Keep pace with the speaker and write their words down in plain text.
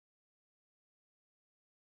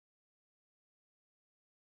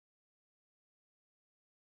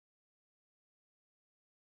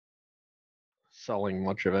selling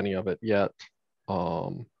much of any of it yet.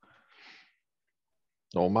 Um,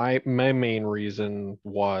 so my main reason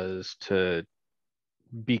was to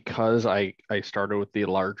because I started with the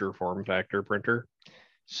larger form factor printer.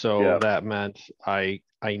 So Yeah. that meant I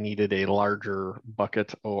needed a larger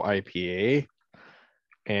bucket OIPA,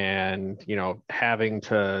 and having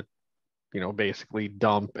to basically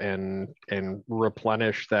dump and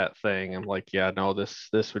replenish that thing. I'm like, yeah, no,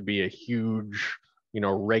 this would be a huge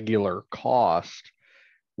regular cost.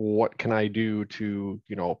 What can I do to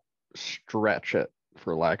stretch it,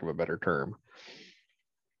 for lack of a better term?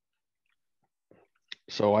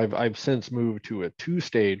 So I've since moved to a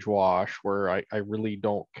two-stage wash where I really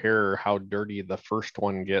don't care how dirty the first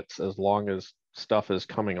one gets as long as stuff is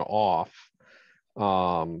coming off.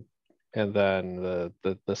 Um, and then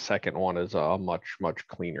the second one is a much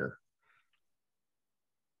cleaner.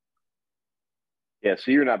 Yeah.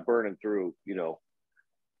 So you're not burning through, No,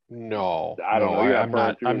 I don't no, know, you're not I'm burning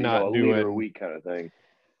not. through, I'm a not liter a doing. week kind of thing.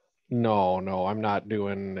 No, I'm not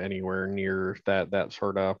doing anywhere near that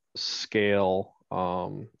sort of scale.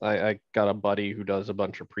 I got a buddy who does a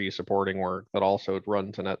bunch of pre-supporting work that also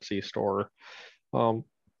runs an Etsy store. Um,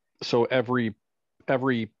 so every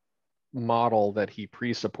model that he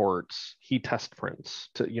pre-supports, he test prints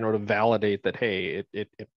to validate that, hey, it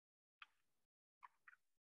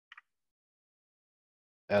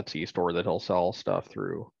Etsy store that he'll sell stuff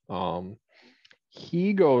through.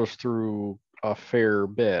 He goes through a fair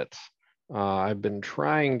bit. I've been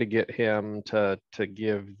trying to get him to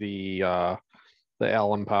give the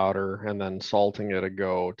alum powder and then salting it a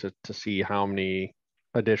go to see how many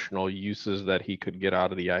additional uses that he could get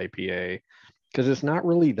out of the IPA, because it's not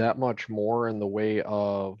really that much more in the way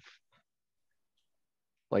of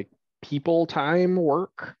like people time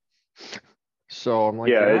work. So I'm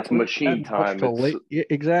like, Yeah. you're not It's really machine adding much time. to It's,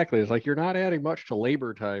 exactly. It's like you're not adding much to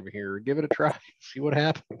labor time here. Give it a try, see what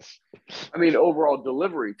happens. I mean, overall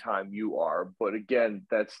delivery time you are, but again,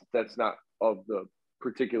 that's not of the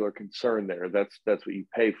particular concern there. That's what you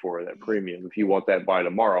pay for, that premium. If you want that by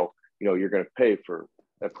tomorrow, you're going to pay for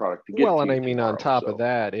that product to get Well, to and you I mean, on tomorrow. top of So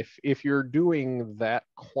that, if you're doing that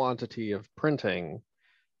quantity of printing,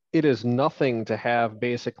 it is nothing to have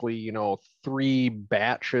basically, three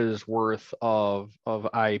batches worth of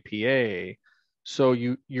IPA. So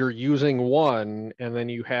you're using one, and then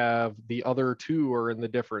you have the other two are in the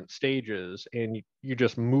different stages, and you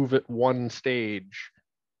just move it one stage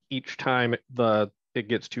each time it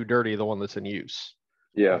gets too dirty, the one that's in use.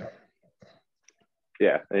 yeah,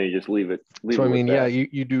 yeah, and you just leave So it I with mean, yeah, that.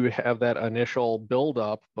 you do have that initial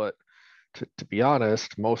buildup, but to be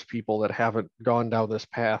honest, most people that haven't gone down this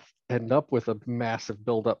path end up with a massive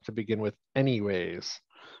buildup to begin with, anyways.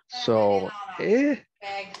 So,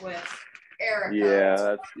 Bag with Erica.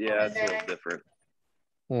 Yeah, that's a little different.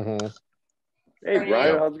 mhm. Hey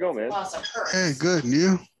Brian, Yep. how's it going, man? Hey, good. And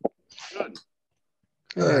you? Good.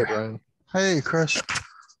 Hey, Good. Brian. Hey, Chris.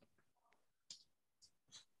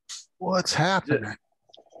 What's happening?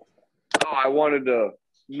 Oh, I wanted to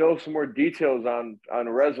know some more details on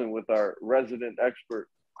resin with our resident expert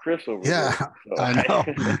Chris over Yeah, here. So I know.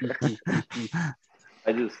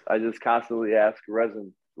 I just constantly ask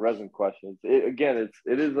resin questions. Again,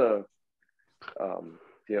 it is a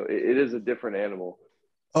it is a different animal.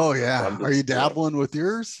 Oh, So yeah. I'm Are just you dabbling with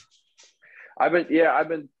yours? I've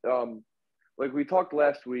been like we talked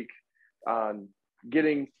last week on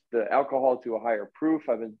getting the alcohol to a higher proof.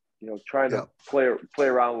 I've been trying to Yep. play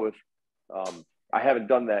around with. I haven't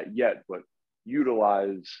done that yet, but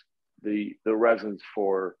utilize the resins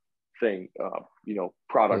for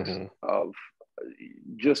products Mhm. of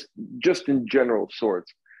just in general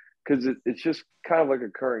sorts, because it's just kind of like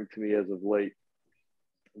occurring to me as of late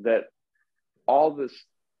that all this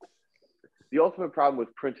the ultimate problem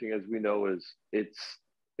with printing, as we know, is it's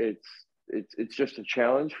it's just a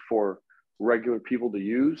challenge for regular people to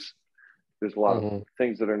use. There's a lot of Mhm.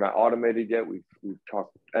 things that are not automated yet. We've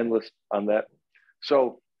talked endless on that.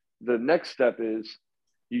 So the next step is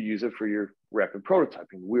you use it for your rapid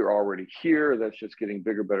prototyping. We're already here. That's just getting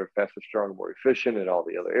bigger, better, faster, stronger, more efficient in all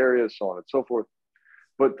the other areas, so on and so forth.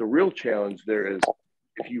 But the real challenge there is,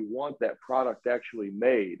 if you want that product actually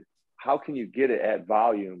made, how can you get it at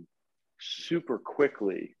volume super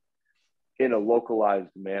quickly in a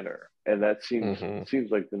localized manner? And that Mhm.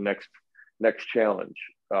 seems like the next challenge,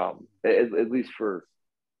 at least for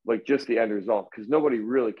like just the end result, because nobody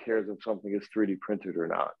really cares if something is 3D printed or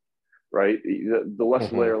not, right? The less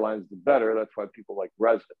Mhm. layer lines, the better. That's why people like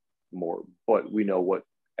resin more, but we know what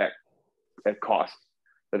at cost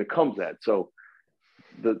that it comes at. So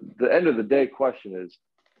the end of the day question is,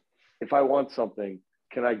 if I want something,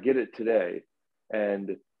 can I get it today?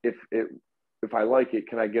 And if if I like it,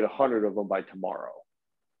 can I get 100 of them by tomorrow?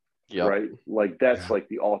 Yep. Right? Like that's Yeah. like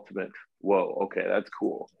the ultimate. Whoa, okay, that's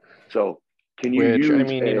cool. So can you Which, I use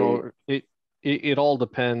mean, it all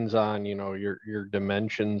depends on, your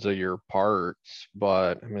dimensions of your parts.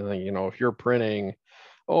 But I mean, like, if you're printing,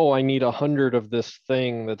 oh, I need 100 of this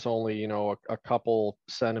thing that's only, a couple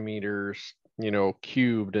centimeters,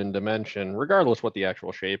 cubed in dimension, regardless what the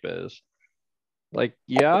actual shape is. Like,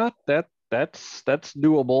 yeah, that's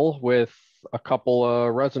doable with a couple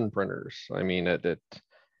of resin printers. I mean,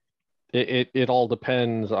 it all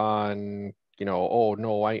depends on, oh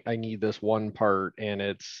no, I need this one part and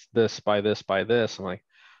it's this by this by this. I'm like,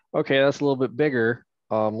 okay, that's a little bit bigger.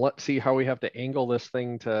 Let's see how we have to angle this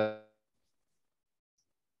thing to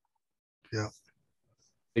Yeah.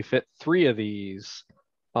 fit 3 of these.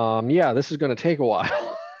 Yeah, this is going to take a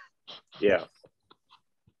while. yeah.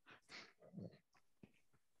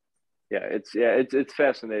 It's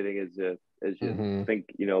fascinating as you Mhm.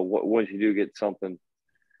 think, once you do get something,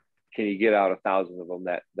 can you get out 1,000 of them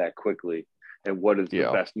that quickly? And what is the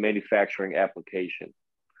Yeah. best manufacturing application,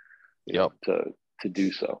 Yep. to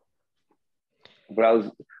do so?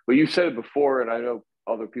 But you said it before, and I know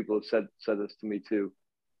other people have said this to me too.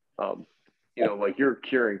 Like your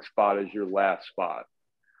curing spot is your last spot.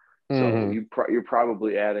 So Mhm. you're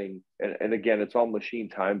probably adding, and again, it's all machine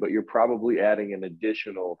time, but you're probably adding an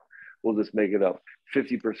additional, we'll just make it up,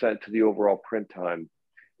 50% to the overall print time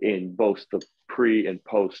in both the pre and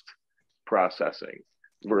post processing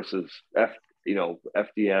versus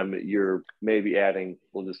FDM, you're maybe adding,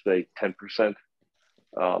 we'll just say 10%,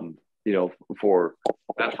 for,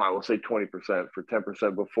 that's fine, we'll say 20% for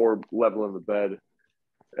 10% before leveling the bed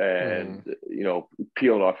and,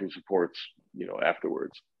 peeling off your supports,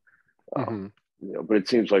 afterwards. Mhm. But it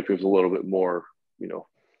seems like there's a little bit more,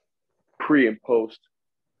 pre and post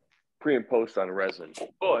on resin.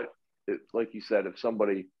 But like you said, if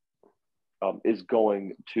somebody is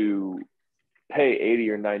going to pay $80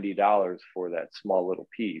 or $90 for that small little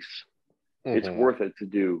piece, it's Mhm. worth it to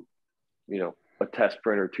do, a test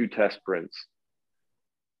print or 2 test prints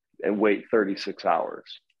and wait 36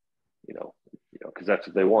 hours, because that's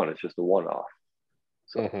what they want. It's just a one-off.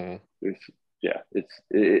 So Mhm.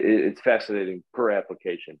 it's fascinating per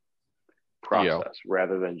application Yeah. process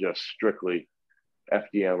rather than just strictly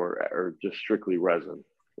FDM or just strictly resin.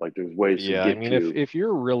 Like there's ways to Yeah, I get mean, to. if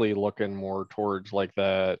you're really looking more towards like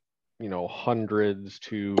that, hundreds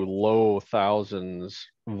to low thousands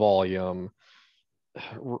volume,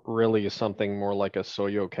 really is something more like a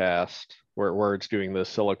Soyo cast, where it's doing the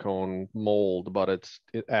silicone mold, but it's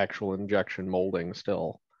actual injection molding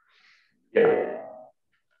still. Yeah.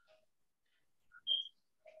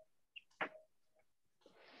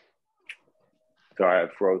 Sorry, I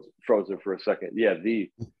froze it for a second. Yeah,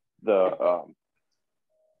 the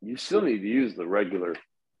you still need to use the regular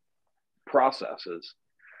processes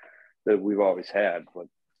that we've always had, but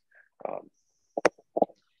um,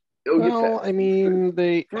 it'll get Well, I mean,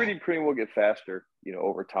 3D printing will get faster,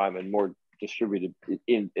 over time and more distributed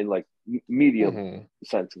in like medium Mhm.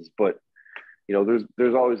 senses. But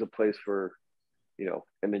there's always a place for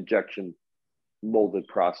an injection molded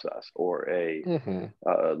process or a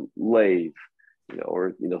Mhm. lathe,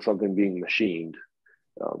 or something being machined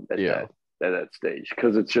at Yeah. that stage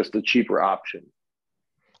because it's just a cheaper option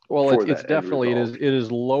Well, for it's that end definitely result. it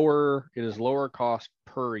is lower cost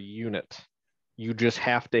per unit. You just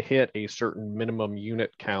have to hit a certain minimum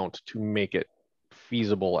unit count to make it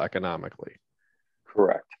feasible economically.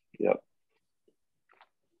 Correct. Yep.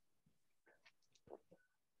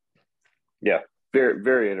 Yeah. Very,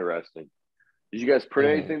 very interesting. Did you guys print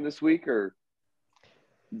Mhm. anything this week or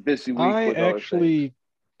busy week I with other things? actually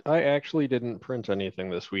I actually didn't print anything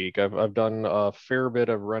this week. I've done a fair bit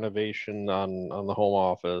of renovation on the home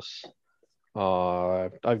office.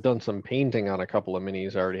 I've done some painting on a couple of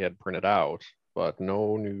minis I already had printed out, but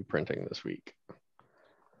no new printing this week.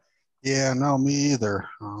 Yeah, no, me either.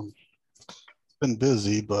 Been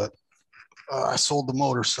busy, but I sold the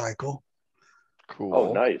motorcycle, Oh,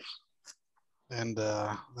 Cool. nice. and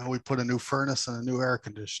then we put a new furnace and a new air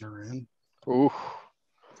conditioner in. Ooh.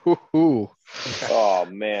 Ooh. Oh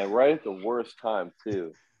man, right at the worst time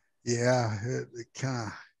too. Yeah, it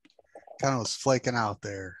kind of was flaking out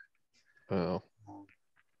there. Oh.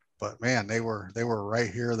 But man, they were right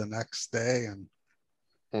here the next day, and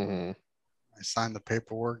Hmm. I signed the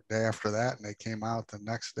paperwork day after that, and they came out the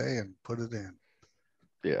next day and put it in.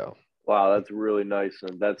 Yeah. Wow, that's really nice,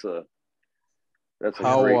 and that's a Yep,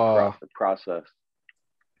 How great process.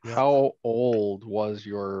 yep. how old was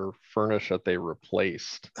your furnace that they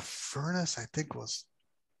replaced? The furnace I think was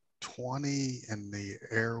 20 and the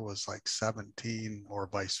air was like 17 or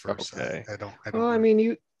vice versa. Okay. I don't Well, I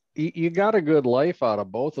mean, you got a good life out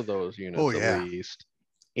of both of those units Oh, at yeah. least.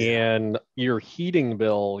 Yeah. And your heating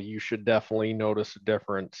bill, you should definitely notice a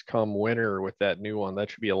difference come winter with that new one. That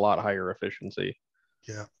should be a lot higher efficiency.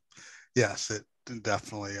 Yeah. Yes, it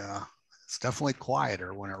definitely it's definitely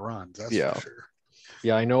quieter when it runs, that's Yeah. for sure.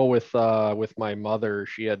 Yeah, I know with my mother,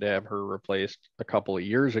 she had to have her replaced a couple of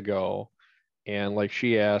years ago. And like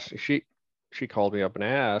she called me up and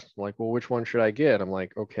asked, I'm like, well, which one should I get? I'm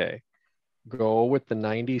like, okay, go with the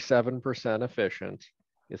 97% efficient.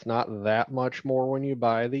 It's not that much more when you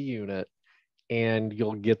buy the unit, and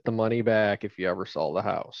you'll get the money back if you ever sell the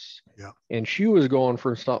house. Yeah. And she was going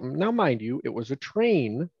for something. Now, mind you, it was a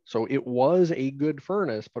train, so it was a good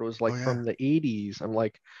furnace, but it was like Oh, yeah. from the 80s. I'm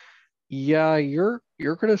like, yeah, you're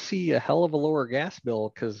gonna see a hell of a lower gas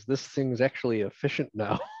bill because this thing's actually efficient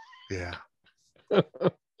now. Yeah.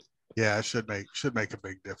 Yeah, it should make a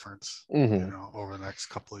big difference, Mm-hmm. over the next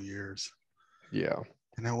couple of years. Yeah.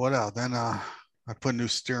 And then what else? Then I put a new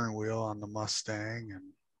steering wheel on the Mustang and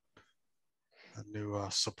a new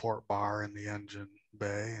support bar in the engine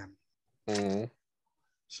bay, and Mm-hmm.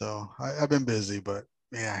 so I've been busy, but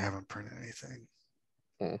yeah, I haven't printed anything.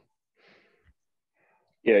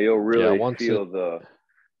 Yeah, you'll really Yeah,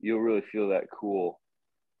 you'll really feel that cool,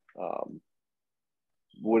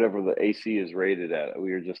 whatever the AC is rated at.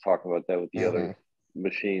 We were just talking about that with the other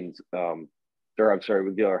machines, or I'm sorry,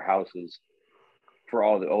 with the other houses for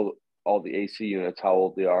all the AC units, how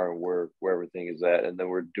old they are and where everything is at. And then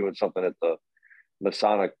we're doing something at the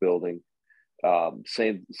Masonic building,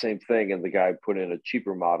 same thing. And the guy put in a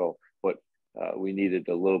cheaper model, but we needed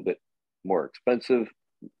a little bit more expensive,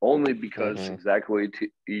 only because exactly what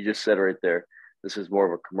you just said right there. This is more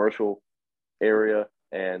of a commercial area,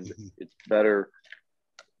 and it's better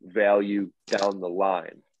value down the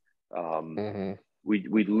line.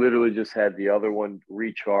 We literally just had the other one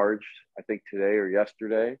recharged, I think today or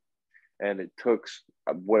yesterday, and it took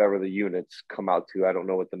whatever the units come out to. I don't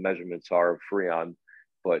know what the measurements are of Freon,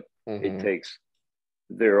 but it takes.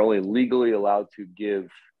 They're only legally allowed to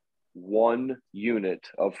give 1 unit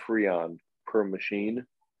of Freon per machine,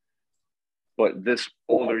 but this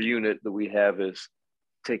older unit that we have is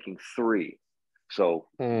taking 3. So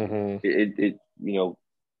it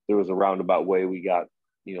there was a roundabout way we got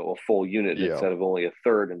a full unit instead of only a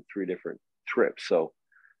third in 3 different trips. So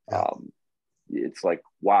it's like,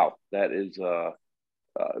 wow, that is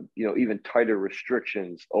even tighter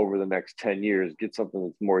restrictions over the next 10 years. Get something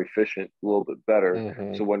that's more efficient, a little bit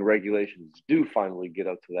better. So when regulations do finally get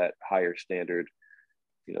up to that higher standard,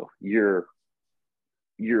 you're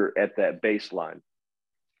at that baseline.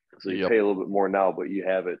 So you pay a little bit more now, but you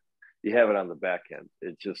have it on the back end.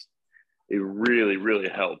 It really, really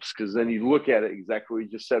helps, because then you look at it exactly what you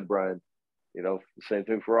just said, Brian. The same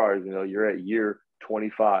thing for ours. You're at year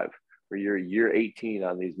 25 or you're at year 18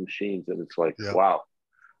 on these machines, and it's like, wow,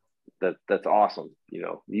 that's awesome.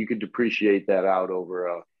 You could depreciate that out over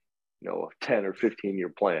a 10 or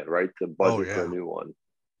 15-year plan, right? To budget for a new one.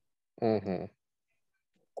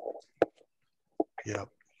 Yep.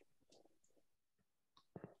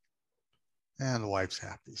 And the wife's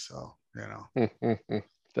happy, so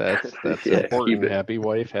that's important. Happy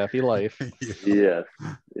wife, happy life. Yeah.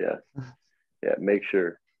 Make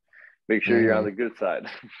sure you're on the good side.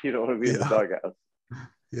 You don't want to be in the doghouse.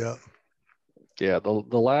 Yeah, the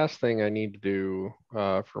last thing I need to do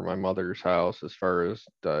for my mother's house, as far as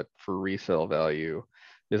for resale value,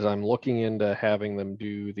 is I'm looking into having them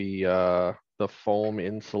do the foam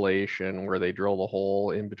insulation where they drill the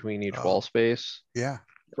hole in between each wall space.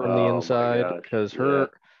 From the inside, because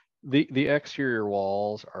the exterior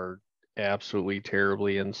walls are absolutely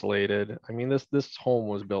terribly insulated. I mean, this home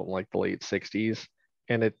was built in like the late 60s,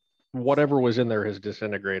 and whatever was in there has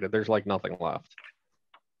disintegrated. There's like nothing left.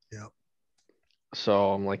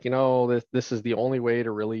 So I'm like, this is the only way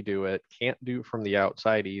to really do it. Can't do it from the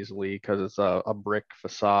outside easily because it's a brick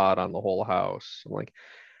facade on the whole house.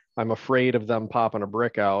 I'm afraid of them popping a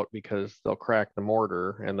brick out because they'll crack the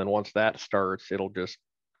mortar, and then once that starts, it'll just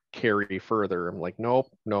carry further. I'm like, nope.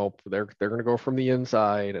 They're gonna go from the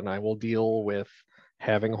inside, and I will deal with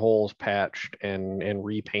having holes patched and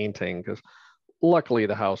repainting, because luckily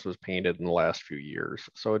the house was painted in the last few years,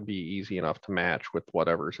 so it'd be easy enough to match with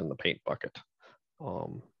whatever's in the paint bucket.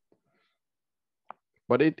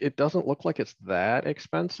 But it doesn't look like it's that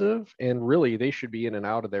expensive, and really they should be in and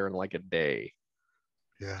out of there in like a day.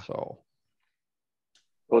 So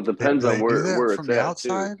well, it depends on where from it's the at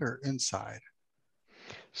outside too. or inside.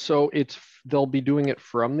 So they'll be doing it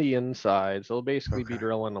from the inside. So they'll basically be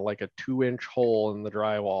drilling like a 2-inch hole in the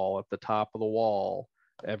drywall at the top of the wall,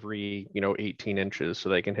 every 18 inches, so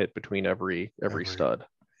they can hit between every stud.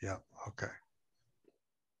 Yeah. Okay.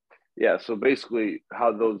 Yeah. So basically,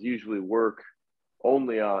 how those usually work,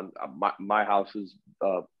 only on my house is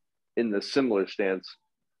in the similar stance.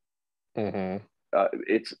 Mm-hmm.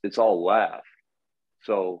 It's all lath.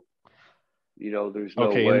 So there's no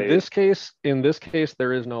Okay, way. in this case,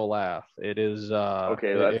 there is no lath. It is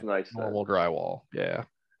Okay, that's it's nice normal then. drywall. Yeah.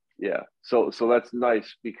 Yeah. So that's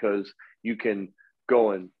nice because you can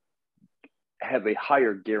go and have a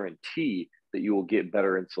higher guarantee that you will get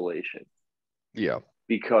better insulation. Yeah.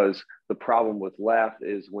 Because the problem with lath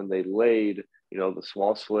is when they laid, the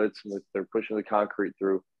small slits and they're pushing the concrete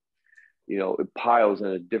through, it piles in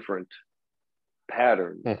a different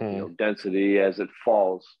pattern, Mm-hmm. density as it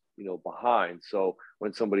falls, behind. So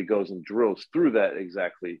when somebody goes and drills through that,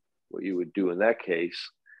 exactly what you would do in that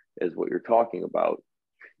case is what you're talking about.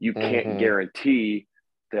 You can't Mm-hmm. guarantee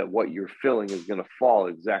that what you're filling is going to fall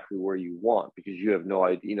exactly where you want because you have no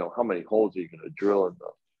idea, how many holes are you going to drill in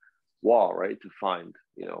the wall, right? To find,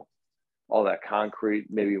 all that concrete,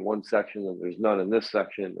 maybe in one section and there's none in this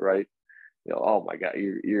section, right? Oh my God,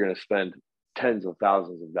 you're going to spend tens of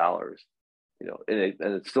thousands of dollars, and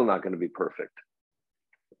it's still not going to be perfect.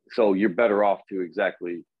 So you're better off to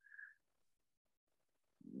exactly,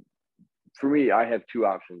 for me, I have two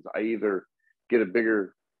options. I either get a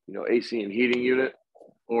bigger, AC and heating unit,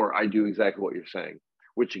 or I do exactly what you're saying,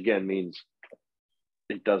 which again means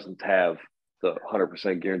it doesn't have the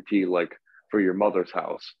 100% guarantee like for your mother's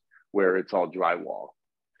house where it's all drywall.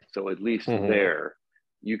 So at least Mm-hmm. there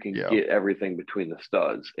you can get everything between the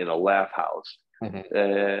studs. In a lath house.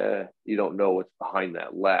 Mm-hmm. You don't know what's behind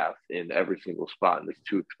that lath in every single spot, and it's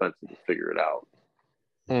too expensive to figure it out.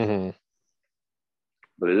 Mm-hmm.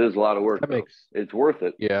 But it is a lot of work. It's worth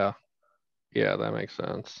it. Yeah, that makes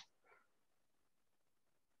sense.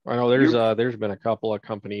 I know there's been a couple of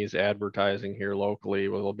companies advertising here locally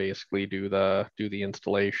where they'll basically do the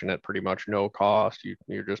installation at pretty much no cost.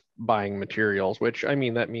 You're just buying materials, which I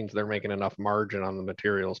mean that means they're making enough margin on the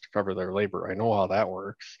materials to cover their labor. I know how that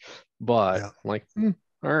works, but I'm like, all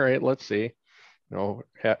right, let's see.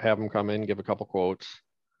 Have them come in, give a couple quotes.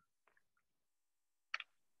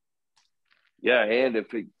 Yeah, and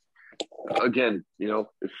if it again, if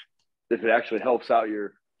it actually helps out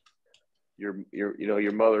your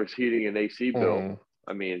mother's heating and AC bill,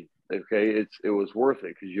 I mean, okay, it was worth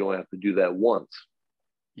it because you only have to do that once.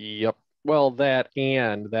 Yep. Well, that's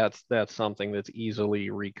something that's easily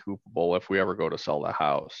recoupable if we ever go to sell the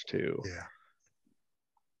house too.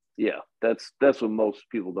 Yeah, that's what most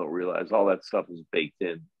people don't realize. All that stuff is baked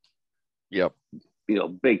in. Yep.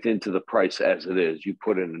 Baked into the price as it is. You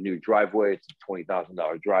put in a new driveway, it's a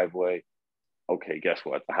 $20,000 driveway. Okay, guess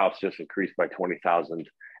what? The house just increased by 20,000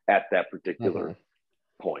 at that particular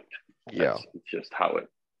point. Yeah, it's just how it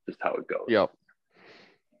goes. Yep.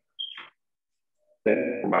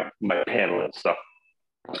 My panel and stuff.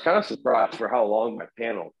 I was kind of surprised for how long my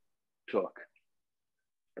panel took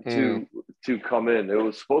to come in. It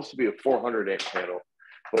was supposed to be a 400 amp panel,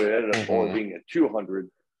 but it ended up only being a 200.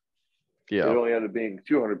 Yeah, it only ended up being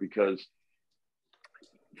 200 because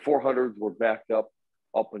 400s were backed up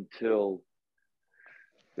until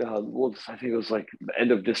I think it was like the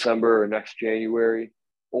end of December or next January.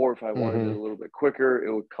 Or if I wanted it a little bit quicker,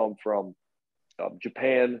 it would come from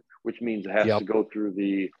Japan, which means it has to go through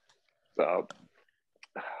the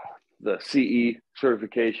CE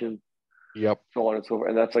certification. Yep. So on and so forth.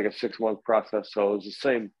 And that's like a 6-month process. So it was the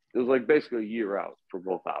same. It was like basically a year out for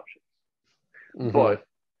both options. But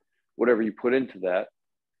whatever you put into that,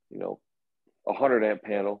 a 100 amp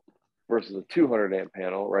panel versus a 200 amp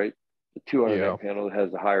panel, right? The 200 amp panel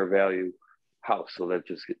has a higher value house. So that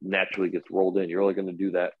just naturally gets rolled in. You're only going to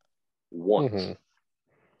do that once.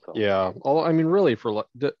 So. Yeah. Well, I mean, really for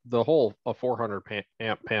the whole 400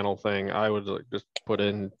 amp panel thing, I would just put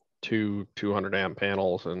in 200 amp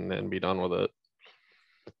panels and then be done with it.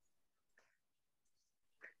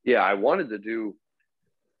 Yeah, I wanted to do,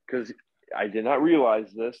 because I did not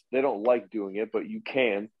realize this. They don't like doing it, but you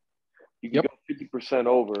can. You can go 50%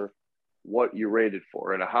 over what you're rated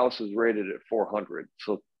for, and a house is rated at 400.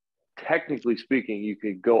 So technically speaking, you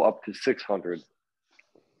could go up to 600.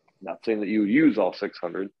 Not saying that you would use all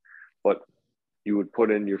 600, but you would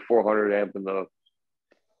put in your 400 amp in the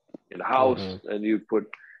house, and you'd put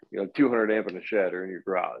 200 amp in the shed or in your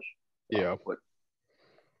garage. Yeah.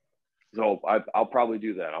 So I'll probably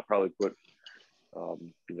do that. I'll probably put a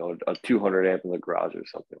 200 amp in the garage or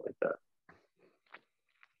something like that.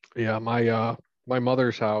 Yeah, my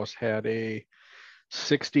mother's house had a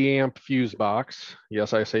 60 amp fuse box.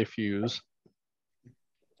 Yes, I say fuse.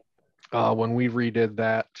 When we redid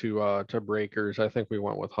that to breakers, I think we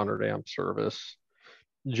went with 100 amp service,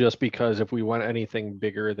 just because if we went anything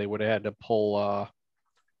bigger, they would have had to pull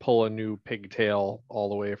a new pigtail all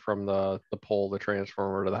the way from the pole, the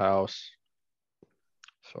transformer to the house.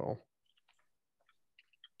 So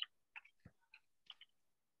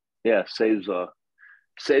yeah, saves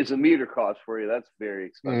a meter cost for you. That's very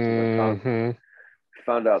expensive. I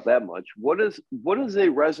found out that much. What does a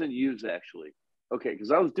resin use actually? Okay,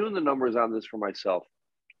 because I was doing the numbers on this for myself.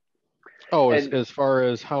 Oh, as far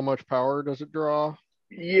as how much power does it draw?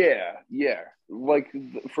 Yeah. Like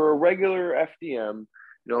for a regular FDM,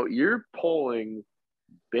 you're pulling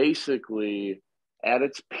basically at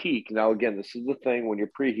its peak. Now, again, this is the thing when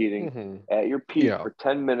you're preheating at your peak for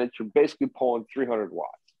 10 minutes, you're basically pulling 300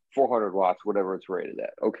 watts, 400 watts, whatever it's rated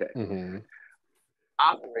at. Okay.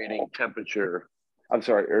 Operating temperature,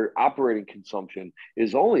 or operating consumption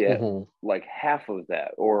is only at like half of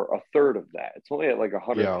that or a third of that. It's only at like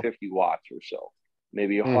 150 watts or so,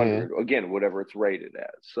 maybe 100, again, whatever it's rated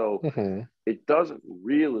at. So it doesn't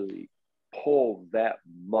really pull that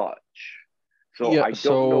much. So I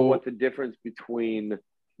don't know what the difference between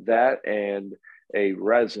that and a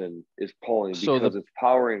resin is pulling, because it's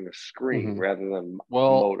powering a screen rather than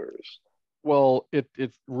motors. Well,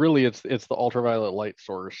 it's the ultraviolet light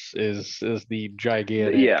source is the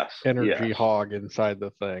gigantic energy hog inside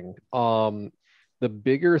the thing. The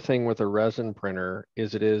bigger thing with a resin printer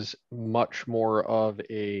is it is much more of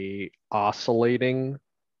a oscillating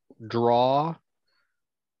draw,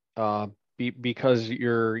 because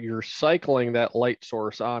you're cycling that light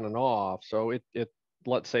source on and off. So it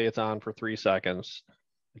let's say it's on for 3 seconds,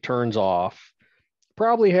 it turns off.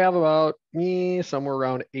 Probably have about somewhere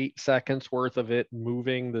around 8 seconds worth of it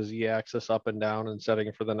moving the z-axis up and down and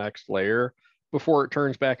setting for the next layer before it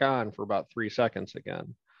turns back on for about 3 seconds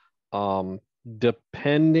again.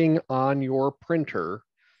 Depending on your printer,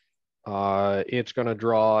 it's going to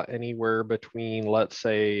draw anywhere between, let's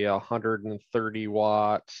say, 130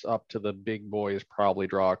 watts up to the big boys probably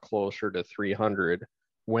draw closer to 300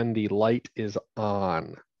 when the light is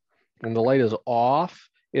on. When the light is off,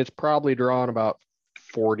 it's probably drawing about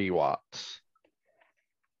 40 watts.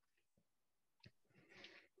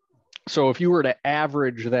 So if you were to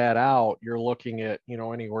average that out, you're looking at,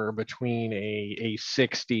 anywhere between a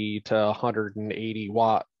 60 to 180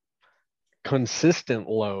 watt consistent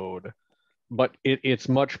load, but it's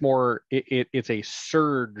much more, it's a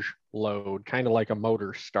surge load, kind of like a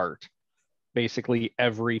motor start. Basically,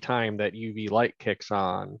 every time that UV light kicks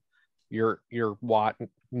on, your watt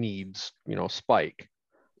needs, spike.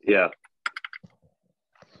 Yeah.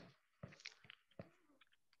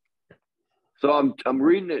 So I'm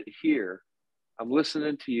reading it here. I'm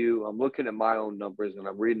listening to you. I'm looking at my own numbers, and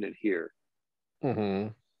I'm reading it here.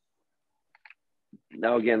 Now,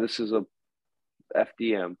 again, this is a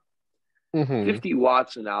FDM. 50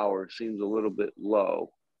 watts an hour seems a little bit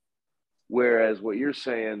low. Whereas what you're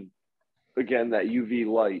saying, again, that UV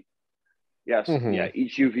light, yes,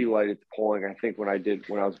 each UV light it's pulling. I think when I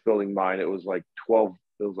was building mine, it was like 12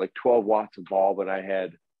 watts a bulb, and I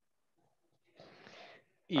had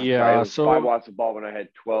so 5 watts a bulb, and I had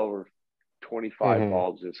 12 or 25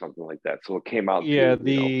 bulbs or something like that. So it came out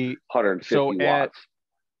to 150 watts.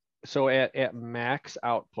 So at max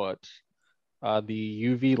output, the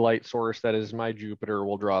UV light source that is my Jupiter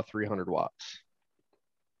will draw 300 watts.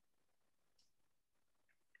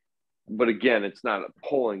 But again, it's not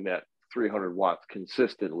pulling that 300 watts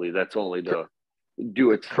consistently. That's only to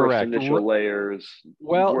do its first initial layers.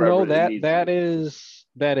 Well, no, that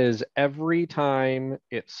is every time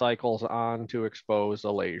it cycles on to expose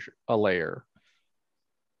a layer.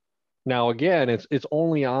 Now, again, it's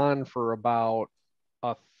only on for about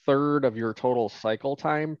a third of your total cycle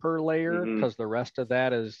time per layer, because the rest of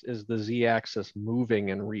that is the z-axis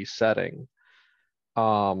moving and resetting.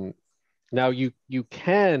 Now you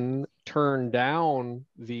can turn down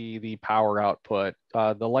the power output.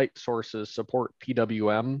 The light sources support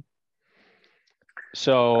PWM.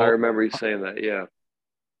 So I remember you saying that, yeah.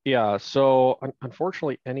 Yeah, so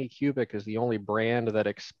unfortunately, Anycubic is the only brand that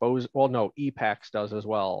EPAX does as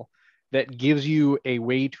well, that gives you a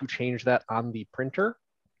way to change that on the printer.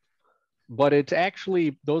 But it's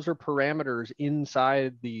actually, those are parameters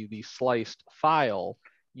inside the sliced file.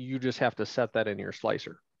 You just have to set that in your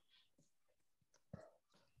slicer.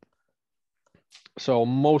 So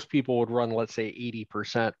most people would run, let's say,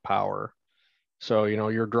 80% power. So,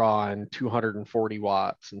 you're drawing 240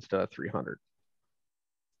 watts instead of 300.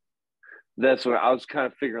 That's what I was kind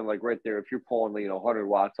of figuring, like right there, if you're pulling, 100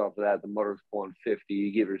 watts off of that, the motor's pulling 50,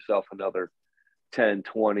 you give yourself another 10,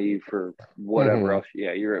 20 for whatever else.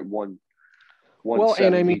 Yeah, you're at Well,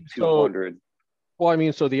 and I 170, mean, so 200. well, I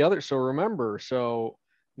mean, so the other, so remember, so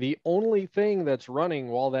the only thing that's running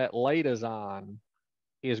while that light is on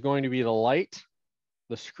is going to be the light,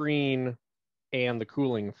 the screen, and the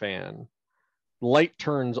cooling fan. Light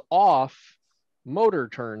turns off, motor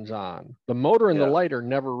turns on. The motor and the light are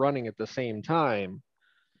never running at the same time.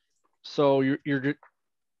 So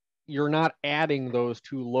you're not adding those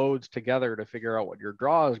two loads together to figure out what your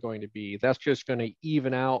draw is going to be. That's just going to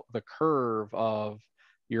even out the curve of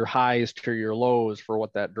your highs to your lows for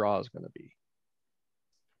what that draw is going to be.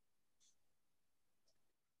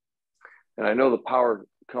 And I know the power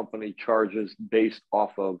company charges based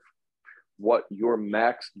off of what your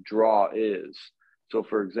max draw is. So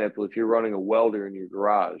for example, if you're running a welder in your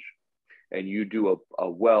garage and you do a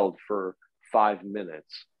weld for 5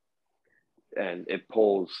 minutes and it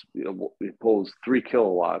pulls 3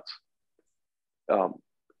 kilowatts,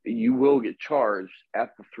 you will get charged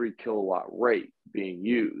at the 3 kilowatt rate being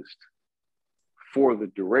used for the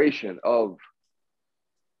duration of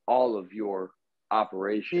all of your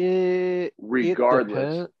operation,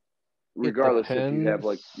 regardless if you have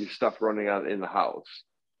like your stuff running out in the house.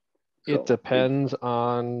 So it depends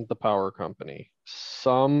on the power company.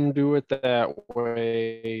 Some do it that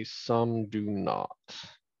way, some do not.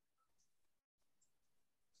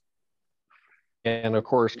 And of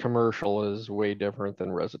course, commercial is way different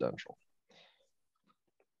than residential.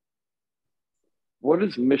 What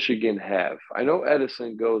does Michigan have? I know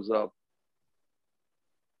Edison goes up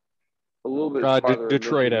a little bit farther.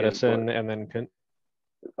 Detroit, Michigan, Edison, and then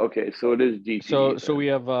okay, so it is DTE. So we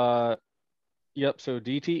have so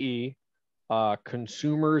DTE,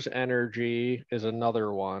 Consumers Energy is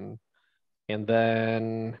another one, and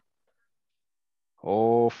then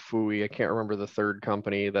I can't remember the third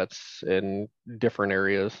company that's in different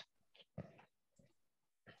areas.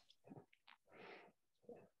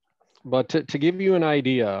 But to give you an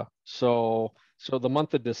idea, so the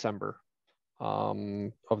month of December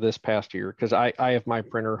of this past year, because I have my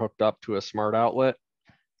printer hooked up to a smart outlet,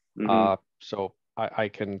 so I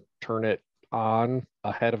can turn it on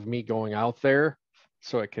ahead of me going out there,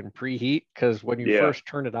 so it can preheat. Because when you first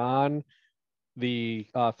turn it on, the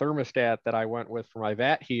thermostat that I went with for my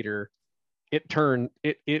vat heater, it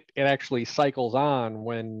actually cycles on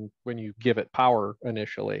when you give it power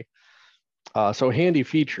initially. So handy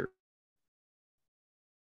feature.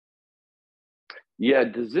 Yeah,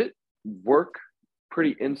 does it work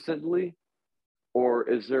pretty instantly, or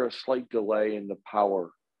is there a slight delay in the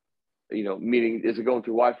power? You know, meaning is it going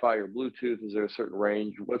through Wi-Fi or Bluetooth? Is there a certain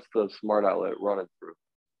range? What's the smart outlet running through?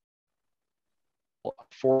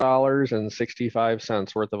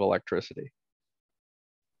 $4.65 worth of electricity.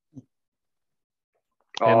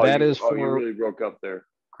 And that is for. You really broke up there,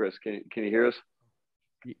 Chris. Can you hear us?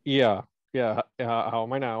 Yeah. How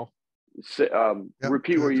am I now?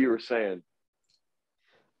 Repeat what you were saying.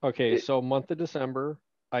 Okay, so month of December,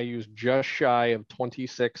 I used just shy of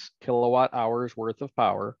 26 kilowatt hours worth of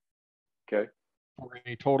power. Okay. For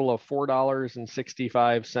a total of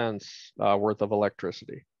 $4.65 worth of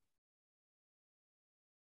electricity.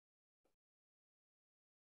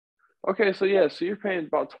 Okay, so you're paying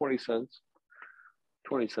about 20 cents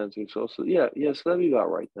or so. So so that'd be about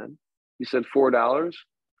right then. You said $4?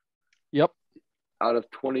 Yep. Out of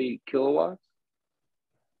 20 kilowatts?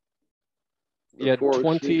 Yeah,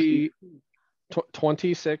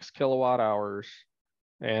 26 kilowatt hours,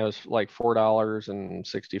 and it was like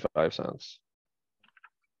 $4.65.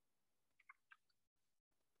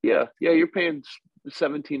 Yeah, you're paying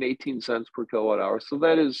 17, 18 cents per kilowatt hour. So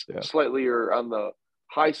that is slightly on the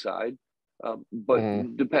high side.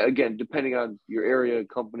 But depending on your area,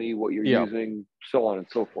 company, what you're using, so on and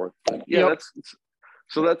so forth. But that's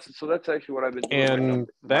actually what I've been doing. And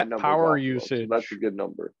that power usage, so that's a good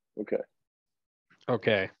number.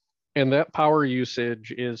 Okay. And that power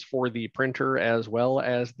usage is for the printer as well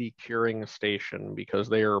as the curing station, because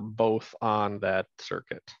they are both on that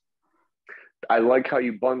circuit. I like how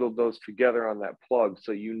you bundled those together on that plug,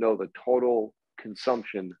 so you know the total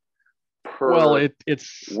consumption per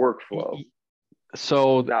it's workflow.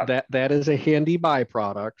 So that is a handy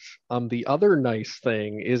byproduct. The other nice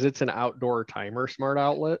thing is it's an outdoor timer smart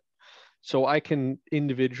outlet. So I can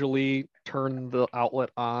individually turn the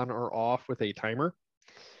outlet on or off with a timer.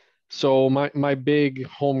 So my big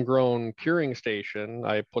homegrown curing station,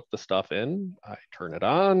 I put the stuff in, I turn it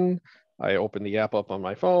on, I open the app up on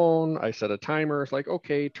my phone, I set a timer. It's like,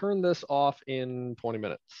 okay, turn this off in 20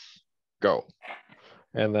 minutes. Go.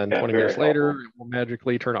 And then 20 minutes later, it will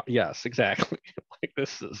magically turn on. Yes, exactly. Like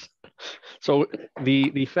this is. So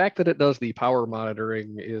the fact that it does the power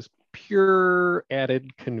monitoring is pure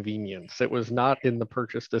added convenience. It was not in the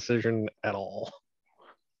purchase decision at all.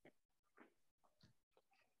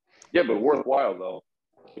 Yeah, but worthwhile though.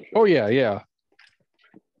 Oh yeah, yeah.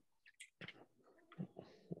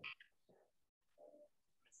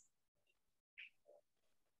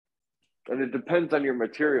 And it depends on your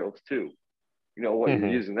materials too. You know what you're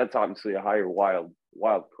using. That's obviously a higher wild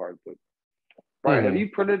card. But Brian, have you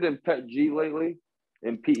printed in PETG lately?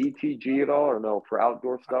 In PETG at all, or no? For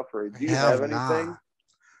outdoor stuff, or do you have anything?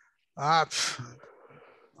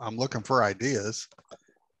 I'm looking for ideas.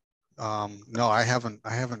 No, I haven't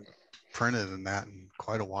printed in that in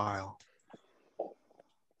quite a while.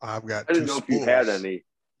 I've got I didn't know spools. if you had any.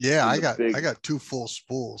 Yeah, I got 2 full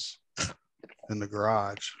spools in the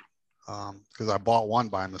garage because I bought one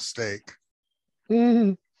by mistake.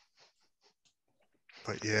 Mm-hmm.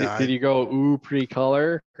 But yeah, did you go pretty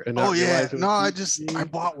color? And oh yeah, no, I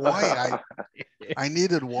bought white. I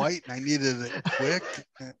needed white and I needed it quick,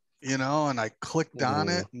 you know, and I clicked on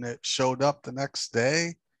it and it showed up the next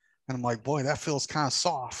day. And I'm like, boy, that feels kind of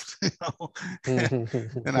soft, you know.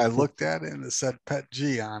 And I looked at it and it said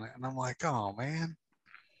PETG on it. And I'm like, oh man.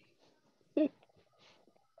 Well,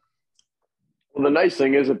 the nice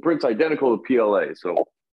thing is it prints identical to PLA. So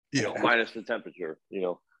yeah, minus the temperature,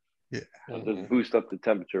 yeah, just boost up the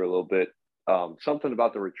temperature a little bit. Something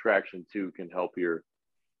about the retraction too can help your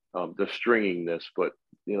the stringiness, but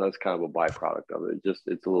that's kind of a byproduct of it.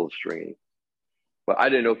 It's a little stringy. But I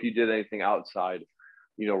didn't know if you did anything outside,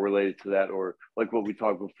 related to that, or like what we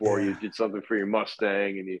talked before. You did something for your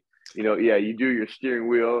Mustang, and you do your steering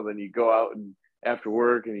wheel, and then you go out and after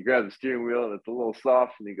work and you grab the steering wheel and it's a little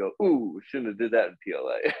soft, and you go, "Ooh, shouldn't have did that in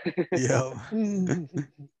PLA." Yeah,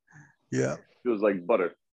 yeah. Feels like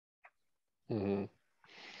butter.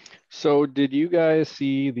 So, did you guys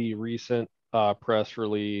see the recent press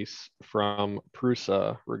release from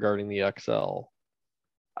Prusa regarding the XL?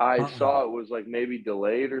 I saw it was like maybe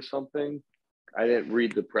delayed or something. I didn't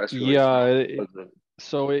read the press release. Yeah,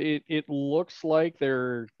 so it looks like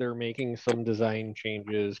they're making some design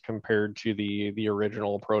changes compared to the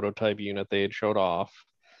original prototype unit they had showed off.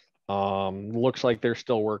 Looks like they're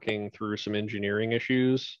still working through some engineering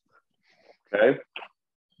issues. Okay.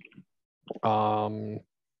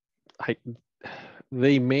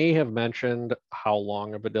 They may have mentioned how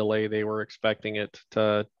long of a delay they were expecting it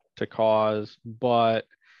to cause, but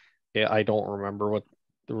I don't remember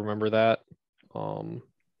that.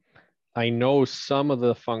 I know some of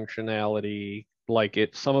the functionality, like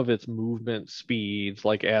some of its movement speeds,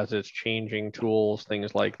 like as it's changing tools,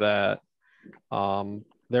 things like that,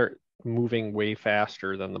 they're moving way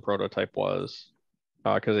faster than the prototype was,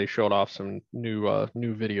 because they showed off some new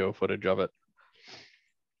video footage of it.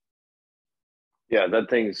 Yeah,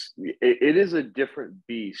 that it is a different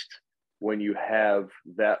beast when you have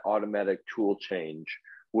that automatic tool change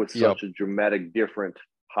with such a dramatic different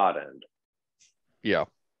hot end. Yeah.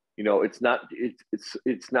 It's not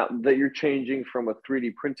that you're changing from a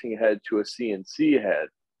 3D printing head to a CNC head,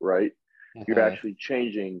 right? You're actually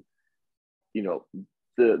changing,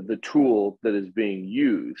 the tool that is being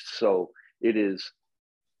used. So it is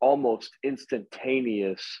almost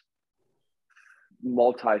instantaneous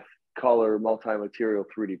multi-color, multi-material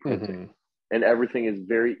 3D printing. And everything is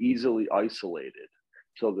very easily isolated.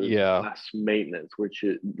 So there's less maintenance,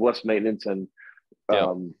 and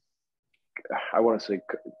I want to say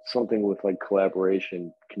something with like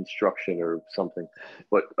collaboration, construction, or something.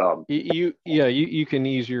 But you can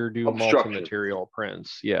easier do multi-material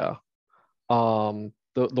prints. Yeah. The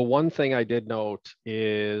one thing I did note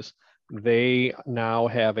is they now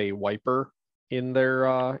have a wiper in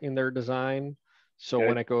their design. So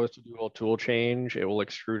when it goes to do a tool change, it will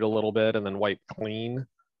extrude a little bit and then wipe clean,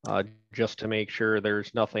 just to make sure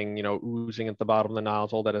there's nothing, oozing at the bottom of the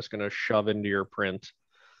nozzle that is going to shove into your print.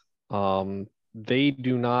 They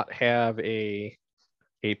do not have a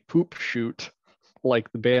poop chute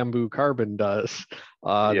like the bamboo carbon does.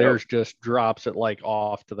 There's just drops it like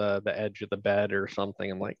off to the edge of the bed or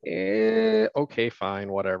something. I'm like, okay,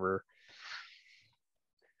 fine, whatever.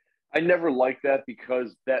 I never liked that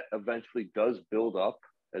because that eventually does build up,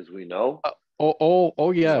 as we know.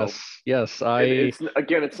 Yes, yes.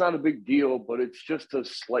 It's not a big deal, but it's just a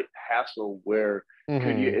slight hassle. Where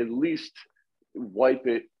could you at least wipe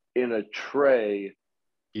it in a tray?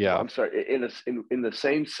 Yeah, I'm sorry, in the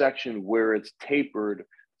same section where it's tapered,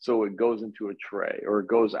 so it goes into a tray, or it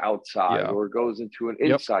goes outside, or it goes into an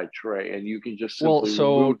inside tray, and you can just simply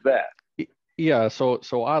remove that. Yeah, so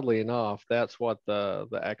oddly enough, that's what the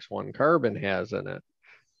X1 Carbon has in it.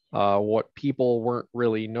 What people weren't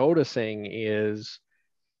really noticing is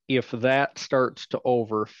if that starts to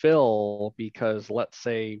overfill because, let's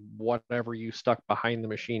say, whatever you stuck behind the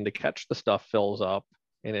machine to catch the stuff fills up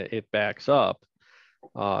and it backs up,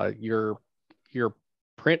 your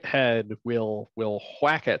print head will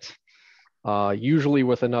whack it, usually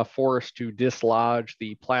with enough force to dislodge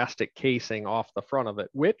the plastic casing off the front of it,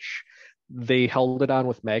 which they held it on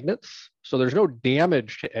with magnets. So there's no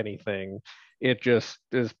damage to anything. It just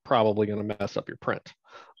is probably going to mess up your print.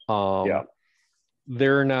 Yeah.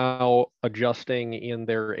 They're now adjusting in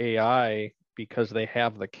their AI, because they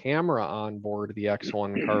have the camera on board the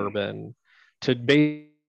X1 Carbon, to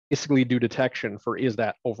basically do detection for, is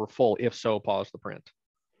that overfull? If so, pause the print.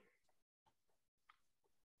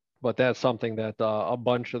 But that's something that a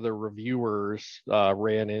bunch of the reviewers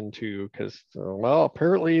ran into, because, well,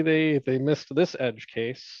 apparently they missed this edge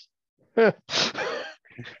case.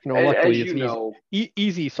 Luckily it's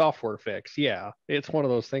easy software fix. Yeah, it's one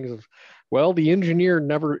of those things of, well, the engineer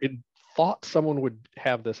never thought someone would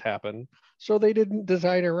have this happen, so they didn't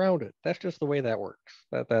design around it. That's just the way that works.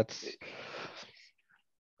 That's.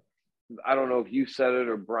 I don't know if you said it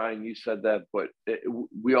or Brian, you said that, but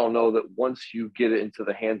we all know that once you get it into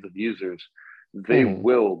the hands of users, they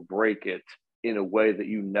will break it in a way that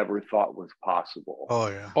you never thought was possible. Oh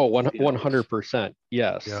yeah. Oh, 100%.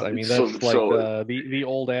 Yes. Yeah. I mean, that's the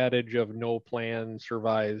old adage of no plan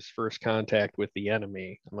survives first contact with the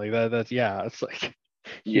enemy. I'm like, that's yeah. It's like,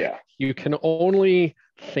 yeah, you can only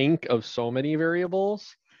think of so many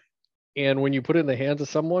variables. And when you put it in the hands of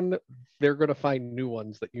someone, they're going to find new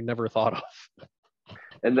ones that you never thought of.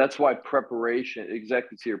 And that's why preparation,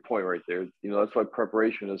 exactly to your point right there, that's why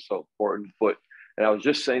preparation is so important. And I was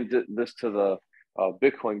just saying this to the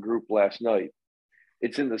Bitcoin group last night.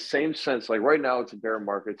 It's in the same sense, like right now it's a bear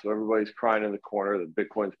market, so everybody's crying in the corner that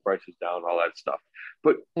Bitcoin's price is down, all that stuff.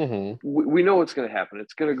 But we know what's going to happen.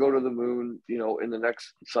 It's going to go to the moon, in the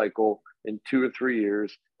next cycle in 2 to 3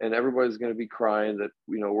 years, and everybody's going to be crying that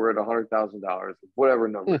we're at $100,000, whatever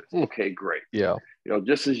number it is. Okay, great. Yeah.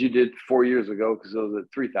 Just as you did 4 years ago, because it was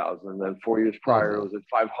at 3,000, and then 4 years prior it was at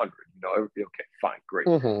 500. Okay, fine, great.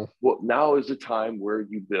 Well, now is the time where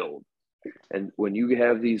you build. And when you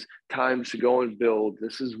have these times to go and build,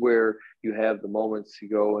 this is where you have the moments to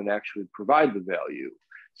go and actually provide the value.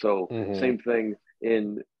 So same thing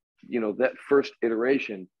in, that first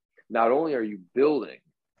iteration, not only are you building,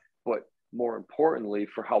 but more importantly,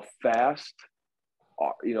 for how fast,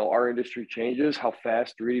 our industry changes, how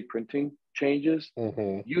fast 3D printing changes,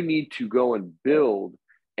 you need to go and build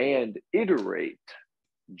and iterate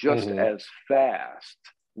just as fast.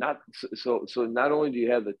 So not only do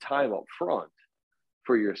you have the time up front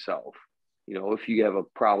for yourself, if you have a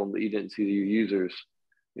problem that you didn't see your users,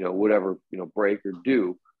 whatever, break or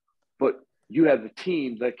do, but you have the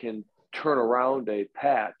team that can turn around a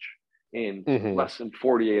patch in less than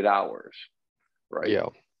 48 hours, right? Yeah.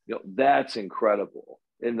 That's incredible.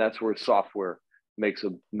 And that's where software makes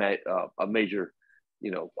a major,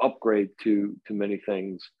 upgrade to many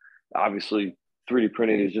things. Obviously, 3D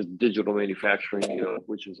printing is just digital manufacturing,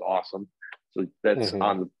 which is awesome. So that's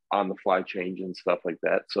on the fly change and stuff like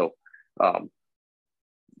that. So, how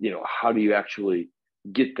do you actually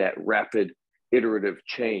get that rapid iterative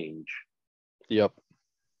change? Yep.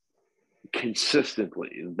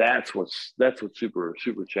 Consistently? That's what's super,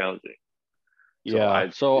 super challenging. Yeah.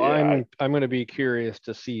 I'm going to be curious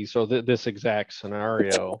to see. So this exact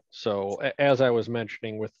scenario. So as I was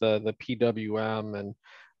mentioning with the PWM, and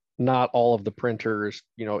not all of the printers,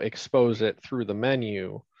 expose it through the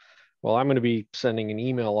menu. Well, I'm going to be sending an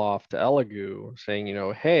email off to Elegoo saying,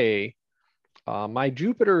 hey, my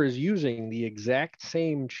Jupiter is using the exact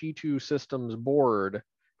same Qi2 Systems board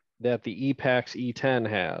that the ePax E10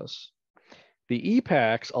 has. The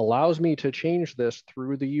ePax allows me to change this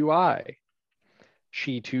through the UI.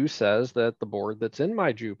 Qi2 says that the board that's in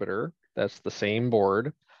my Jupiter, that's the same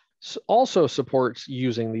board, also supports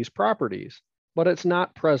using these properties, but it's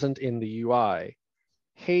not present in the UI.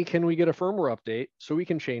 Hey, can we get a firmware update so we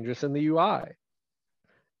can change this in the UI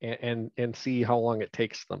and see how long it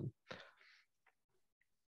takes them?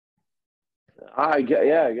 I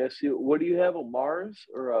guess. What do you have, a Mars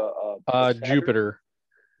or a Jupiter?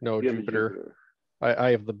 No, Jupiter.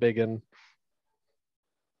 I have the big one.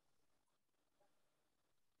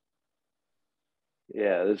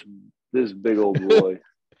 Yeah, this big old Roy.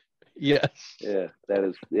 Yes. Yeah, that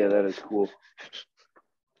is cool.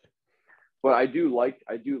 But I do like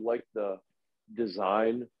the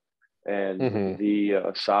design and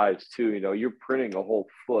the size too. You're printing a whole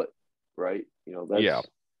foot, right?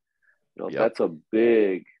 That's a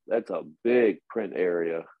big print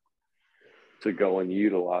area to go and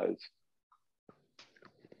utilize.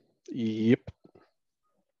 Yep.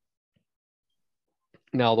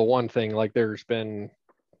 Now, the one thing, like there's been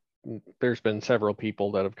several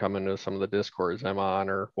people that have come into some of the discords I'm on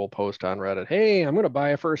or will post on Reddit. Hey, I'm going to buy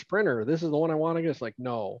a first printer. This is the one I want to get. It's like,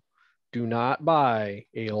 no, do not buy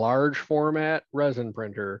a large format resin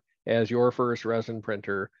printer as your first resin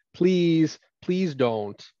printer. Please, please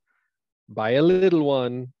don't buy a little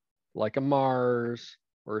one like a Mars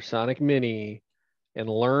or a Sonic Mini and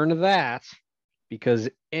learn that, because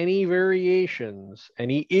any variations,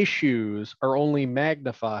 any issues are only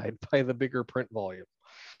magnified by the bigger print volume.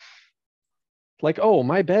 Like, oh,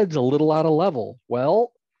 my bed's a little out of level.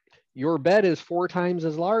 Well, your bed is 4 times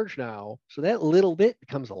as large now, so that little bit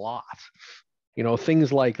becomes a lot.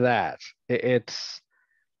 Things like that.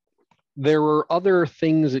 There are other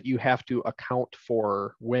things that you have to account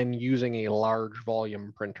for when using a large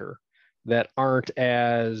volume printer that aren't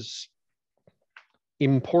as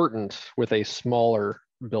important with a smaller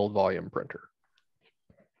build volume printer.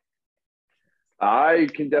 I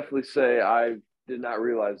can definitely say I did not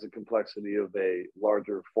realize the complexity of a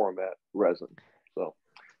larger format resin. So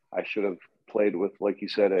I should have played with, like you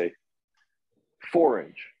said, a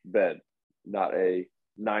 4-inch bed, not a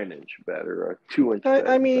 9-inch bed or a 2-inch bed.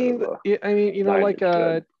 I mean, like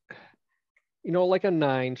a, bed. like a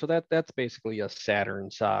 9. So that's basically a Saturn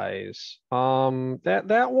size.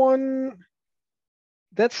 That one,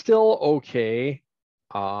 that's still okay.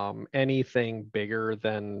 Anything bigger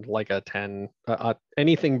than like a 10,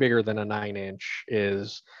 anything bigger than a 9-inch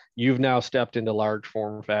is, you've now stepped into large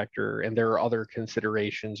form factor, and there are other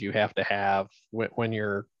considerations you have to have when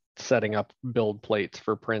you're setting up build plates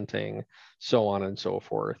for printing, so on and so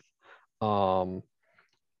forth.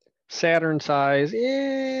 Saturn size,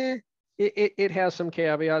 it has some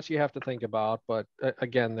caveats you have to think about, but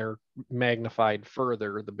again, they're magnified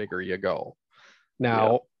further the bigger you go.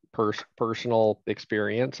 Now, personal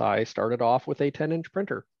experience, I started off with a 10-inch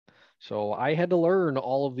printer. So I had to learn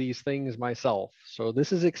all of these things myself. So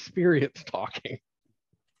this is experience talking.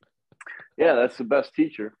 Yeah, that's the best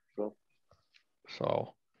teacher.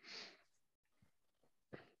 So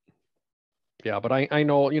yeah, but I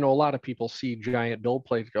know, a lot of people see giant build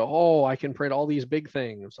plates, go, oh, I can print all these big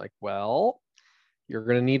things. Like, well, you're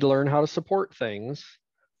going to need to learn how to support things.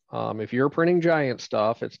 If you're printing giant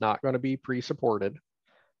stuff, it's not going to be pre-supported.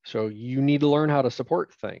 So you need to learn how to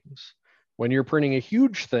support things. When you're printing a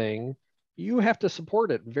huge thing, you have to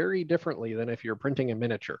support it very differently than if you're printing a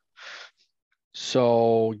miniature.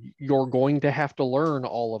 So you're going to have to learn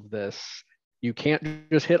all of this. You can't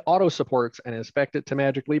just hit auto supports and expect it to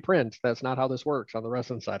magically print. That's not how this works on the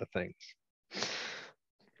resin side of things.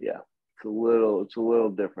 Yeah, it's a little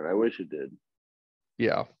different. I wish it did.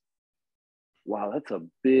 Yeah. Wow, that's a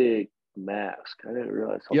big mask. I didn't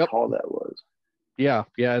realize how tall that was. Yeah,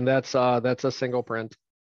 and that's a single print.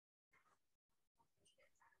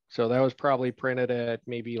 So that was probably printed at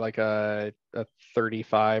maybe like a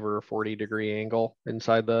 35 or a 40 degree angle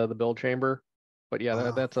inside the build chamber. But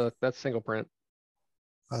yeah, that's single print.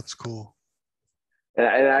 That's cool. And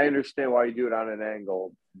I understand why you do it on an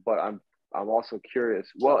angle, but I'm also curious.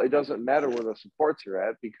 Well, it doesn't matter where the supports are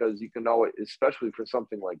at, because you can always, especially for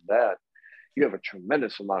something like that, you have a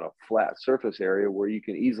tremendous amount of flat surface area where you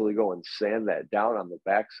can easily go and sand that down on the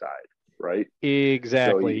backside, right?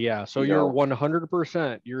 Exactly. So you're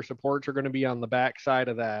 100%. Your supports are going to be on the backside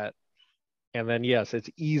of that. And then, yes, it's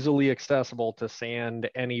easily accessible to sand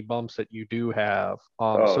any bumps that you do have.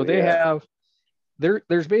 So they have,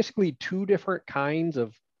 there's basically 2 different kinds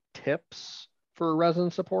of tips for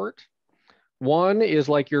resin support. One is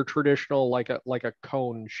like your traditional, like a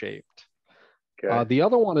cone shaped. Okay. The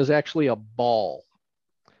other one is actually a ball.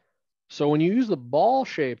 So when you use the ball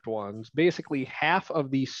shaped ones, basically half of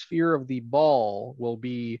the sphere of the ball will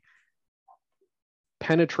be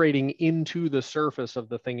penetrating into the surface of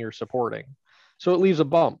the thing you're supporting. So it leaves a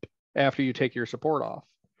bump after you take your support off.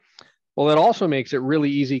 Well, that also makes it really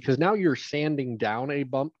easy, because now you're sanding down a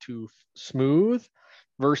bump to smooth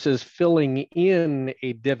versus filling in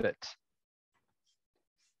a divot.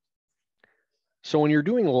 So when you're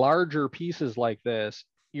doing larger pieces like this,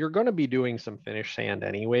 you're going to be doing some finish sand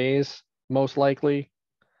anyways, most likely.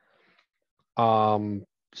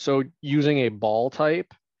 So using a ball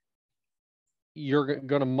type, you're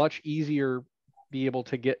going to much easier be able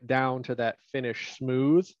to get down to that finish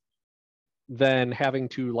smooth than having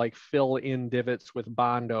to like fill in divots with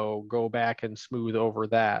Bondo, go back and smooth over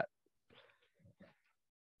that.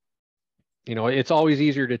 It's always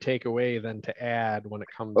easier to take away than to add when it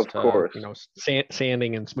comes to,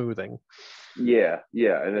 sanding and smoothing. Yeah.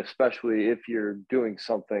 And especially if you're doing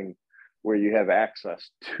something where you have access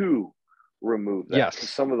to remove that. Yes.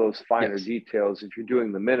 Some of those finer details, if you're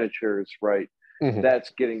doing the miniatures, right,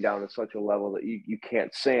 that's getting down to such a level that you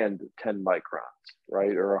can't sand 10 microns,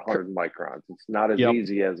 right? Or 100 microns. It's not as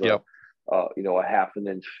easy as a half an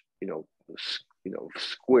inch,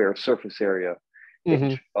 square surface area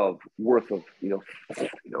inch of worth of,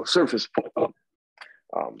 surface,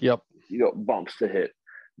 bumps to hit.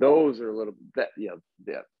 Those are a little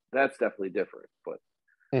that's definitely different, but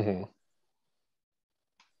the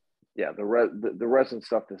resin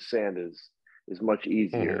stuff to sand is much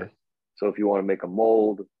easier. So if you want to make a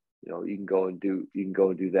mold, you can go and do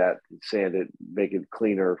that, and sand it, make it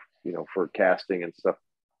cleaner, for casting and stuff.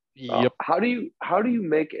 How do you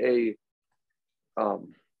make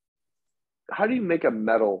a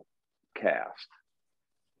metal cast?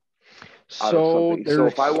 So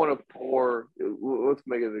if I want to pour, let's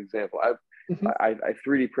make an example. I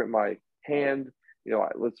 3D print my hand.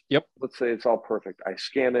 Let's say it's all perfect. I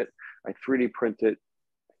scan it. I 3D print it.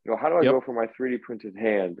 How do I go from my 3D printed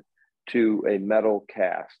hand to a metal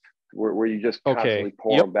cast where you just constantly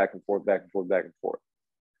pour them back and forth, back and forth, back and forth?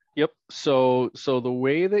 Yep. So the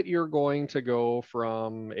way that you're going to go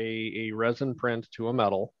from a resin print to a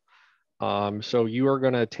metal, so you are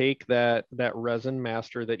going to take that resin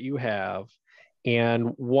master that you have, and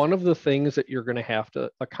one of the things that you're going to have to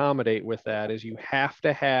accommodate with that is you have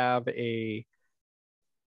to have a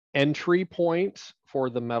entry point for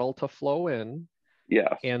the metal to flow in.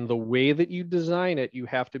 Yeah. And the way that you design it, you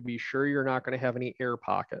have to be sure you're not going to have any air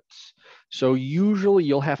pockets. So usually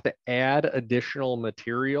you'll have to add additional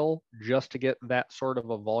material just to get that sort of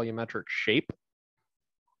a volumetric shape.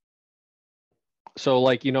 So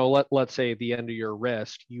like, let's say at the end of your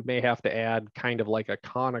wrist, you may have to add kind of like a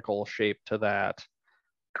conical shape to that.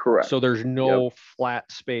 Correct. So there's no flat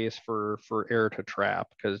space for air to trap,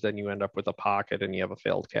 because then you end up with a pocket and you have a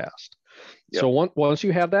failed cast. So once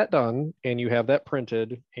you have that done and you have that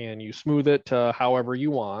printed and you smooth it to however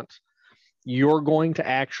you want, you're going to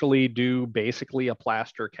actually do basically a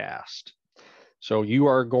plaster cast. So you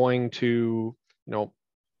are going to,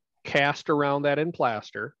 cast around that in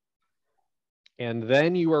plaster, and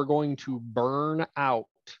then you are going to burn out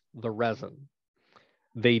the resin.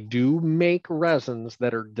 They do make resins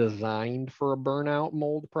that are designed for a burnout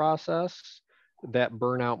mold process that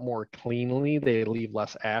burn out more cleanly. They leave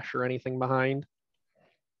less ash or anything behind.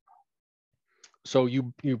 So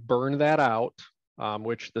you burn that out,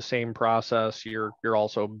 which the same process, you're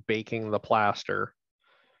also baking the plaster.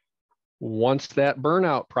 Once that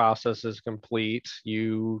burnout process is complete,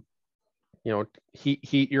 you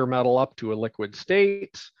heat your metal up to a liquid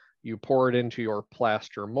state. You pour it into your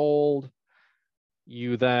plaster mold.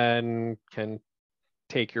 You then can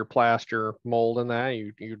take your plaster mold in that,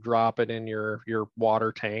 you drop it in your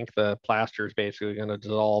water tank. The plaster is basically going to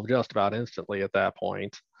dissolve just about instantly at that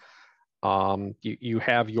point. You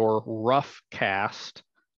have your rough cast,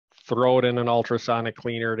 throw it in an ultrasonic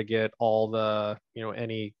cleaner to get all the,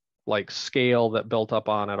 any like scale that built up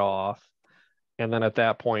on it off. And then at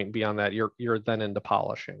that point, beyond that, you're then into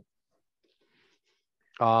polishing.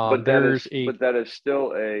 But that is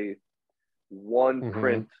still a one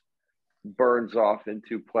print burns off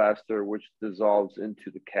into plaster, which dissolves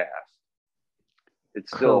into the cast.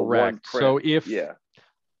 It's still correct. One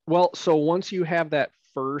print. So once you have that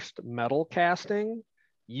first metal casting,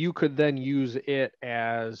 you could then use it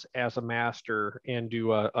as a master and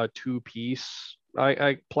do a two-piece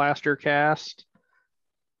plaster cast.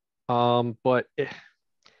 But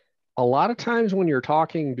a lot of times when you're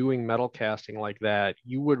doing metal casting like that,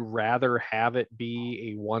 you would rather have it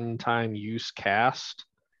be a one-time use cast,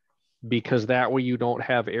 because that way you don't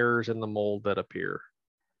have errors in the mold that appear.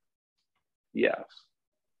 Yes.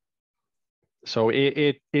 So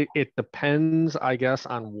it depends, I guess,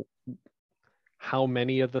 on how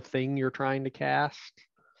many of the thing you're trying to cast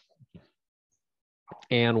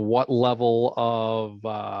and what level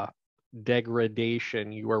of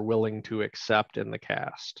degradation you are willing to accept in the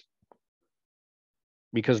cast.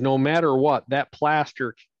 Because no matter what, that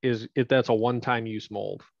plaster that's a one-time use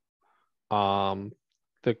mold.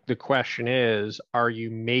 The question is, are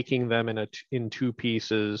you making them in two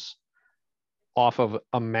pieces off of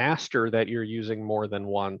a master that you're using more than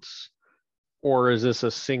once, or is this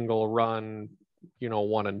a single run,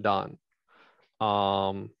 one and done?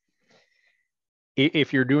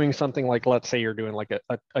 If you're doing something like, let's say you're doing like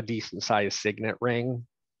a decent sized signet ring,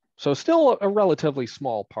 so still a relatively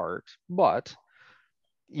small part, but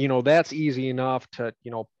that's easy enough to,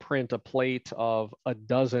 print a plate of a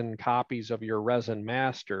dozen copies of your resin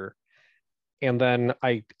master. And then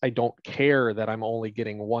I don't care that I'm only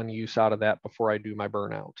getting one use out of that before I do my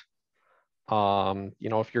burnout.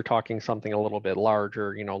 If you're talking something a little bit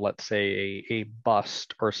larger, let's say a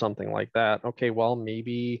bust or something like that. Okay, well,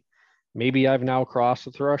 maybe maybe I've now crossed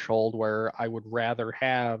the threshold where I would rather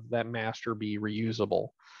have that master be reusable.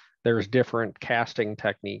 There's different casting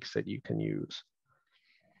techniques that you can use.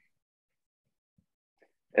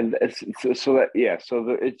 And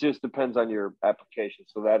it just depends on your application.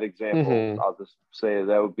 So that example, I'll just say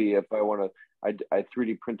that would be if I want to, I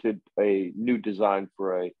 3D printed a new design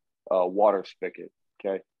for a water spigot,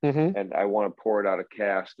 okay, and I want to pour it out of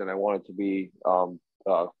cast, and I want it to be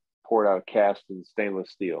poured out of cast in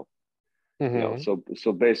stainless steel. You know, so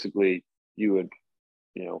basically you would,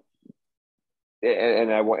 you know,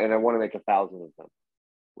 and I want to make 1,000 of them,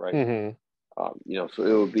 right? You know, so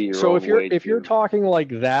it would be your so own if you're talking like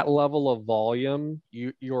that level of volume,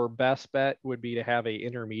 your best bet would be to have a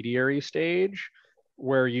intermediary stage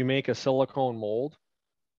where you make a silicone mold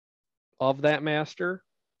of that master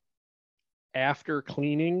after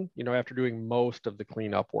cleaning, you know, after doing most of the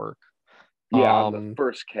cleanup work. On the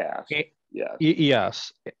first cast.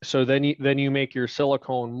 Yes. So then you make your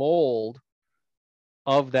silicone mold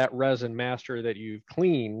of that resin master that you've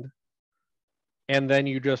cleaned, and then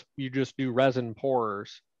you just do resin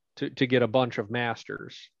pours to get a bunch of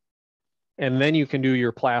masters, and then you can do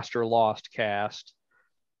your plaster lost cast,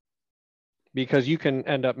 because you can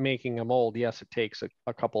end up making a mold. Yes, it takes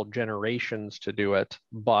a couple generations to do it,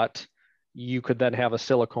 but you could then have a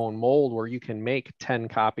silicone mold where you can make 10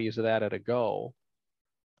 copies of that at a go.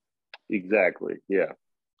 Exactly. Yeah.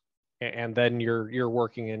 And then you're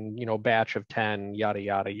working in, you know, batch of 10, yada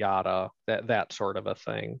yada yada, that sort of a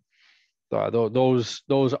thing.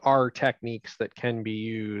 Those are techniques that can be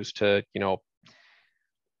used to, you know,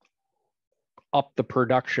 up the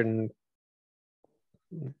production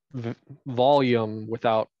volume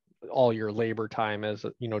without all your labor time as,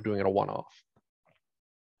 you know, doing it a one-off.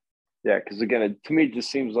 Yeah, because again, to me, it just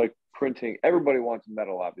seems like printing. Everybody wants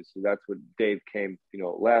metal, obviously. That's what Dave came, you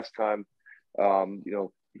know, last time. You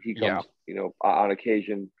know, he comes, you know, on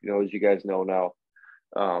occasion, you know, as you guys know now.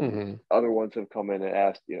 Other ones have come in and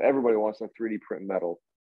asked, you know, everybody wants a 3D print metal,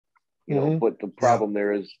 you know, but the problem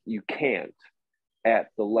there is you can't at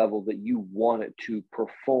the level that you want it to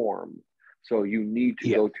perform. So you need to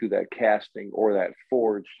go to that casting or that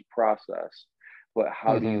forged process. But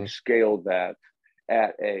how do you scale that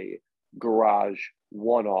at a garage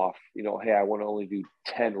one-off? You know, hey, I want to only do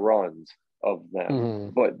 10 runs of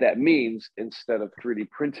them. But that means instead of 3D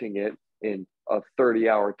printing it in a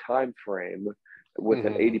 30-hour time frame with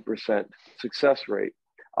an 80% success rate,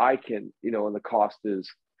 I can, you know, and the cost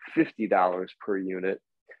is $50 per unit,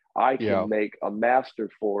 I can make a master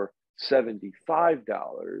for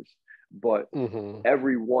 $75, but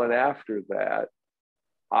every one after that,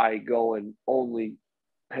 I go and only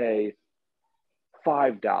pay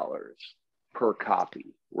 $5 per copy,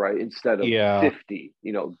 right? Instead of 50.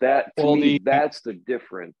 You know, that to me, that's the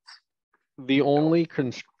difference. The only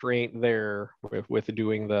constraint there with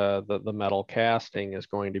doing the metal casting is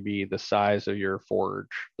going to be the size of your forge,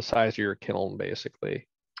 the size of your kiln, basically.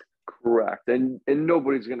 Correct. And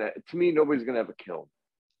nobody's gonna have a kiln,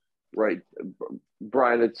 right?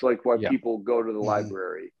 Brian, it's like why people go to the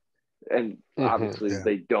library, and obviously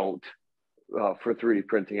they don't for 3D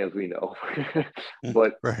printing, as we know.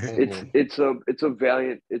 But it's a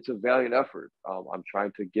valiant effort. I'm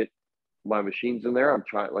trying to get my machines in there. I'm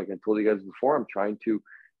trying, like I told you guys before, I'm trying to,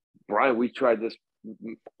 Brian, we tried this,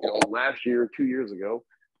 you know, last year, 2 years ago,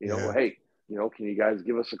 you know, hey, you know, can you guys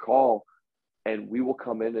give us a call and we will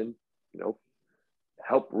come in and, you know,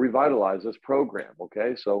 help revitalize this program.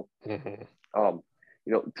 Okay. So, you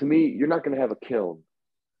know, to me, you're not going to have a kiln,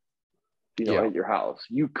 you know, at your house.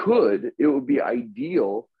 You could, it would be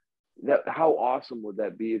ideal. That, how awesome would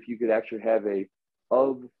that be if you could actually have a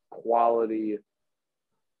of quality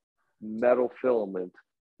metal filament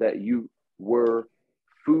that you were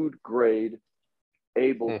food grade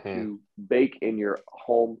able to bake in your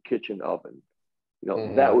home kitchen oven. You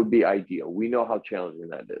know, that would be ideal. We know how challenging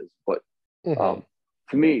that is, but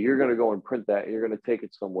to me, you're going to go and print that, and you're going to take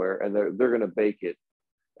it somewhere, and they're going to bake it,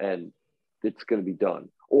 and it's going to be done.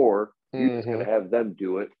 Or you're just going to have them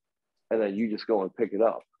do it, and then you just go and pick it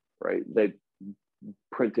up, right? They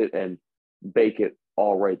print it and bake it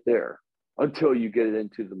all right there until you get it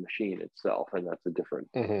into the machine itself, and that's a different,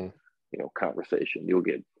 you know, conversation. You'll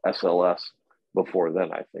get SLS before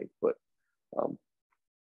then, I think, but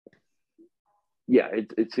yeah,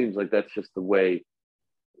 it seems like that's just the way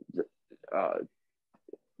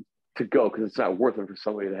to go, because it's not worth it for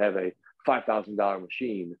somebody to have a $5,000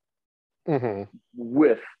 machine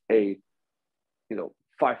with a, you know,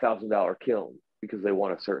 $5,000 kiln because they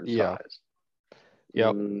want a certain size.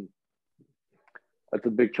 That's a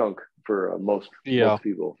big chunk for most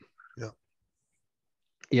people.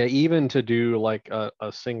 Yeah, even to do like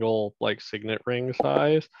a single like signet ring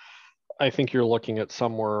size, I think you're looking at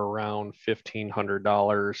somewhere around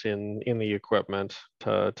 $1,500 in the equipment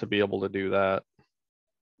to be able to do that.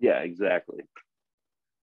 Yeah, exactly.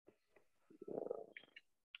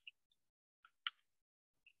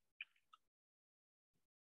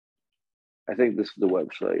 I think this is the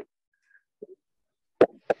website.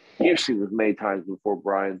 You've seen this many times before,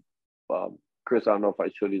 Brian. Chris, I don't know if I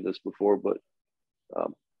showed you this before, but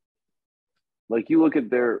like you look at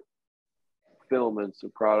their filaments or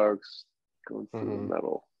products going through the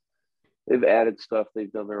metal. They've added stuff.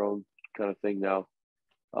 They've done their own kind of thing now.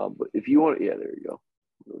 But if you want, yeah, there you go.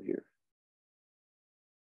 Go here.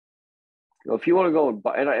 You know, if you want to go and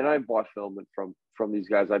buy, and I bought filament from these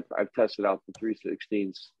guys. I've tested out the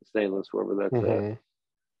 316s stainless, wherever that's at.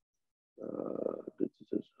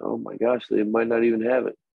 Oh my gosh, they might not even have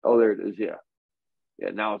it. Oh, there it is. Yeah,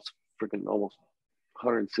 now it's freaking almost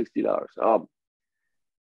 $160.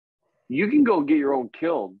 You can go get your own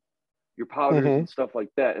kiln, your powders and stuff like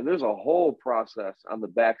that, and there's a whole process on the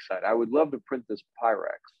backside. I would love to print this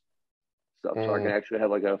Pyrex stuff so I can actually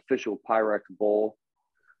have like an official Pyrex bowl.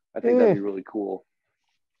 I think that'd be really cool.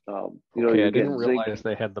 You know, I didn't realize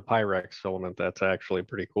they had the Pyrex filament. That's actually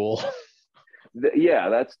pretty cool. Yeah,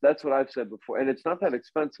 that's what I've said before, and it's not that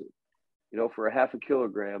expensive, you know, for a half a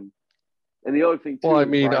kilogram. And the other thing too, well, I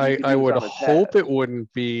mean, Brian, I would hope it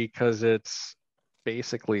wouldn't be, because it's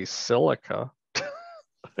basically silica.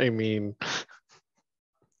 I mean,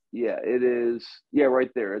 yeah, it is. Yeah,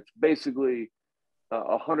 right there. It's basically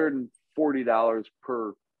 $140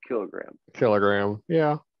 per kilogram.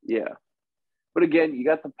 Yeah. Yeah, but again, you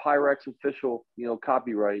got the Pyrex official, you know,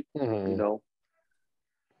 copyright. You know,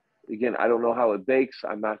 again, I don't know how it bakes.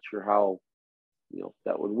 I'm not sure how, you know,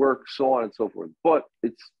 that would work, so on and so forth. But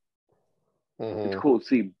it's cool to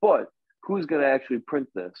see. But who's going to actually print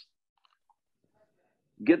this?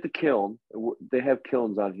 Get the kiln. They have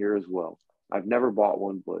kilns on here as well. I've never bought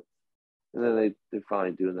one, but and then they're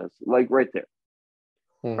finally doing this, like right there.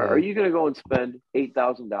 Are you going to go and spend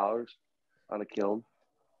 $8,000 on a kiln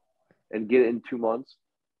and get it in 2 months?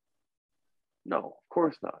 No, of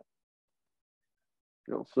course not.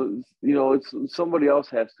 You know, so you know, it's somebody else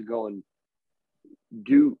has to go and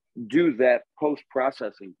do that post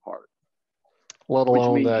processing part. Let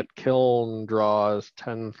alone that kiln draws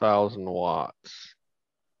 10,000 watts.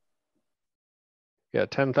 Yeah,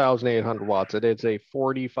 10,800 watts. It's a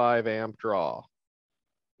 45 amp draw.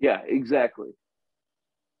 Yeah, exactly.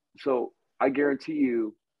 So I guarantee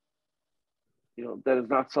you, you know, that is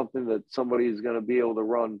not something that somebody is going to be able to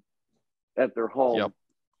run at their home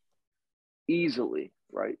easily,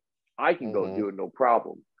 right? I can go do it, no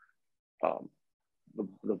problem. The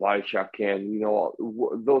body shop can, you know,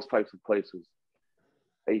 those types of places.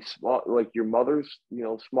 A small, like your mother's, you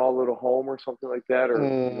know, small little home or something like that, or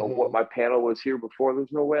you know, what my panel was here before.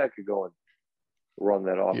 There's no way I could go and run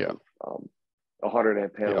that off of 100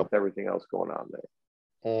 amp panel with everything else going on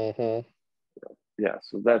there. Yeah,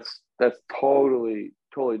 so that's totally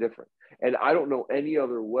different. And I don't know any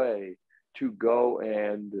other way to go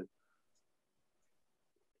and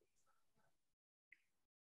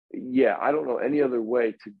I don't know any other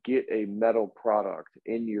way to get a metal product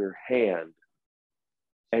in your hand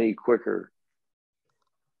any quicker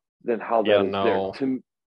than how that is there.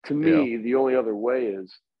 To me, the only other way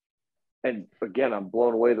is, and again, I'm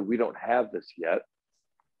blown away that we don't have this yet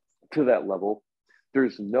to that level.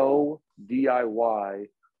 There's no DIY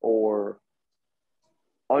or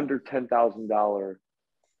under $10,000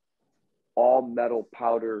 all metal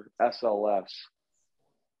powder SLS,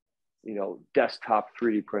 you know, desktop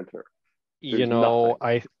 3D printer. You know,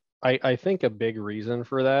 I think a big reason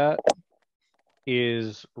for that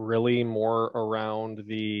is really more around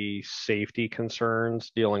the safety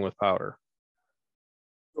concerns dealing with powder.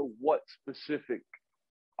 So what specific?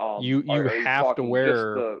 You have to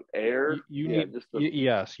wear just the air.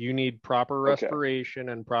 Yes, you need proper respiration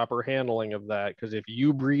and proper handling of that, because if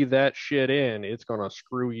you breathe that shit in, it's gonna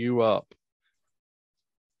screw you up.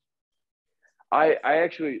 I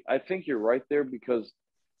think you're right there, because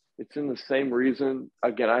it's in the same reason.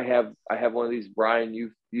 Again, I have one of these, Brian.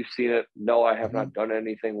 You've seen it. No, I have not done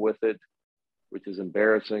anything with it, which is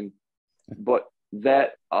embarrassing. But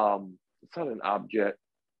that it's not an object.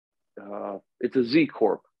 It's a Z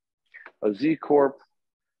Corp. A Z Corp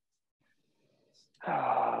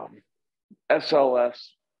SLS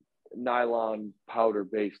nylon powder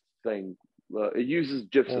based thing. It uses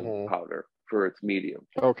gypsum powder for its medium.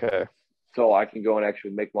 Okay. So I can go and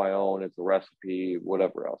actually make my own. It's a recipe,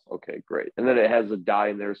 whatever else. Okay, great. And then it has a dye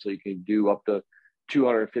in there, so you can do up to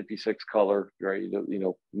 256 color, right?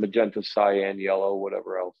 Magenta, cyan, yellow,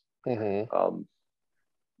 whatever else.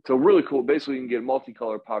 So really cool. Basically, you can get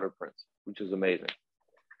multicolor powder prints, which is amazing.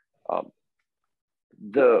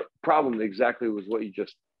 The problem exactly was what you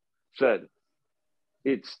just said.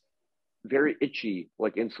 It's very itchy,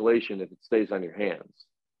 like insulation, if it stays on your hands,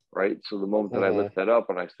 right? So the moment that I lift that up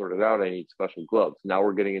and I sort it out, I need special gloves. Now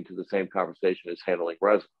we're getting into the same conversation as handling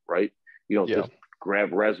resin, right? You don't just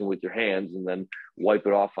grab resin with your hands and then wipe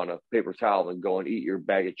it off on a paper towel and go and eat your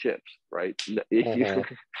bag of chips, right? You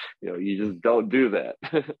just don't do that.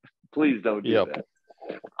 Please don't do that.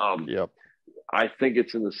 I think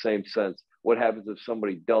it's in the same sense. What happens if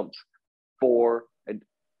somebody dumps and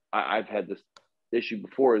I've had this issue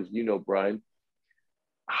before, as you know, Brian,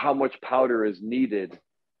 how much powder is needed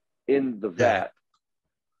in the vat,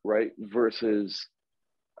 right? Versus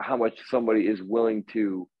how much somebody is willing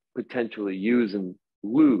to potentially use and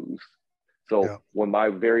lose. So when my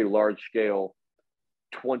very large scale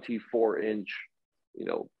 24-inch,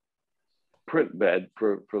 print bed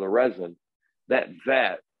for the resin, that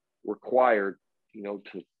vat required, to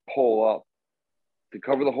pull up, to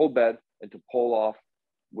cover the whole bed and to pull off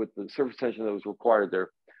with the surface tension that was required there,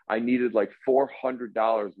 I needed like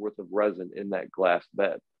 $400 worth of resin in that glass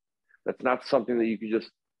bed. That's not something that you can just,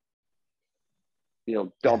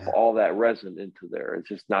 dump all that resin into there. It's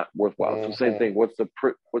just not worthwhile. So same thing. What's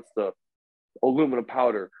the aluminum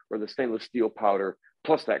powder or the stainless steel powder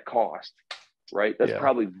plus that cost, right? That's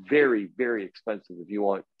probably very, very expensive if you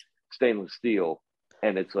want stainless steel,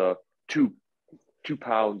 and it's a two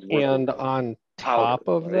pounds worth and of on powder, top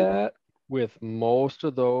of right? that, with most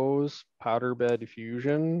of those powder bed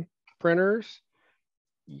fusion printers,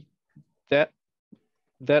 that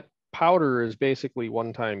powder is basically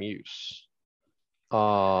one-time use.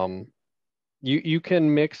 You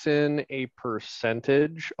can mix in a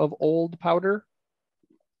percentage of old powder,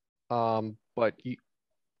 but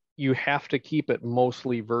you have to keep it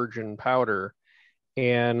mostly virgin powder.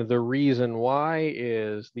 And the reason why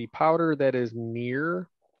is the powder that is near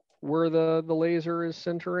where the laser is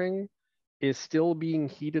centering is still being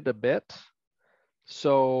heated a bit.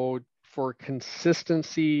 So for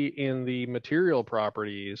consistency in the material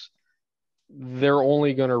properties, they're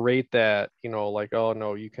only going to rate that, like, oh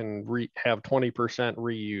no, you can have 20%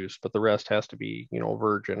 reuse, but the rest has to be,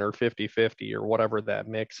 virgin or 50-50 or whatever that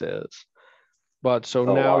mix is. But so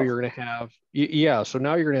now you're going to have, so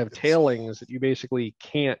now you're going to have tailings that you basically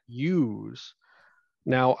can't use.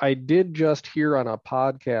 Now, I did just hear on a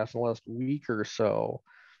podcast in the last week or so,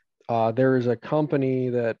 there is a company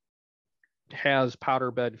that has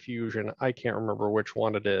powder bed fusion. I can't remember which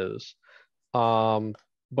one it is.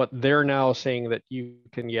 But they're now saying that you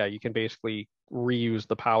can basically reuse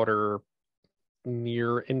the powder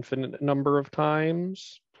near infinite number of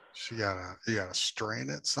times. So you gotta strain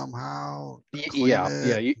it somehow. You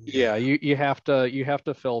have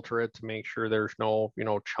to filter it to make sure there's no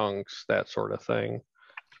chunks, that sort of thing.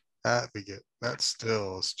 That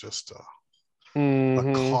still is just a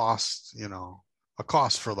cost, a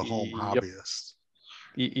cost for the home hobbyist.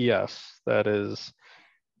 Yes, that is.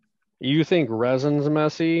 You think resin's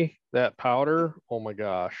messy? That powder? Oh my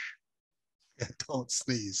gosh. Yeah, don't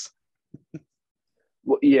sneeze.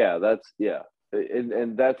 Well,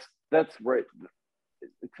 and that's right.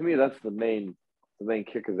 To me, that's the main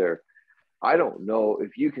kicker there. I don't know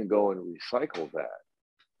if you can go and recycle that.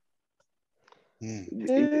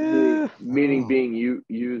 Meaning being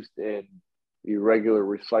used in the regular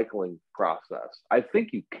recycling process. I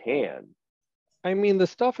think you can. I mean, the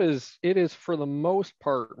stuff is for the most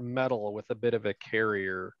part metal with a bit of a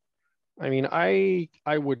carrier. I mean, I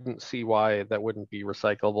wouldn't see why that wouldn't be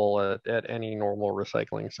recyclable at any normal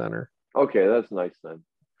recycling center. Okay, that's nice then.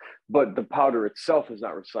 But the powder itself is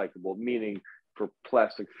not recyclable, meaning for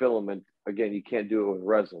plastic filament, again, you can't do it with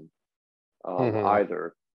resin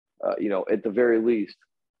either. At the very least,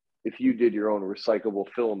 if you did your own recyclable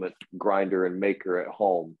filament grinder and maker at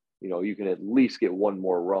home, you can at least get one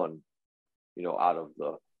more run, out of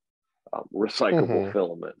the recyclable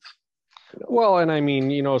filaments. Well, and I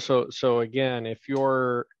mean, so again, if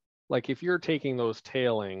you're taking those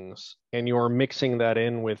tailings and you're mixing that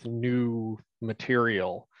in with new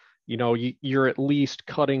material, you're at least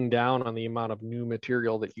cutting down on the amount of new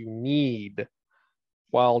material that you need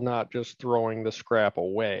while not just throwing the scrap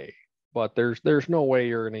away. But there's no way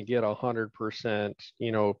you're going to get 100%,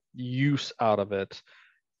 use out of it.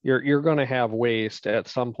 You're going to have waste at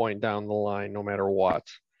some point down the line, no matter what.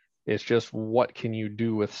 It's just, what can you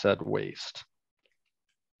do with said waste?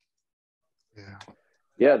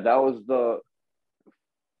 Yeah, that was the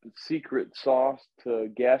secret sauce to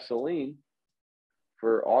gasoline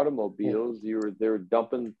for automobiles. They were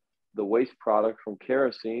dumping the waste product from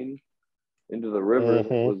kerosene into the rivers.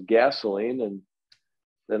 It was gasoline, and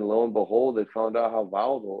then lo and behold, they found out how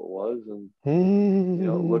volatile it was, and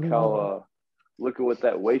look at what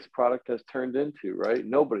that waste product has turned into. Right?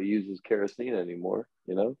 Nobody uses kerosene anymore.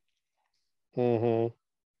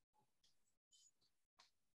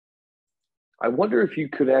 I wonder if you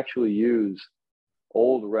could actually use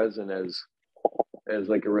old resin as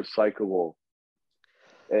like a recyclable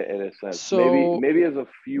in a sense. So, maybe as a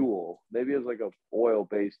fuel, maybe as like a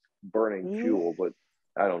oil-based burning fuel, but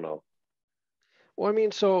I don't know. Well, I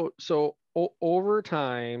mean, so over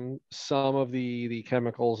time, some of the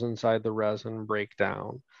chemicals inside the resin break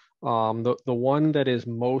down. The one that is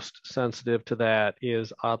most sensitive to that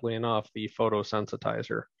is, oddly enough, the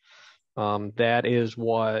photosensitizer. That is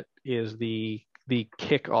what is the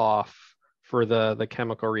kickoff for the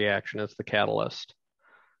chemical reaction. It's the catalyst.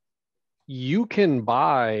 You can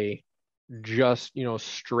buy just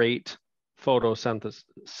straight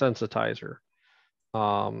photosensitizer.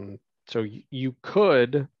 So you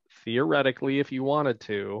could theoretically, if you wanted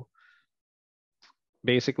to,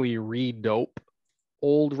 basically redope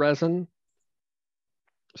old resin.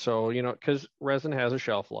 So, because resin has a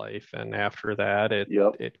shelf life, and after that,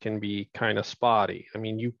 it can be kind of spotty. I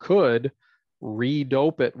mean, you could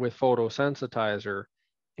redope it with photosensitizer,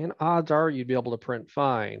 and odds are you'd be able to print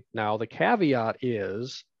fine. Now, the caveat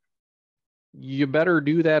is you better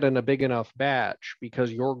do that in a big enough batch,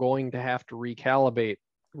 because you're going to have to recalibrate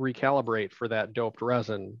for that doped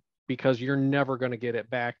resin, because you're never going to get it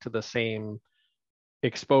back to the same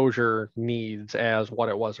exposure needs as what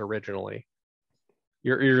it was originally.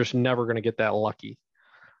 You're just never going to get that lucky,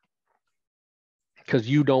 because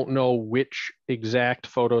you don't know which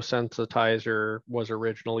exact photosensitizer was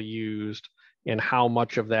originally used and how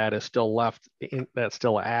much of that is still left that's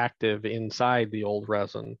still active inside the old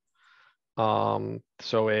resin. So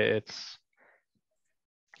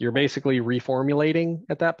you're basically reformulating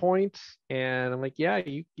at that point. And I'm like, yeah,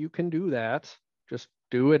 you can do that. Just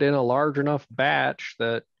do it in a large enough batch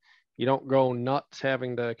that you don't go nuts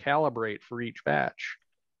having to calibrate for each batch.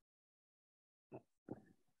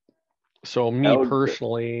 So me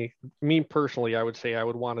personally, I would say I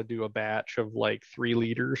would want to do a batch of like 3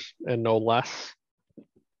 liters and no less,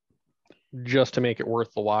 just to make it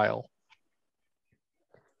worth the while.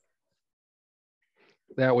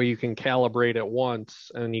 That way you can calibrate it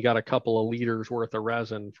once and you got a couple of liters worth of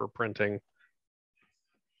resin for printing.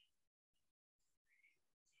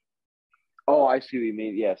 Oh, I see what you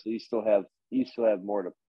mean. Yeah, so you still have more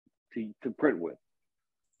to print with.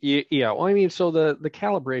 Yeah. Well, I mean, so the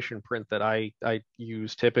calibration print that I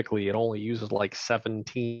use typically, it only uses like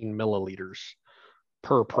 17 milliliters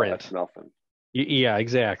per print. Oh, that's nothing. Yeah,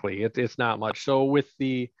 exactly. It's not much. So with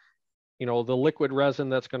the liquid resin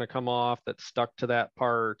that's going to come off that's stuck to that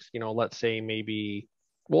part, let's say maybe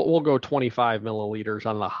we'll go 25 milliliters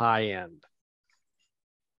on the high end.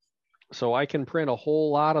 So I can print a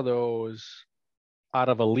whole lot of those out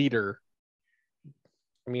of a liter.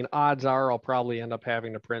 I mean, odds are I'll probably end up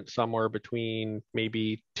having to print somewhere between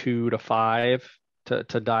maybe 2 to 5 to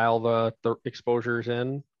dial the exposures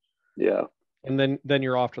in. Yeah. And then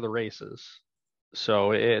you're off to the races.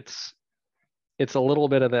 So it's a little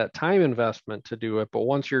bit of that time investment to do it. But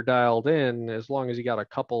once you're dialed in, as long as you got a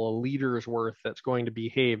couple of liters worth that's going to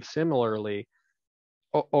behave similarly,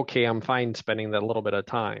 okay, I'm fine spending that little bit of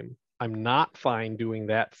time. I'm not fine doing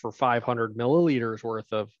that for 500 milliliters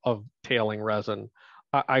worth of tailing resin.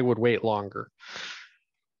 I would wait longer.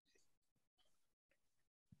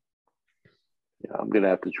 Yeah, I'm going to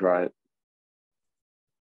have to try it.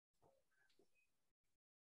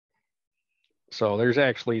 So there's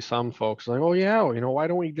actually some folks like, oh yeah, why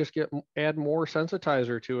don't we just add more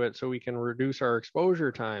sensitizer to it so we can reduce our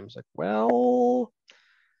exposure times? Like, well,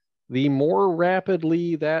 the more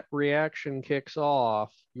rapidly that reaction kicks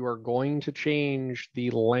off, you are going to change the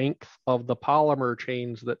length of the polymer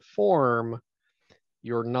chains that form.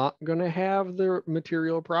 You're not going to have the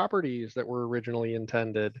material properties that were originally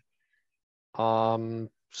intended.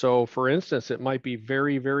 So for instance, it might be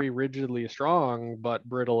very, very rigidly strong, but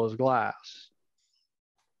brittle as glass.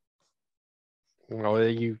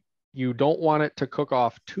 You don't want it to cook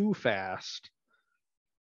off too fast.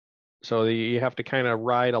 So you have to kind of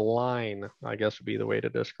ride a line, I guess would be the way to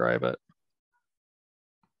describe it.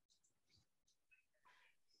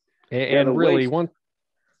 And really,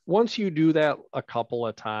 once you do that a couple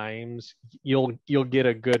of times, you'll get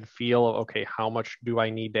a good feel of, okay, how much do I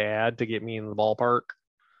need to add to get me in the ballpark?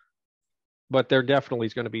 But there definitely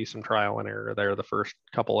is going to be some trial and error there the first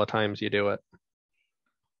couple of times you do it.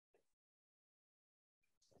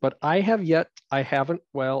 But I haven't,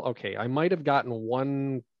 well, okay, I might have gotten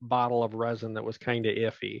one bottle of resin that was kind of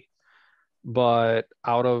iffy, but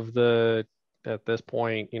out of at this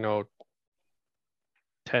point, 10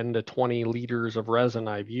 to 20 liters of resin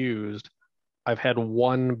I've used, I've had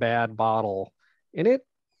one bad bottle, and it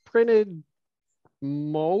printed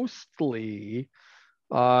mostly.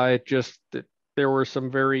 There were some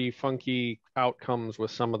very funky outcomes with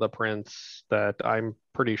some of the prints that I'm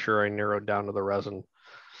pretty sure I narrowed down to the resin.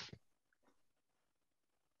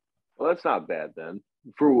 Well, that's not bad then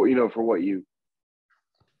for what you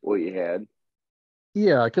had.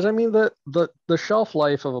 Yeah, because I mean the shelf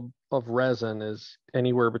life of resin is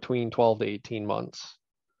anywhere between 12 to 18 months.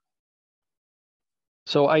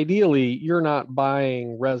 So ideally, you're not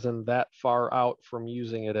buying resin that far out from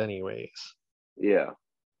using it anyways. Yeah.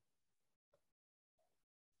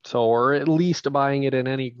 So, or at least buying it in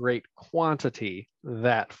any great quantity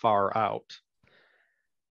that far out.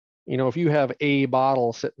 If you have a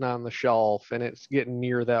bottle sitting on the shelf and it's getting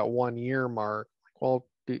near that 1 year mark, well,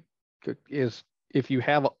 if you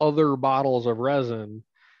have other bottles of resin,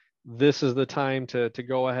 this is the time to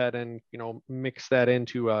go ahead and mix that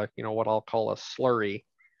into a what I'll call a slurry.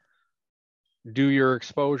 Do your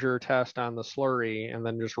exposure test on the slurry and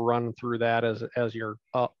then just run through that as your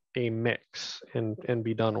a mix and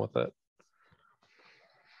be done with it.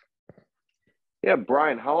 Yeah,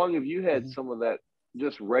 Brian, how long have you had some of that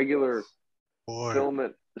just regular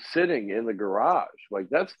filament sitting in the garage? Like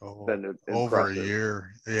that's been impressive. Over a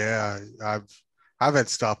year. Yeah, I've had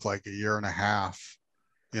stuff like a year and a half,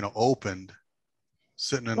 opened,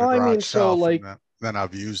 sitting in the garage shelf, and then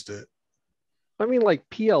I've used it. I mean, like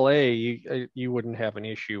PLA, you wouldn't have an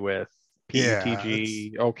issue with.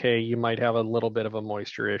 PETG, okay, you might have a little bit of a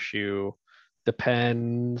moisture issue.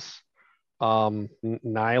 Depends.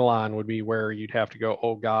 Nylon would be where you'd have to go,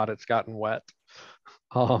 oh God, it's gotten wet.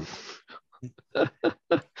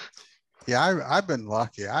 Yeah, I've been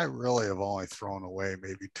lucky. I really have only thrown away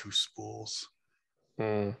maybe 2 spools.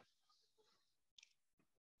 Mm.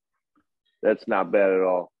 That's not bad at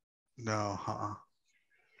all. No,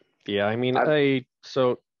 Yeah, I mean,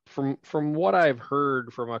 so from what I've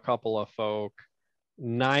heard from a couple of folk,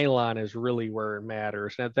 nylon is really where it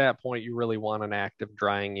matters. And at that point, you really want an active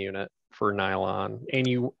drying unit for nylon.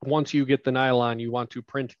 And once you get the nylon, you want to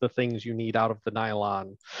print the things you need out of the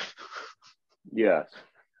nylon. Yes.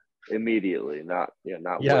 Immediately, not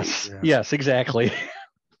yes, wait. Yes, exactly.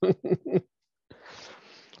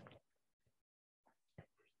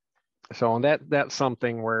 So that's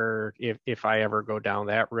something where if I ever go down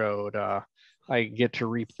that road, I get to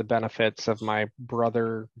reap the benefits of my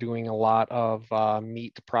brother doing a lot of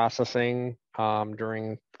meat processing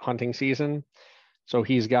during hunting season. So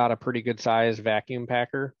he's got a pretty good size vacuum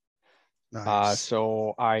packer. Nice.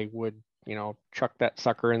 So I would, chuck that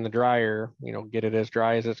sucker in the dryer, get it as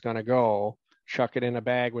dry as it's going to go, chuck it in a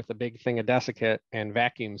bag with a big thing of desiccate and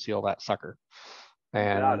vacuum seal that sucker.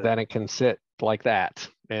 And then it can sit like that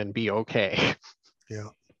and be okay. Yeah.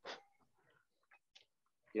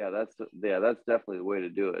 Yeah, that's definitely the way to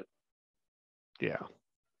do it. Yeah.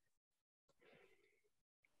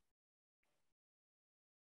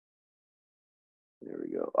 There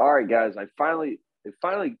we go. All right, guys. It finally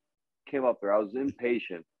came up there. I was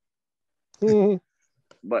impatient,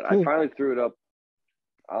 but I finally threw it up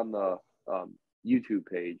on the YouTube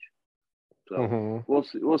page. So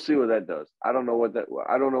we'll see what that does. I don't know what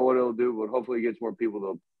it'll do, but hopefully it gets more people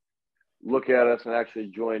to look at us and actually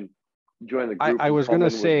join the group. I was going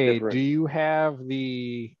to say, do you have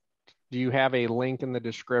a link in the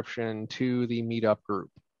description to the meetup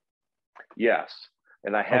group? Yes,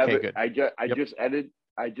 and I have it. Good. I just edited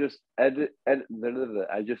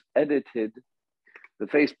the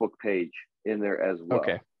Facebook page in there as well.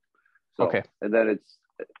 Okay. So, okay. And then it's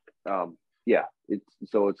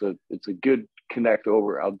it's a good connect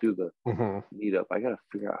over. I'll do the meetup. I gotta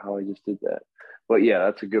figure out how I just did that. But yeah,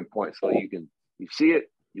 that's a good point. So you see it,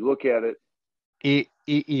 you look at it.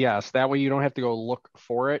 Yes, that way you don't have to go look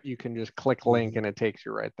for it. You can just click link and it takes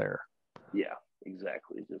you right there. Yeah,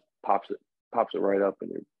 exactly. It just pops it right up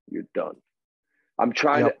and you're done. I'm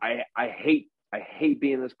trying to I hate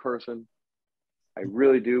being this person. I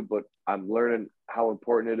really do, but I'm learning how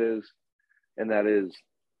important it is. And that is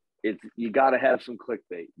you got to have some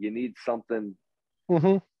clickbait. You need something.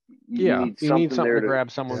 You need something to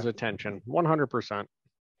grab someone's attention. 100%.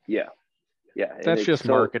 Yeah. That's just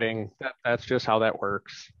marketing. That's just how that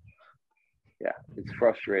works. Yeah, it's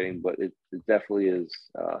frustrating, but it definitely is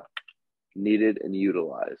needed and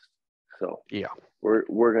utilized. So yeah,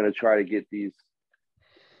 we're gonna try to get these.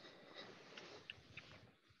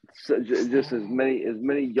 So just as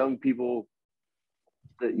many young people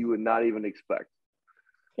that you would not even expect.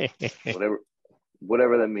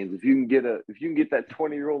 Whatever that means. If you can get that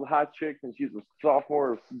 20-year-old hot chick and she's a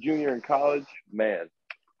sophomore or junior in college, man,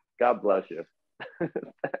 God bless you.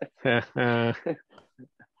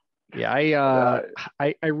 Yeah,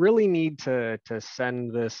 I really need to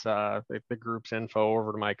send this the group's info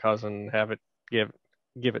over to my cousin, have it give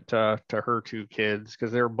it to her two kids,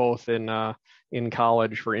 because they're both in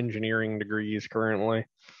college for engineering degrees currently.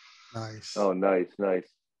 Nice. Oh, nice.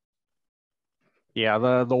 Yeah,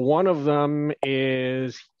 the one of them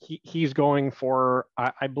is he's going for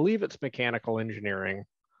I believe it's mechanical engineering.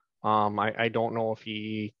 I don't know if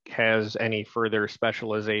he has any further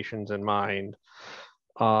specializations in mind.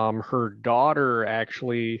 Her daughter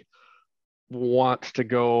actually wants to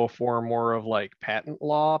go for more of like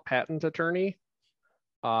patent attorney.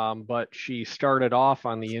 But she started off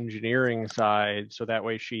on the engineering side, so that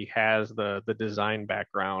way she has the design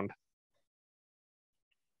background.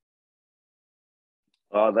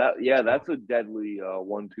 That's a deadly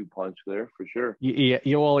 1-2 punch there for sure. Yeah,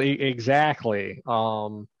 well, exactly.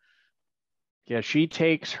 Yeah, she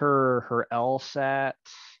takes her LSAT,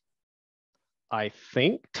 I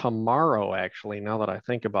think tomorrow, actually, now that I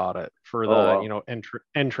think about it, for the wow.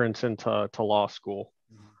 entrance into law school.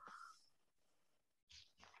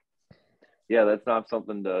 Yeah, that's not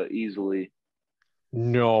something to easily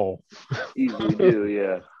No. do.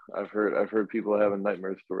 Yeah, I've heard people having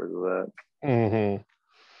nightmare stories of that. Mm-hmm.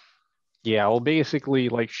 Yeah, well, basically,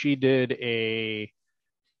 like she did a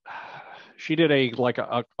like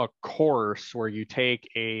a course where you take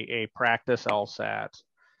a practice LSAT,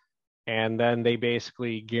 and then they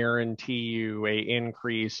basically guarantee you a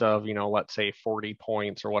increase of, let's say 40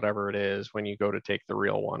 points or whatever it is when you go to take the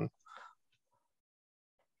real one.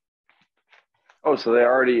 Oh, so they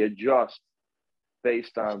already adjust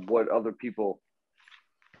based on what other people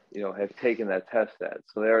have taken that test at,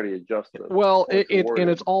 so they already adjust the Well, points and it's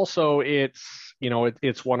awarded. also it's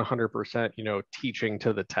 100% teaching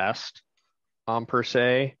to the test per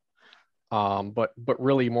se, but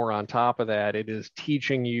really more on top of that, it is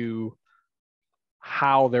teaching you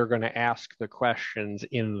how they're going to ask the questions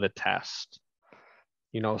in the test.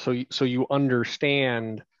 So you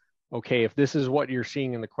understand, okay, if this is what you're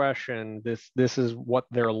seeing in the question, this is what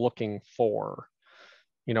they're looking for.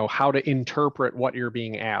 How to interpret what you're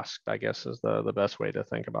being asked, I guess, is the best way to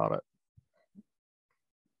think about it.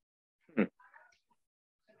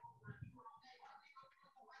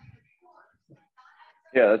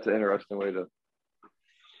 Yeah, that's an interesting way to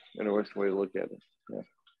look at it. Yeah.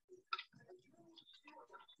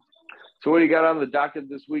 So what do you got on the docket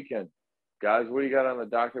this weekend, guys? What do you got on the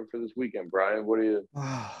docket for this weekend, Brian? What do you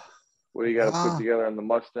got to put together on the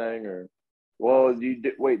Mustang? Or, well,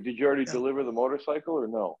 did you already deliver the motorcycle or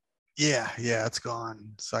no? Yeah, it's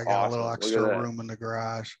gone. So I got a little extra room in the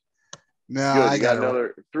garage. No, good. You got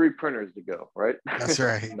another 3 printers to go, right? That's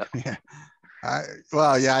right. No. Yeah. I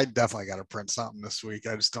definitely got to print something this week.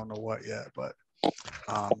 I just don't know what yet, but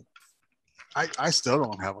I still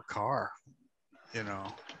don't have a car,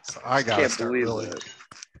 so I got to start really. That.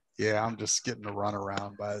 Yeah, I'm just getting to run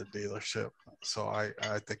around by the dealership. So I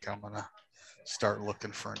think I'm going to start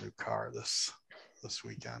looking for a new car this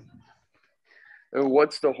weekend. And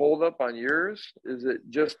what's the holdup on yours? Is it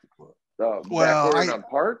just backordering on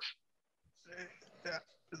parts?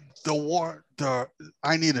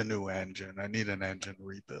 I need a new engine. I need an engine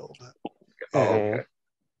rebuild. Oh, okay.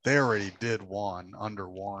 They already did one under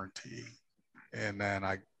warranty, and then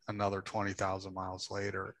another 20,000 miles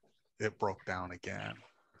later, it broke down again.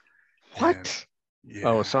 What? And,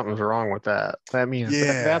 oh, something's wrong with that. That means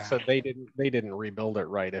that's they didn't rebuild it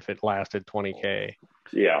right if it lasted 20K.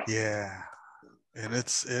 Yeah. Yeah. And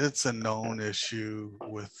it's a known issue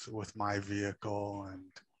with my vehicle, and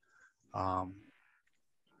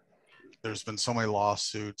there's been so many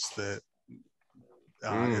lawsuits that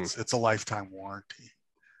it's a lifetime warranty.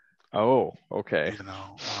 Oh, okay.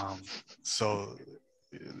 So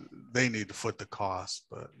they need to foot the cost,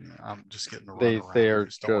 but I'm just getting to run around. They are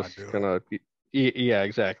just gonna be, yeah,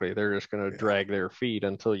 exactly. They're just gonna drag their feet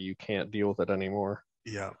until you can't deal with it anymore.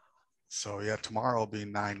 Yeah. So tomorrow will be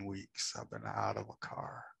 9 weeks I've been out of a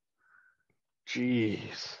car.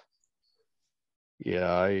 Jeez.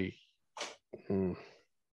 Yeah, So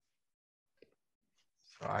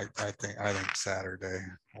I think Saturday,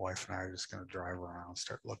 my wife and I are just gonna drive around,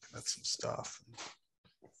 start looking at some stuff, and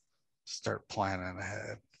start planning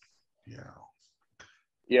ahead.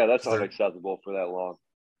 Yeah, that's unacceptable for that long.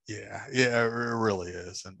 Yeah, it really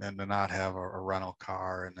is, and to not have a rental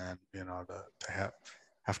car, and then to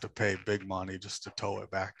have to pay big money just to tow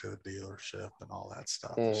it back to the dealership and all that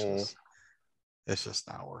stuff. It's just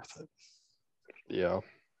not worth it. Yeah.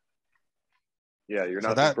 Yeah, you're So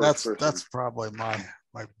not the first person. that's probably my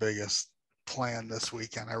biggest plan this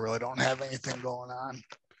weekend. I really don't have anything going on,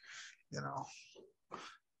 you know.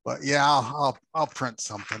 But yeah, I'll print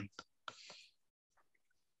something.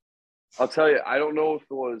 I'll tell you, I don't know if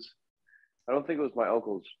it was, I don't think it was my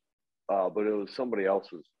uncle's, but it was somebody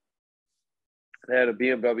else's. They had a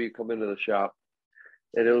BMW come into the shop,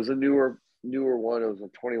 and it was a newer one. It was a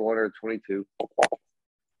 21 or a 22.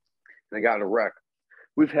 And I got in a wreck.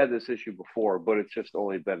 We've had this issue before, but it's just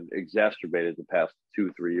only been exacerbated the past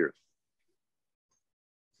 2-3 years.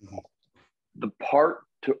 Mm-hmm. The part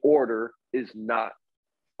to order is not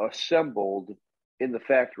assembled in the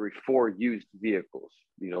factory for used vehicles,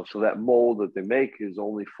 so that mold that they make is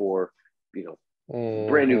only for,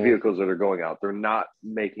 brand new vehicles that are going out. They're not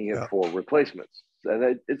making it for replacements.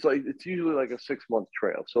 And it's usually like a 6-month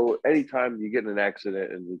trail. So anytime you get in an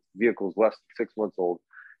accident and the vehicle's less than 6 months old,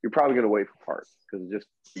 you're probably going to wait for parts because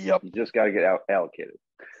you just got to get allocated.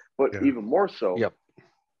 But even more so,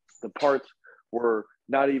 the parts were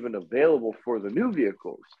not even available for the new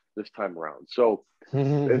vehicles this time around. So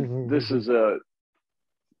this is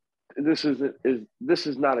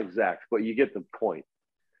not exact, but you get the point.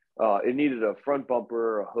 It needed a front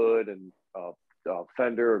bumper, a hood, and a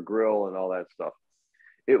fender, a grill, and all that stuff.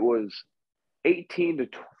 It was 18 to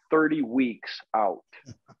 30 weeks out.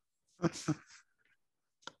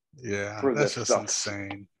 Yeah, that's just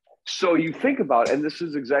insane. So you think about it, and this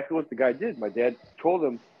is exactly what the guy did. My dad told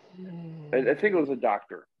him, and I think it was a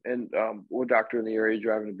doctor, and one doctor in the area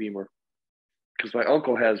driving a Beamer, because my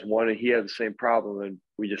uncle has one, and he had the same problem, and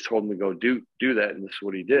we just told him to go do that, and this is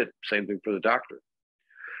what he did. Same thing for the doctor.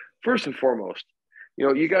 First and foremost,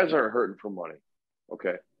 you guys aren't hurting for money,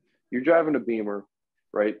 okay? You're driving a Beamer,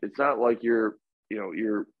 right? It's not like you're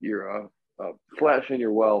flashing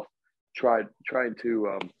your wealth, trying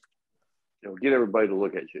to get everybody to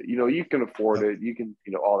look at you. You can afford it. You can,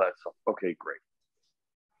 all that stuff. Okay, great.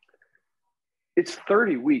 It's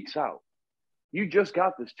 30 weeks out. You just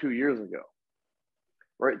got this 2 years ago,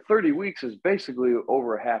 right? 30 weeks is basically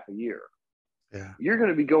over a half a year. Yeah. You're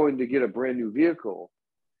going to be going to get a brand new vehicle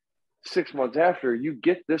 6 months after you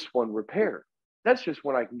get this one repaired. That's just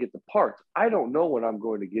when I can get the parts. I don't know when I'm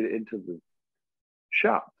going to get it into the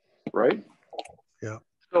shop, right? Yeah.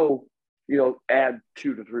 So, add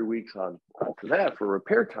 2 to 3 weeks on to that for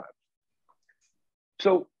repair time.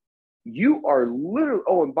 So you are literally,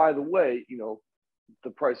 and by the way, the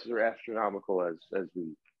prices are astronomical as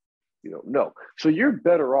we, know. So you're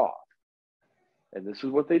better off, and this is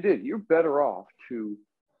what they did. You're better off to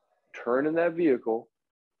turn in that vehicle,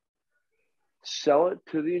 sell it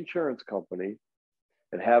to the insurance company,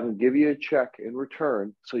 and have them give you a check in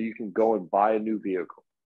return so you can go and buy a new vehicle.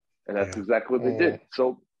 And that's exactly what they did.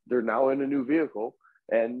 So they're now in a new vehicle,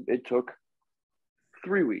 and it took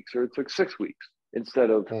 3 weeks or it took 6 weeks instead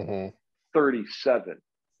of 37,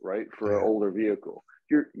 right? For an older vehicle.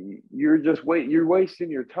 You're just you're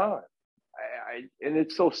wasting your time. And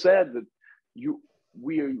it's so sad that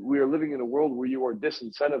we are living in a world where you are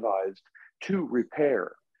disincentivized to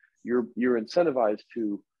repair. You're incentivized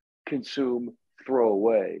to consume, throw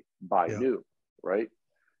away, buy new, right?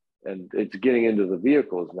 And it's getting into the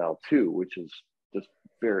vehicles now too, which is just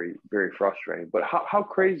very, very frustrating. But how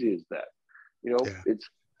crazy is that? It's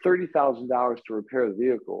 $30,000 to repair the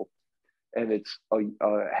vehicle, and it's a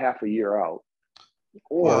half a year out.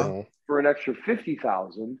 Or for an extra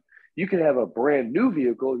 $50,000, you can have a brand new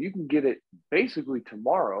vehicle. You can get it basically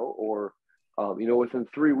tomorrow, or within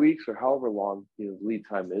 3 weeks, or however long lead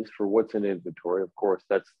time is for what's in inventory. Of course,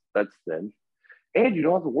 that's then, and you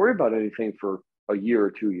don't have to worry about anything for a year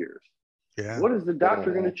or 2 years. Yeah. What is the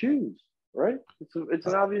doctor going to choose? Right? It's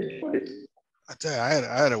an obvious choice. I tell you,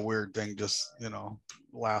 I had a weird thing just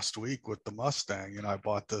last week with the Mustang. I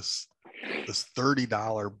bought this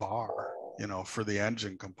 $30 bar, for the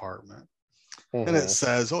engine compartment. And it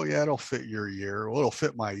says, oh yeah, it'll fit your year. Well, it'll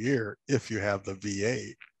fit my year if you have the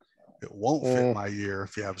V8. It won't fit my year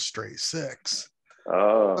if you have a straight 6.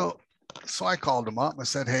 So I called them up and I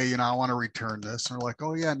said, hey, I want to return this. And they're like,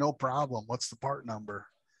 oh yeah, no problem. What's the part number?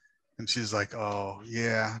 And she's like, oh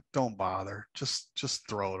yeah, don't bother. Just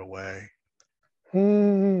throw it away.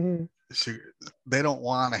 They don't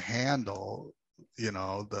want to handle,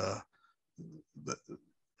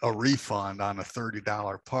 a refund on a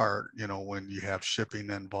 $30 part, when you have shipping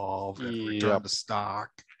involved and return to stock,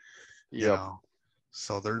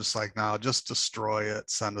 so they're just like, no, just destroy it,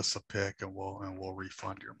 send us a pic, and we'll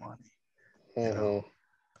refund your money.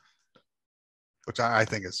 Which I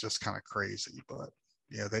think is just kind of crazy, but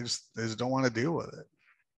they just don't want to deal with it.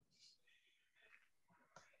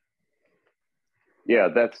 Yeah,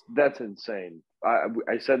 that's insane.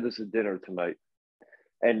 I said this at dinner tonight,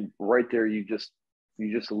 and right there you just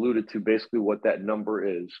alluded to basically what that number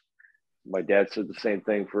is. My dad said the same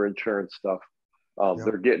thing for insurance stuff. Yep.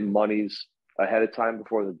 They're getting monies ahead of time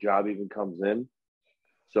before the job even comes in.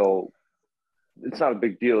 So it's not a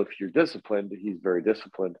big deal if you're disciplined. He's very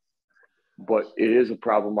disciplined, but it is a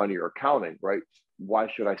problem on your accounting, right? Why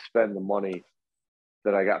should I spend the money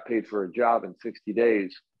that I got paid for a job in 60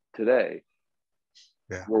 days today?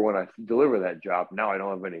 Yeah. Where when I deliver that job, now I don't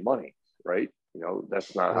have any money, right? You know,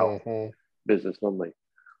 that's not how business normally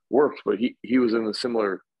works. But he was in a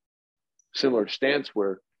similar stance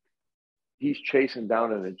where he's chasing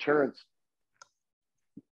down an insurance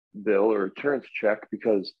bill or insurance check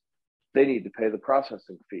because they need to pay the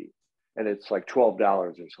processing fee, and it's like $12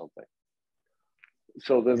 or something.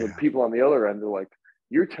 So then the people on the other end are like,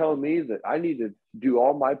 you're telling me that I need to do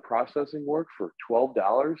all my processing work for $12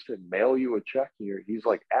 to mail you a check? And he's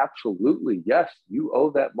like, absolutely, yes, you owe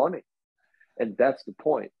that money. And that's the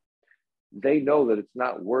point. They know that it's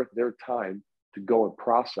not worth their time to go and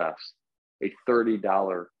process a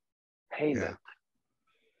 $30 payment.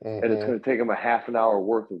 And it's going to take them a half an hour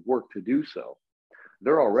worth of work to do so.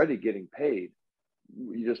 They're already getting paid.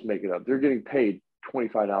 You just make it up. They're getting paid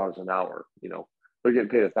 $25 an hour. You know, they're getting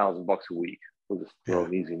paid $1,000 a week. We'll just throw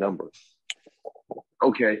an easy number.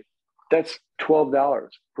 Okay, that's $12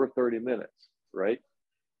 per 30 minutes, right?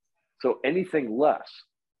 So anything less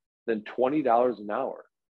than $20 an hour,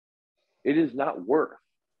 it is not worth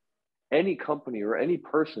any company or any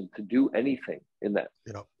person to do anything in that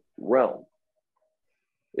realm.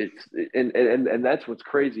 And that's what's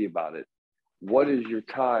crazy about it. What is your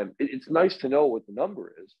time? It's nice to know what the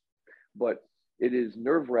number is, but it is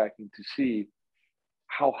nerve-wracking to see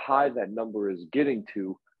how high that number is getting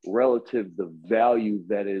to relative to the value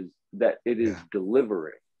that it is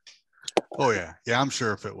delivering. Oh yeah. I'm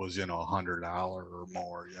sure if it was, $100 or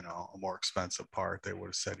more, a more expensive part, they would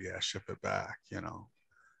have said, yeah, ship it back,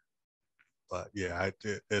 But yeah, at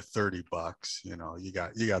 $30, you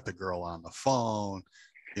got the girl on the phone,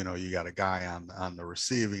 you got a guy on the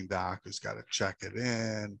receiving dock who's got to check it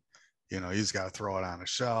in. He's got to throw it on a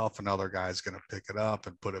shelf. Another guy's going to pick it up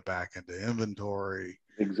and put it back into inventory.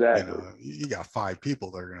 Exactly. You got 5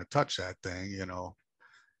 people that are going to touch that thing,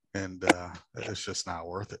 and it's just not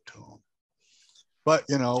worth it to them. But,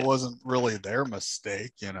 it wasn't really their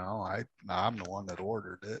mistake. I'm the one that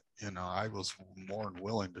ordered it. I was more than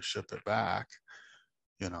willing to ship it back.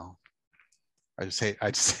 I just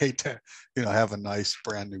hate to, have a nice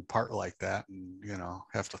brand new part like that and,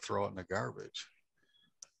 have to throw it in the garbage.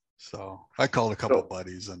 So I called a couple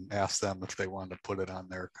buddies and asked them if they wanted to put it on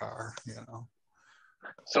their car,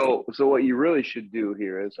 So what you really should do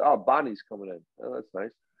here is, Bonnie's coming in. Oh, that's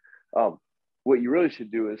nice. What you really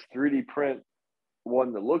should do is 3D print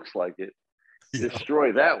one that looks like it,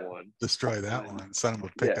 destroy that one. Destroy that one. Send them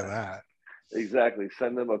a pic of that. Exactly.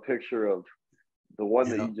 Send them a picture of the one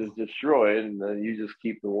that you just destroyed, and then you just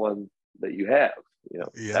keep the one that you have.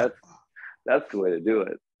 That's the way to do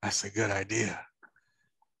it. That's a good idea.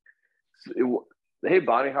 Hey,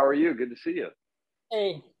 Bonnie, how are you? Good to see you.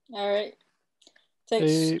 Hey, all right.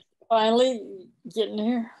 Thanks. Finally getting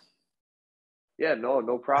here. Yeah,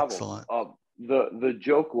 no problem. Excellent. The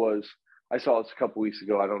joke was, I saw this a couple weeks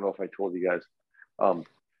ago. I don't know if I told you guys.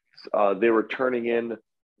 They were turning in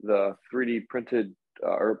the 3D printed, they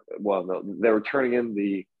were turning in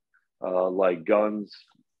the guns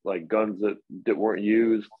that weren't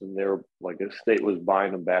used, and they were like, a state was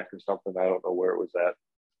buying them back or something. I don't know where it was at.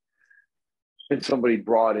 And somebody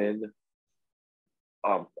brought in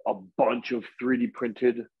a bunch of 3D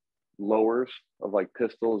printed lowers of like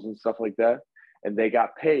pistols and stuff like that, and they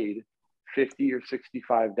got paid $50 or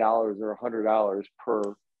 $65 or $100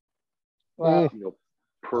 per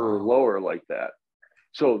lower like that.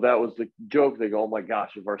 So that was the joke. They go, oh my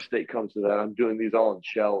gosh, if our state comes to that, I'm doing these all in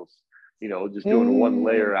shells, just doing one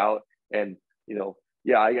layer out, and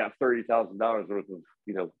I got $30,000 worth of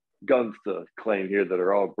guns to claim here that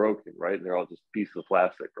are all broken, right? And they're all just pieces of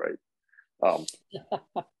plastic, right?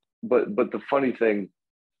 But the funny thing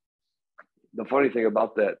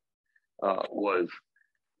about that was,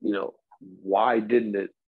 why didn't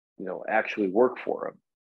it, actually work for him?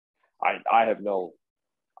 I have no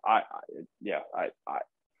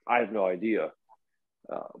idea.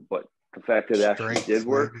 But the fact that it actually did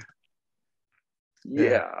work,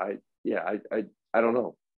 I don't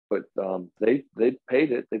know. But they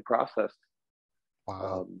paid it. They processed.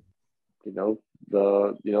 Wow.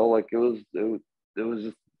 Like it was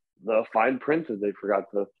just the fine print that they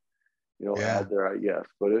forgot to add there, I guess.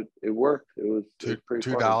 But it worked. It was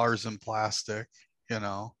pretty $2 in plastic,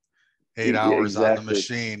 8 hours exactly. on the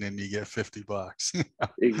machine and you get $50.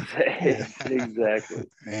 Exactly.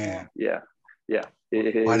 Man. Yeah.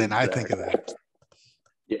 Why didn't I think of that?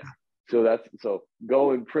 Yeah. So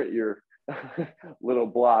go and print your little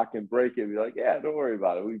block and break it and be like, yeah, don't worry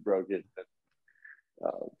about it. We broke it.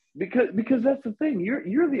 Because that's the thing.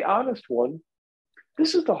 You're the honest one.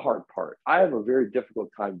 This is the hard part. I have a very difficult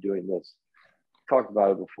time doing this. Talked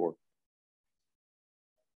about it before.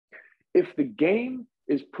 If the game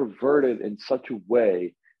is perverted in such a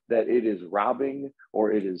way that it is robbing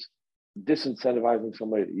or it is disincentivizing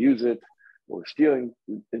somebody to use it or stealing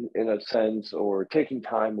in a sense or taking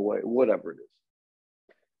time away, whatever it is.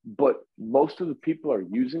 But most of the people are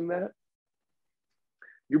using that.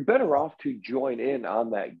 You're better off to join in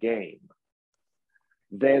on that game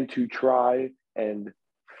than to try and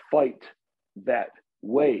fight that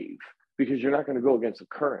wave, because you're not going to go against the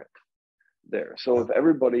current there. So if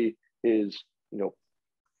everybody is,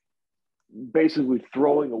 basically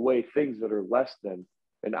throwing away things that are less than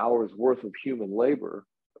an hour's worth of human labor,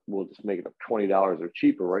 we'll just make it up $20 or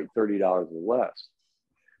cheaper, right? $30 or less.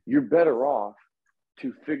 You're better off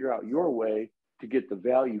to figure out your way to get the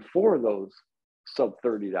value for those sub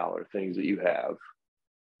 $30 things that you have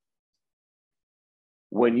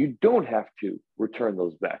when you don't have to return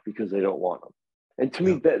those back because they don't want them. And to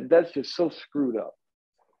me, that's just so screwed up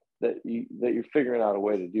that you're figuring out a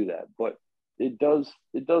way to do that. But it does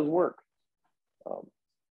work.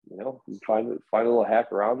 You find a little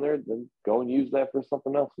hack around there, then go and use that for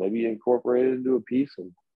something else. Maybe you incorporate it into a piece,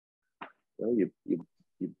 and you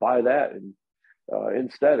buy that and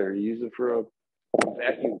instead, or you use it for a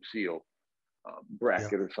vacuum seal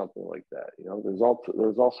bracket or something like that. There's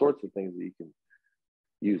all sorts of things that you can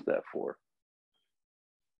use that for.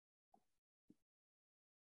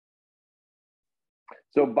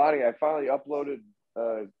 So, Bonnie, I finally uploaded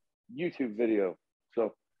a YouTube video.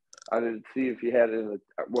 So I didn't see if you had it in the,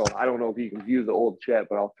 well, I don't know if you can view the old chat,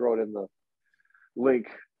 but I'll throw it in the link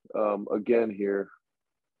again here.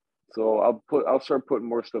 So I'll start putting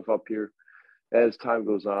more stuff up here as time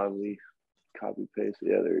goes on. We copy paste.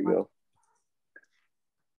 Yeah, there you go.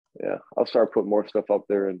 Yeah, I'll start putting more stuff up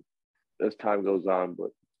there and as time goes on,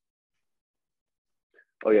 but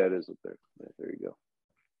oh yeah, it is up there. Yeah, there you go.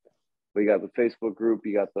 We got the Facebook group.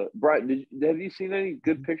 You got the Brian. Have you seen any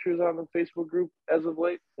good pictures on the Facebook group as of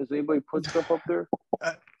late? Has anybody put stuff up there?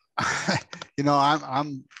 I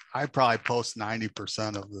probably post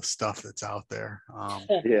 90% of the stuff that's out there.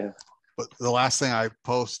 Yeah. But the last thing I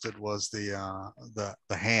posted was the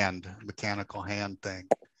mechanical hand thing.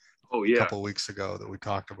 Oh yeah. A couple of weeks ago that we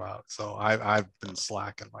talked about. So I've been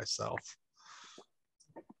slacking myself.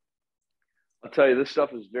 I'll tell you, this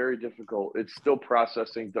stuff is very difficult. It's still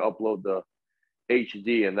processing to upload the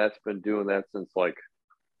HD, and that's been doing that since like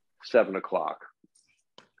 7 o'clock.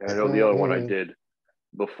 And I know the other one I did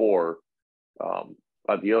before on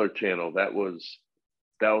the other channel, that was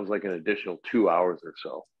like an additional 2 hours or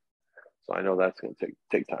so. So I know that's going to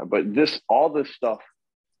take time. But all this stuff,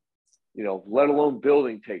 let alone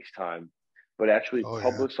building takes time, but actually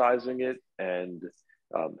publicizing it and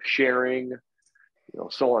sharing,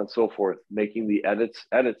 so on and so forth, making the edits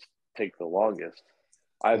take the longest.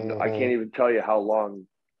 I can't even tell you how long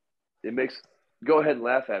it makes. Go ahead and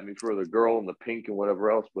laugh at me for the girl in the pink and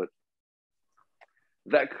whatever else, but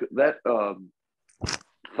that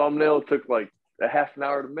thumbnail took like a half an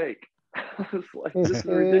hour to make. It's like, this is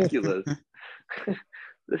ridiculous.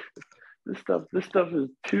 This stuff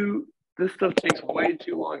takes way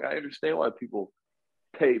too long. I understand why people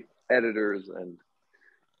pay editors and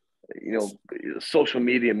social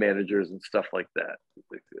media managers and stuff like that.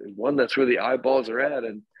 One, that's where the eyeballs are at,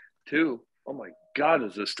 and two, oh my God,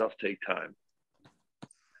 does this stuff take time?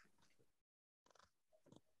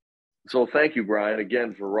 So thank you, Brian,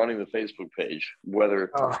 again for running the Facebook page,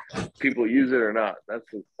 whether people use it or not. That's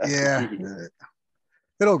the key.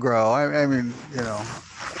 It'll grow. I mean,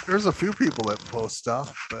 there's a few people that post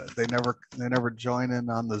stuff, but they never join in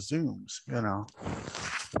on the Zooms,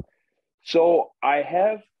 So I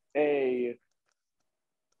have a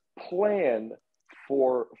plan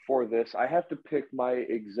for this. I have to pick my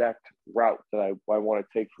exact route that I want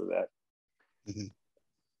to take for that. Mm-hmm.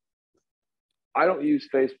 I don't use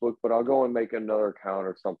Facebook, but I'll go and make another account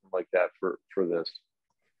or something like that for this.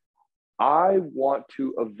 I want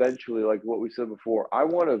to eventually, like what we said before, I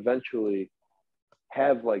want to eventually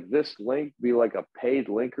have like this link be like a paid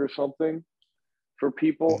link or something for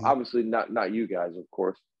people. Mm-hmm. Obviously not you guys, of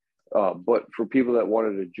course, but for people that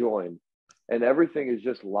wanted to join. And everything is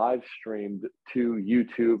just live streamed to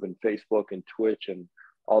YouTube and Facebook and Twitch and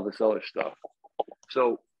all this other stuff.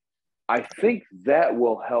 So I think that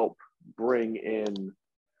will help bring in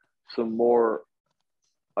some more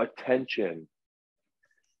attention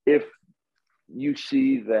if you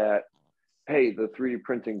see that, hey, the 3D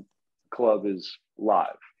printing club is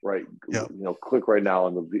live, right? Yep. You know, click right now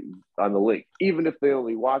on the link. Even if they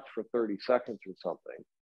only watch for 30 seconds or something,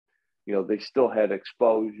 you know, they still had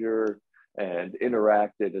exposure and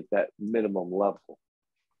interacted at that minimum level.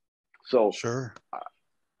 So sure,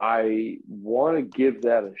 I want to give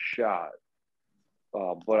that a shot,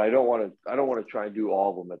 but I don't want to try and do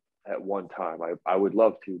all of them at one time. I would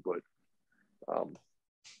love to, but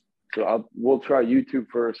so we'll try YouTube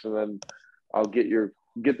first, and then I'll get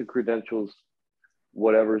the credentials,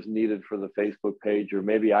 whatever's needed for the Facebook page, or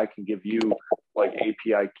maybe I can give you like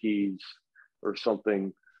API keys or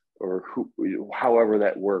something, or however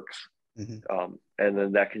that works. Mm-hmm. And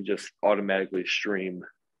then that can just automatically stream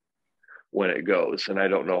when it goes. And I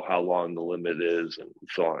don't know how long the limit is and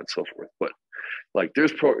so on and so forth. But like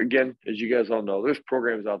again, as you guys all know, there's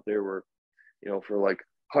programs out there where, you know, for like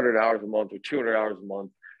 100 hours a month or 200 hours a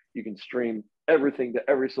month, you can stream everything to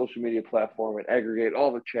every social media platform and aggregate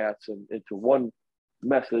all the chats into one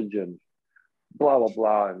message and blah, blah,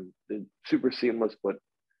 blah. And it's super seamless, but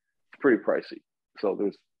it's pretty pricey. So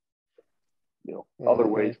there's, you know, other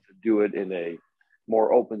ways to do it in a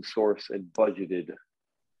more open source and budgeted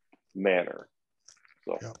manner.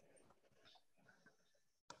 So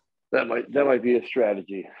that might be a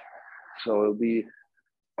strategy. So it'll be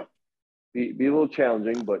a little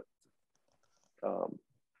challenging, but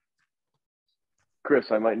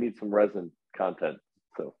Chris, I might need some resin content.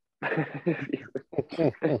 So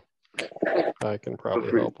I can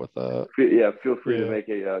probably help with that. Yeah, feel free to make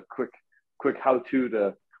a quick how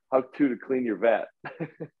to clean your vat.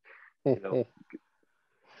 You know,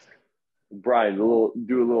 Brian, do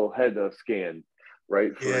a little head scan,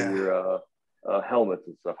 right, for your helmets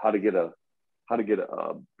and stuff. How to get a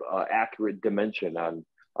accurate dimension on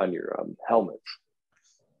your helmets.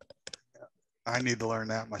 I need to learn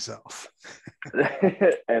that myself.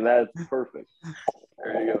 And that's perfect.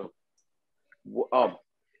 There you go.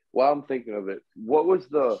 While I'm thinking of it, what was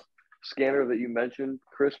the scanner that you mentioned,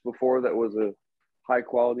 Chris, before that was a high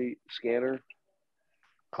quality scanner?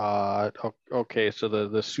 Okay, so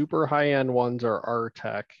the super high end ones are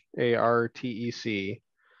Artec, ARTEC.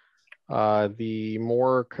 The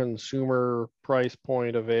more consumer price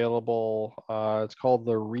point available, it's called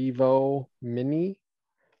the Revo Mini,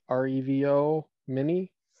 REVO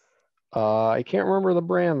Mini. I can't remember the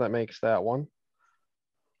brand that makes that one.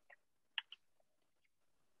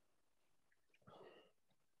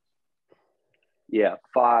 Yeah,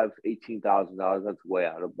 $18,000. That's way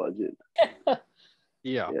out of budget.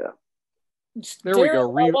 Yeah. Yeah. There we go.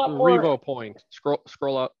 Revo Point.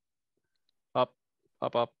 Scroll up. Up.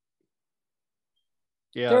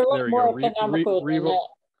 Yeah, there you go. Revo.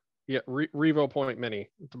 Yeah, Revo Point Mini.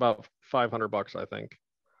 It's about $500, I think.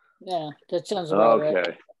 Yeah, that sounds about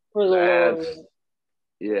right.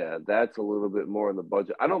 That's a little bit more in the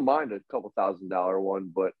budget. I don't mind a couple $1,000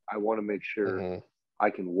 one, but I want to make sure I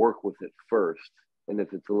can work with it first. And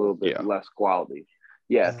if it's a little bit less quality,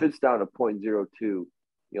 if it's down to 0.02, you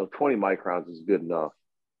know, 20 microns is good enough.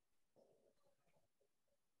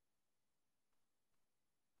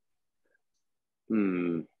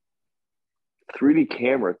 Hmm. 3D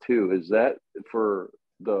camera too. Is that for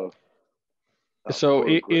the? So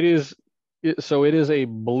it is a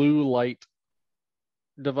blue light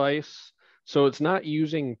device. So it's not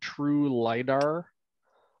using true LiDAR.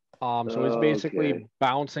 So it's basically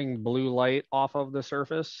bouncing blue light off of the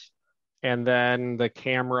surface, and then the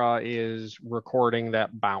camera is recording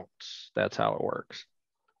that bounce. That's how it works.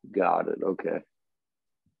 Got it. Okay.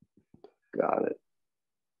 Got it.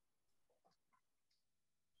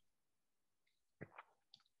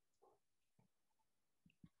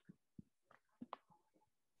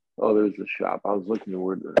 Oh, there's the shop. I was looking at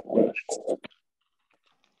where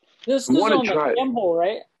this is on the gimbal,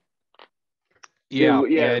 right? Yeah,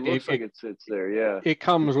 it looks like it sits there. Yeah, it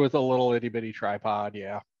comes with a little itty bitty tripod.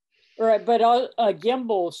 Yeah, right, but a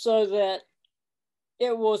gimbal so that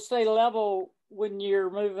it will stay level when you're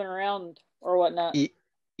moving around or whatnot.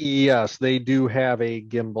 Yes, they do have a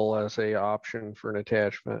gimbal as a option for an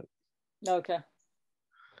attachment. Okay.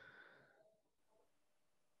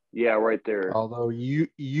 Yeah, right there. Although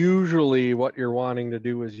usually what you're wanting to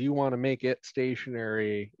do is you want to make it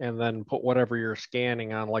stationary and then put whatever you're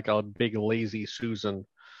scanning on like a big lazy Susan.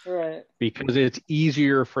 Right. Because it's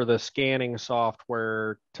easier for the scanning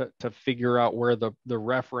software to figure out where the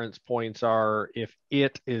reference points are if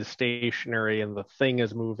it is stationary and the thing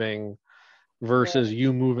is moving versus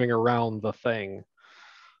you moving around the thing.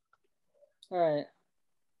 Right.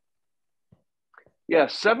 Yeah,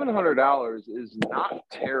 $700 is not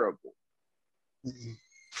terrible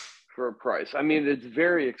for a price. I mean, it's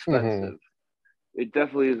very expensive. It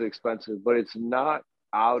definitely is expensive, but it's not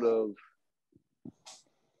out of,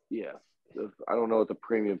 I don't know what the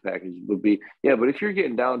premium package would be. Yeah, but if you're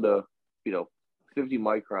getting down to, 50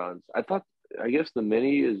 microns, I guess the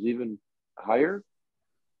mini is even higher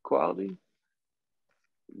quality.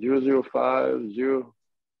 005, 0,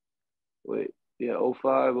 wait, yeah,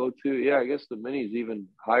 05, 02. Yeah, I guess the mini is even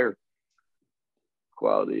higher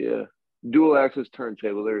quality. Yeah. Dual axis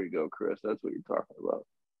turntable. There you go, Chris. That's what you're talking about.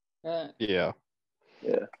 Yeah.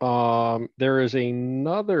 Yeah. There is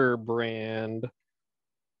another brand,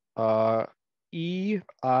 EIN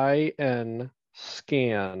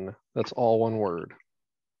Scan. That's all one word.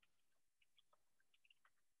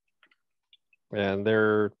 And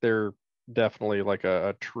they're definitely like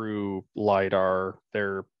a true LiDAR.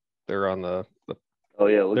 They're on the oh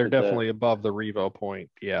yeah, they're definitely above the Revo Point.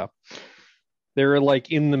 Yeah. They're like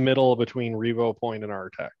in the middle between Revo Point and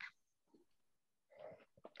Artec.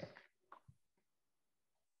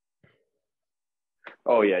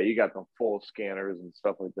 Oh yeah, you got the full scanners and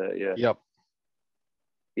stuff like that. Yeah. Yep.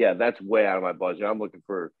 Yeah, that's way out of my budget. I'm looking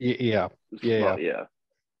for yeah.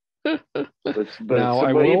 But now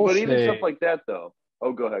I will say, even stuff like that though.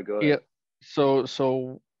 Oh, go ahead. Yeah. So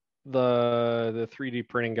the 3D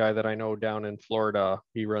printing guy that I know down in Florida,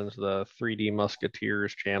 he runs the 3D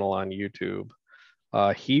Musketeers channel on YouTube.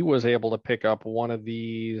 He was able to pick up one of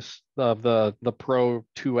these of the Pro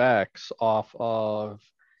 2X off of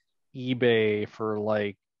eBay for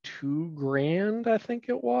like $2,000, I think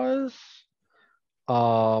it was.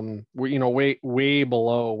 Way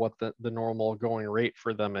below what the normal going rate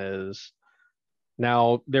for them is.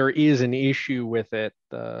 Now there is an issue with it.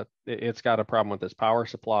 It's got a problem with its power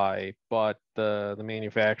supply, but the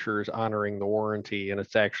manufacturer is honoring the warranty, and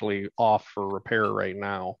it's actually off for repair right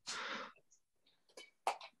now.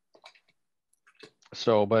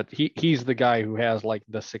 So, but he's the guy who has like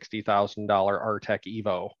the $60,000 Artec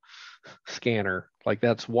Evo scanner. Like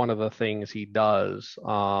that's one of the things he does.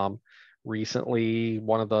 Recently,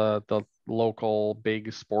 one of the local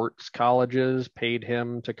big sports colleges paid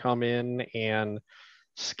him to come in and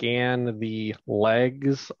scan the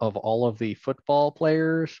legs of all of the football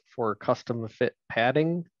players for custom fit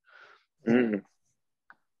padding.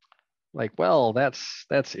 Like, well, that's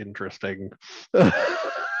interesting.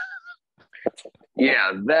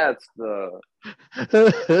 Yeah, that's the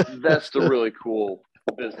really cool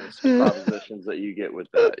business propositions that you get with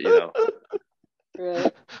that,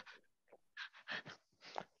 Right.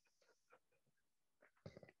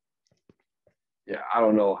 Yeah, I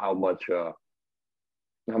don't know how much I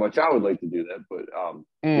would like to do that, but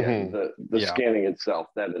the scanning itself,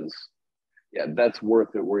 that's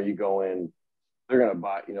worth it. Where you go in, they're gonna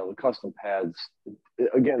buy, the custom pads.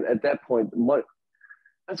 Again, at that point,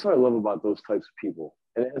 that's what I love about those types of people,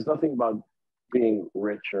 and it has nothing about being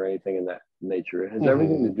rich or anything in that nature. It has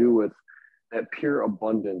everything to do with that pure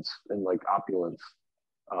abundance and like opulence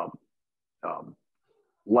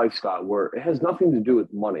lifestyle, where it has nothing to do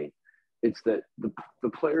with money. It's that the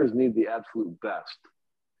players need the absolute best,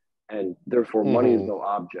 and therefore money is no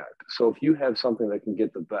object. So if you have something that can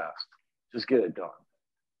get the best, just get it done.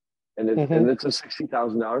 And it's a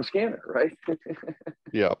 $60,000 scanner, right?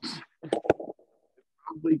 Yep.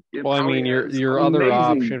 Well, I mean, your other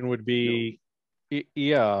option would be,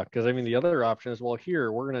 because I mean, the other option is, well,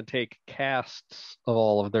 here we're going to take casts of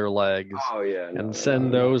all of their legs and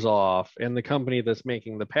send those off, and the company that's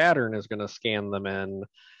making the pattern is going to scan them in.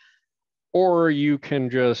 Or you can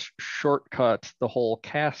just shortcut the whole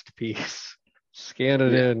cast piece, scan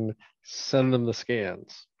it in, send them the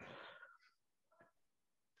scans.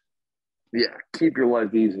 Yeah, keep your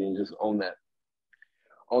life easy and just own that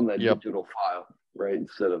digital file, right?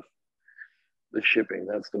 Instead of the shipping.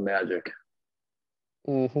 That's the magic.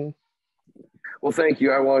 Well, thank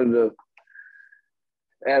you. I wanted to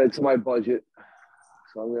add it to my budget,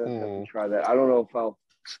 so I'm gonna have to try that. I don't know if I'll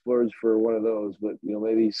splurge for one of those, but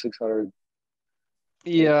maybe 600.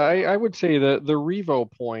 Yeah, I would say that the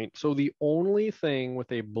Revo Point. So the only thing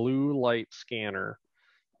with a blue light scanner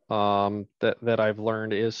that I've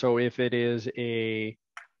learned is, so if it is a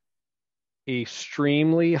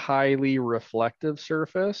extremely highly reflective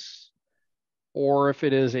surface, or if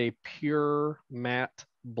it is a pure matte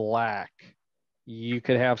black, you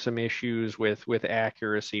could have some issues with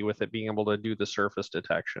accuracy with it being able to do the surface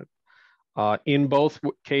detection. In both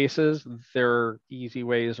cases, there are easy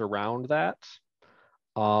ways around that.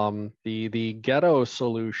 The ghetto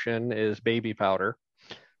solution is baby powder.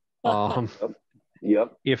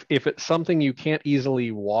 Yep. If it's something you can't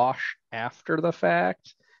easily wash after the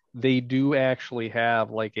fact, they do actually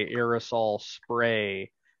have like a aerosol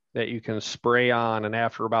spray that you can spray on, and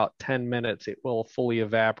after about 10 minutes, it will fully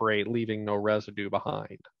evaporate, leaving no residue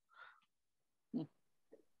behind.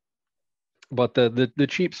 But the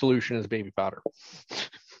cheap solution is baby powder.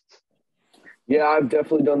 Yeah, I've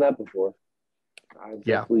definitely done that before.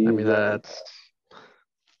 Yeah, I mean that's.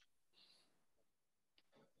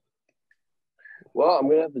 Well, I'm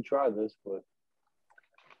gonna have to try this, but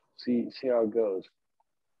see how it goes.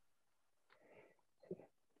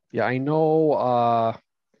 Yeah, I know.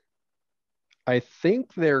 I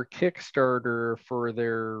think their Kickstarter for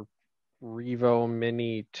their Revo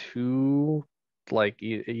Mini 2, like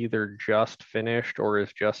either just finished or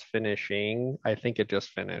is just finishing. I think it just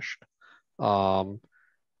finished. Um,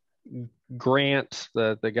 Grant,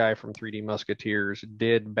 the guy from 3D Musketeers,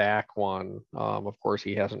 did back one. Of course,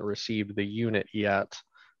 he hasn't received the unit yet,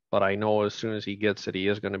 but I know as soon as he gets it, he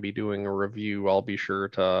is going to be doing a review. I'll be sure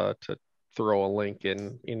to throw a link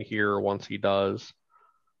in here once he does.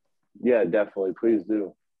 Yeah, definitely. Please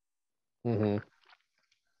do. Mm-hmm.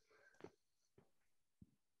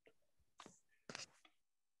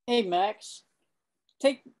 Hey, Max,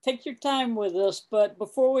 take your time with this, but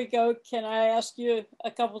before we go, can I ask you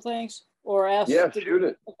a couple things, or ask? Yeah, shoot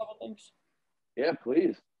it. A couple things. Yeah,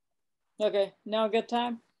 please. Okay, now a good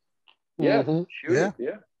time. Yeah, Mm-hmm. shoot it.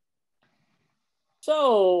 Yeah.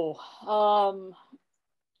 So,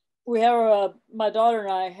 we have my daughter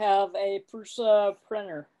and I have a Prusa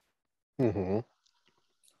printer, Mm-hmm.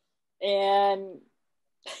 and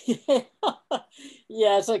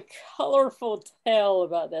yeah, it's a colorful tale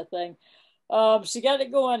about that thing. She got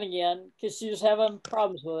it going again because she was having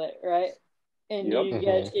problems with it, right? And Yep. you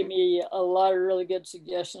guys gave me a lot of really good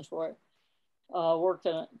suggestions for it,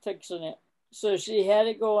 working it, fixing it. So she had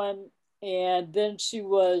it going, and then she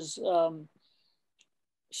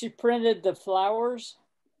printed the flowers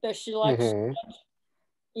that she likes Mm-hmm.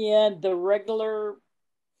 and the regular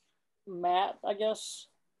mat, I guess,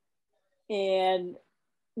 and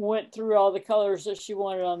went through all the colors that she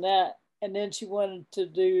wanted on that. And then she wanted to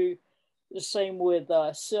do the same with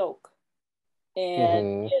silk. And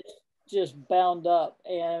Mm-hmm. it's just bound up.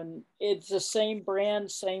 And it's the same brand,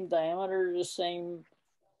 same diameter, the same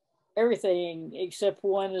everything, except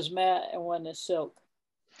one is matte and one is silk.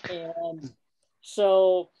 And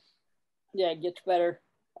so, yeah, it gets better.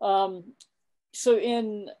 So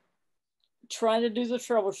in trying to do the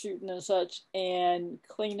troubleshooting and such and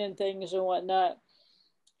cleaning things and whatnot,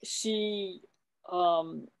 she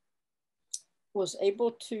was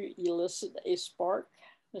able to elicit a spark.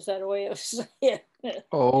 Is that a way of saying it?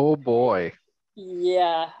 Oh boy.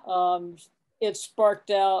 Yeah. It sparked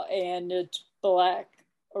out and it's black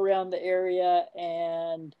around the area,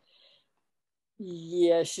 and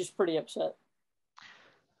yeah, she's pretty upset.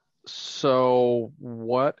 So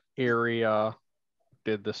what area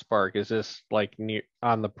did the spark? Is this like near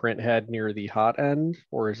on the print head near the hot end,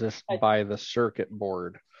 or is this by the circuit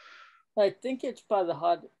board? I think it's by the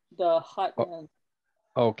hot end.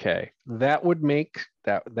 Okay, that would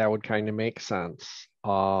kind of make sense.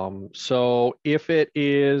 So if it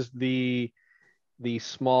is the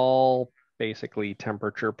small, basically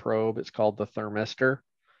temperature probe, it's called the thermistor.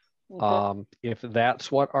 Okay. If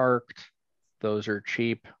that's what arced, those are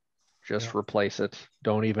cheap. Just replace it.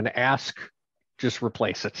 Don't even ask. Just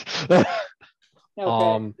replace it.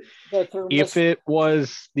 Okay. If it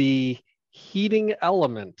was the heating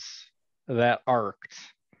elements that arced,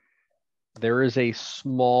 there is a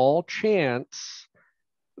small chance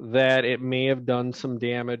that it may have done some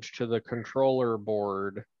damage to the controller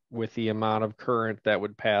board with the amount of current that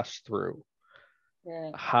would pass through.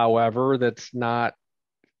 Yeah. However, that's not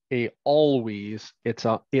a always.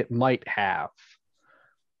 It might have.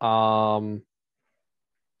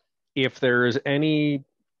 If there's any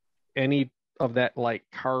of that like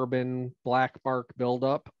carbon black mark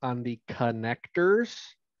buildup on the connectors,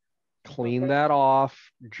 clean that off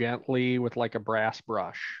gently with like a brass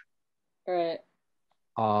brush. All right.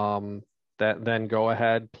 Then go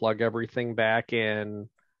ahead, plug everything back in,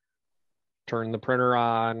 turn the printer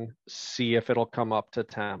on, see if it'll come up to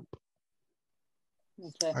temp.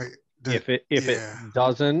 Okay. If it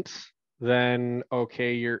doesn't, then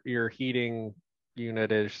okay, your heating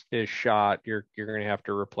unit is shot. You're going to have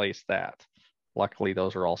to replace that. Luckily,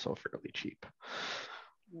 those are also fairly cheap.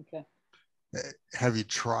 Okay. Have you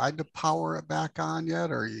tried to power it back on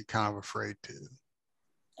yet, or are you kind of afraid to?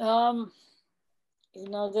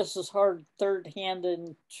 This is hard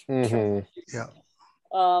third-handed. Mm-hmm. Yeah.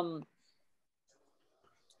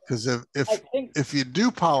 Because if you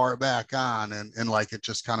do power it back on and like it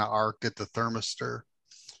just kind of arced at the thermistor,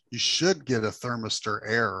 you should get a thermistor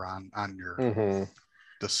error on your. Mm-hmm.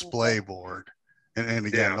 display board. And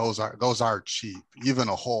again, those are cheap. Even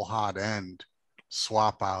a whole hot end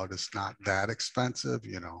swap out is not that expensive,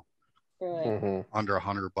 you know, under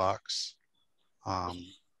 $100.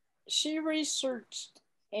 She researched,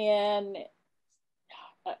 and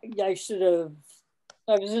I should have,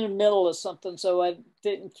 I was in the middle of something, so I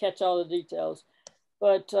didn't catch all the details.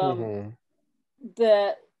 But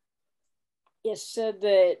that it said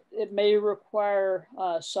that it may require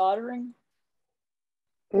soldering,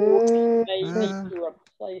 or you may need to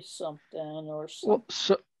replace something or something.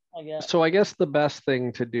 Well, so I guess the best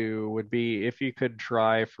thing to do would be if you could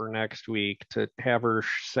try for next week to have her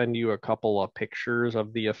send you a couple of pictures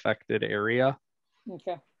of the affected area.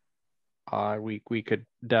 Okay. We could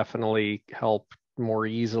definitely help more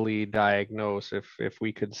easily diagnose if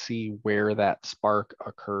we could see where that spark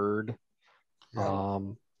occurred.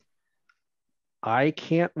 I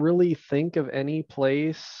can't really think of any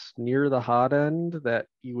place near the hot end that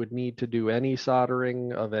you would need to do any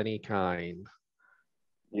soldering of any kind.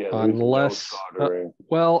 Yeah, unless,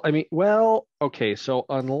 no okay, so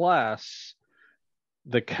unless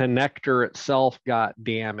the connector itself got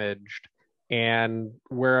damaged, and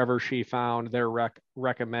wherever she found, they're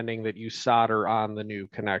recommending that you solder on the new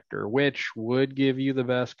connector, which would give you the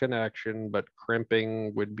best connection, but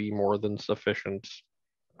crimping would be more than sufficient.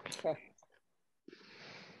 Okay.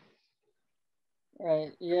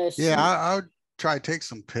 Right. Yes. Yeah, I would try to take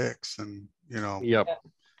some pics and, you know,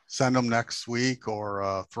 send them next week,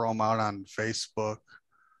 or throw them out on Facebook.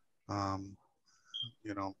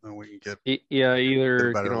 You know, and we can get either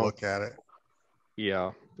a better look at it.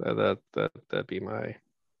 Yeah, that'd be my.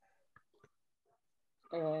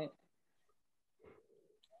 All right.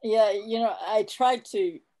 Yeah, you know, I tried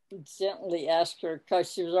to gently ask her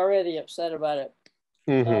because she was already upset about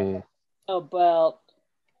it. About,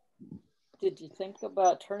 did you think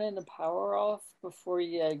about turning the power off before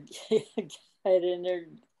you get in there?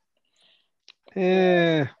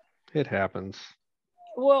 It happens.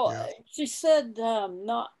 Well, she said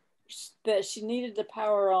not that she needed the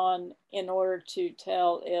power on in order to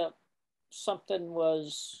tell if something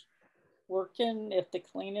was working, if the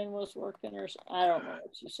cleaning was working, or I don't know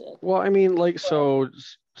what she said. Well, I mean, like, so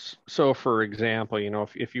for example, you know,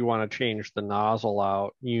 if you want to change the nozzle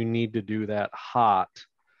out, you need to do that hot.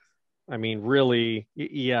 I mean, really,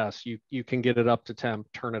 yes, you can get it up to temp,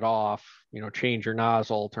 turn it off, you know, change your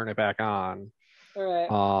nozzle, turn it back on. All right.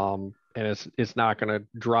 And it's not going to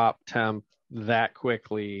drop temp that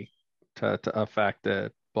quickly to affect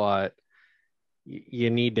it, but you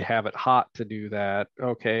need to have it hot to do that.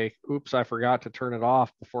 Okay, oops, I forgot to turn it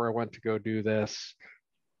off before I went to go do this.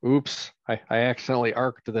 Oops, I accidentally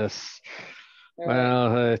arced this.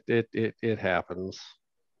 Well, it happens.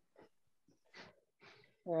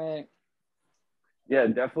 Right. Yeah,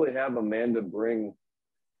 definitely have Amanda bring,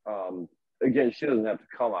 again, she doesn't have to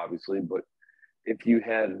come, obviously, but if you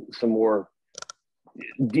had some more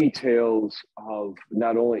details of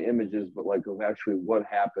not only images, but like of actually what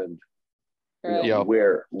happened, you know,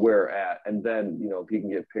 where at, and then, you know, if you can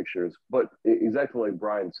get pictures. But exactly like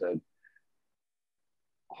Brian said,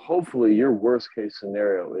 hopefully your worst case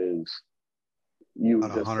scenario is you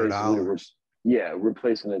just basically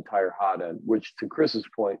replace an entire hot end, which to Chris's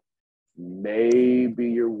point, maybe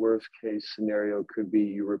your worst case scenario could be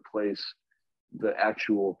you replace the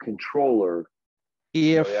actual controller.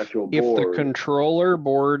 If the controller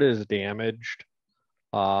board is damaged,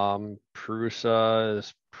 Prusa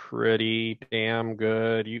is pretty damn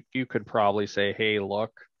good. You could probably say, hey,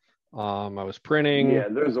 look, I was printing. Yeah,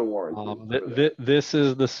 there's a warranty. This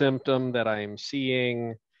is the symptom that I'm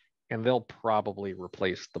seeing, and they'll probably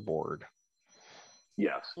replace the board.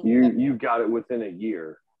 Yes, you got it within a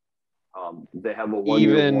year. They have a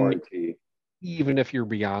 1-year warranty. Even if you're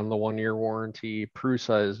beyond the 1-year warranty,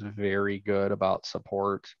 Prusa is very good about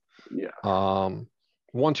support. Yeah.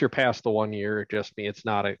 Once you're past the 1 year,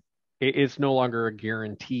 it's no longer a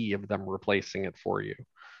guarantee of them replacing it for you,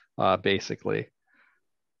 basically.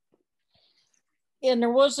 And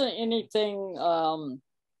there wasn't anything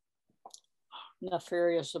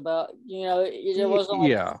nefarious about, you know, it wasn't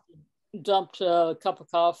like dumped a cup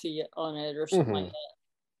of coffee on it or something like that.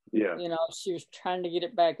 Yeah. You know, she was trying to get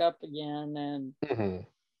it back up again. And,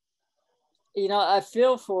 you know, I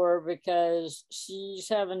feel for her because she's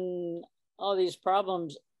having all these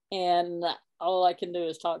problems and all I can do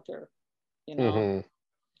is talk to her, you know,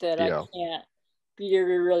 that I can't be there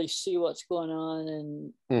to really see what's going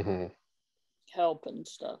on and help and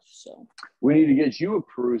stuff. So we need to get you a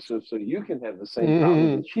Prusa so you can have the same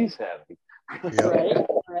problem that she's having. Right.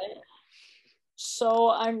 So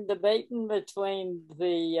I'm debating between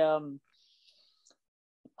the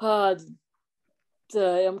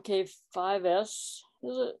the MK5S,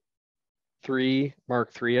 is it?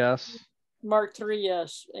 Mark 3S. Mark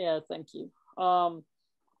 3S. Yeah, thank you.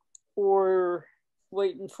 Or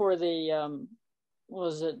waiting for the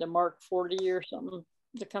was it the Mark 40 or something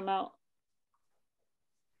to come out?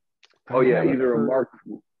 Oh yeah, either a Mark.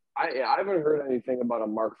 I haven't heard anything about a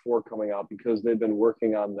Mark IV coming out because they've been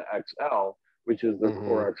working on the XL, which is their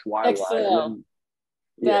Core XY XL. line.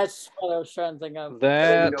 That's what I was trying to think of.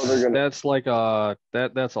 That's like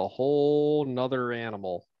that's a whole nother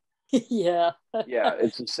animal. Yeah. Yeah,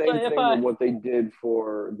 it's the same thing with what they did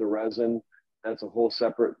for the resin. That's a whole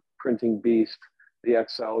separate printing beast. The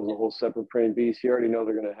XL is a whole separate printing beast. You already know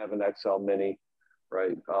they're going to have an XL Mini,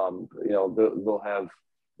 right? They'll have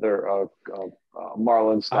their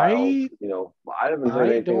Marlin style. I haven't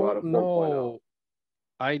heard anything about a 4.0.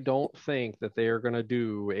 I don't think that they are going to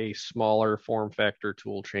do a smaller form factor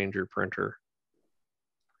tool changer printer.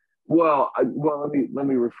 Well, let me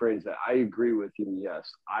rephrase that. I agree with you.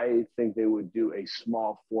 Yes, I think they would do a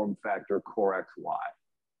small form factor Core XY.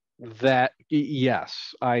 That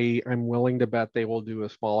yes, I'm willing to bet they will do a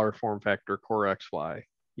smaller form factor Core XY.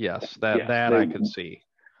 Yes, I could see.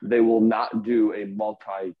 They will not do a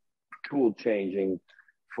multi tool changing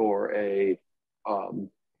for a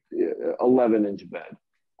 11-inch bed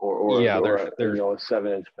or a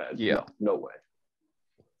 7-inch bed. Yeah, no way.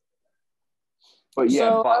 But yeah,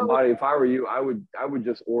 Bonnie, if I were you, I would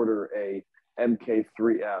just order a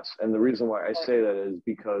MK3S. And the reason why I say that is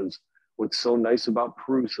because what's so nice about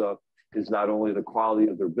Prusa is not only the quality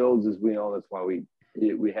of their builds, as we know, that's why we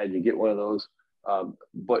had you get one of those,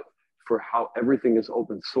 but for how everything is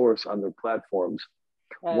open source on their platforms.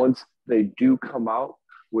 Right. Once they do come out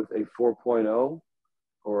with a 4.0,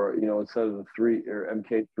 or instead of the 3 or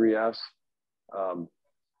MK3S,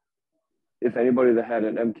 if anybody that had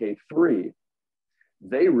an MK3,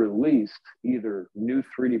 they released either new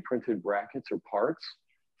 3D printed brackets or parts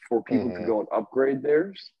for people to go and upgrade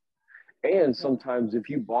theirs. And sometimes if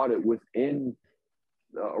you bought it within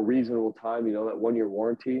a reasonable time, that 1-year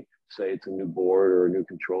warranty, say it's a new board or a new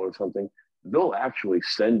controller or something, they'll actually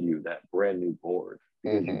send you that brand new board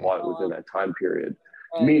because you bought it within that time period.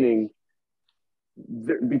 Right. Meaning,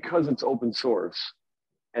 because it's open source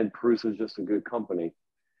and Prusa is just a good company,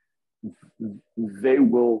 they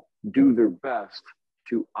will do their best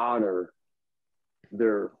to honor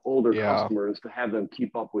their older customers, to have them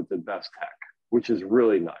keep up with the best tech, which is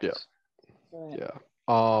really nice.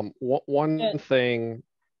 One thing,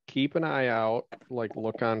 keep an eye out, like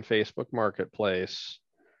look on Facebook Marketplace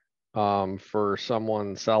for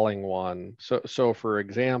someone selling one. So for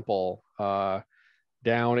example,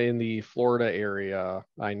 down in the Florida area,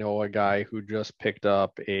 I know a guy who just picked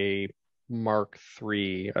up a Mark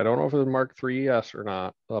III. I don't know if it was Mark IIIS or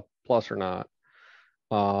not, Plus or not.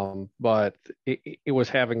 But it was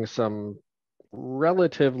having some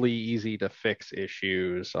relatively easy to fix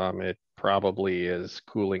issues. It probably is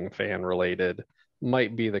cooling fan related,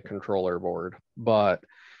 might be the controller board, but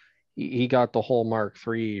he got the whole Mark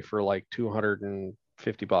III for like $250.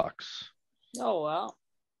 Oh, wow.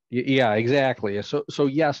 Yeah, exactly. So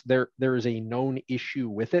yes, there is a known issue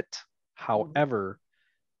with it. However,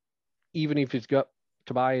 even if he's got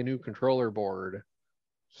to buy a new controller board,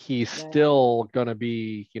 he's still going to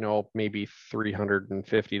be, maybe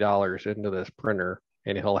 $350 into this printer,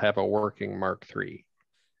 and he'll have a working Mark III.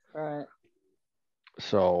 Right.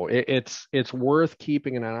 So it's worth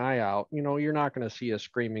keeping an eye out. You're not going to see a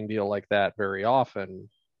screaming deal like that very often.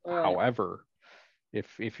 Right. However,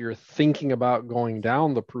 if you're thinking about going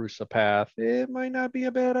down the Prusa path, it might not be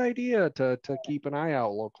a bad idea to keep an eye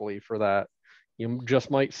out locally for that. You just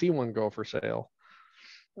might see one go for sale.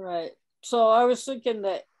 Right. So I was thinking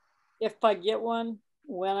that if I get one,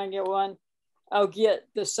 when I get one, I'll get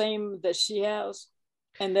the same that she has.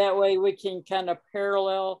 And that way we can kind of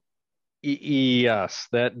parallel. Yes,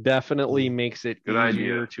 that definitely makes it Good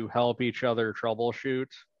easier idea. to help each other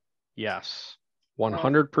troubleshoot. Yes,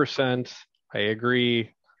 100%. I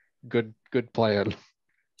agree. Good plan.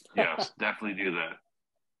 Yes, definitely do that.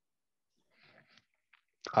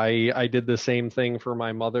 I did the same thing for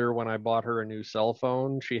my mother when I bought her a new cell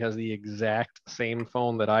phone. She has the exact same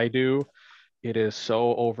phone that I do. It is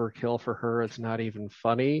so overkill for her, it's not even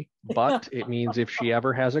funny, but it means if she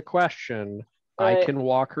ever has a question, I can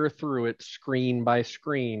walk her through it screen by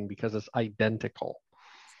screen because it's identical.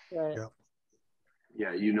 Right.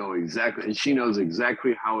 Yeah, exactly. And she knows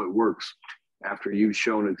exactly how it works after you've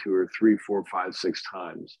shown it to her 3, 4, 5, 6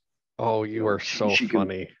 times. Oh, you are so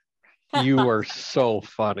funny. You are so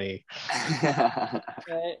funny.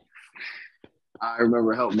 Right. I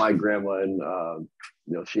remember helping my grandma, and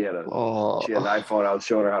she had an iPhone. I was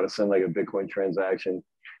showing her how to send like a Bitcoin transaction.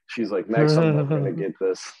 She's like, Max, I'm never gonna get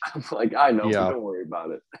this. I'm like, I know, but don't worry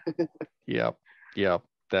about it. Yep.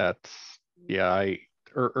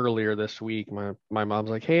 Earlier this week, my mom's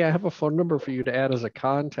like, hey, I have a phone number for you to add as a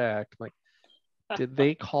contact. I'm like, did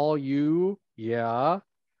they call you? Yeah.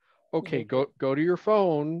 Okay, go to your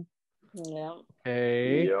phone. Yeah.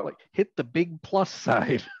 Okay. Like, hit the big plus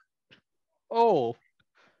sign. Oh,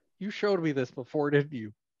 you showed me this before, didn't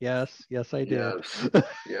you? Yes, I did.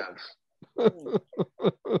 Yes.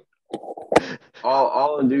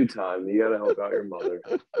 all in due time. You gotta help out your mother.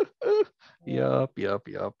 Yep.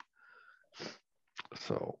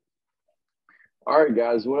 So, all right,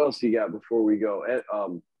 guys, what else you got before we go?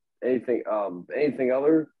 Anything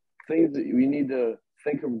other things that we need to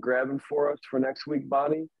think of grabbing for us for next week,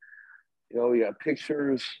 Bonnie? We got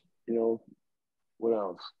pictures, what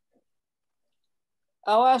else?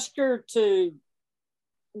 I'll ask her to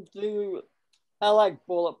do, I like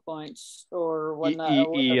bullet points or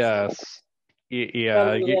whatnot. Yes.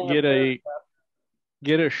 Yeah.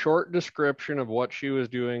 Get a short description of what she was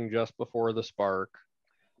doing just before the spark.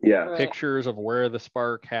 Yeah. Right. Pictures of where the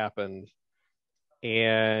spark happened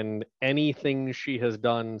and anything she has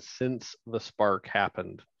done since the spark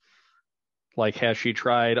happened. Like, has she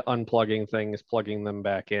tried unplugging things, plugging them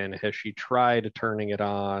back in? Has she tried turning it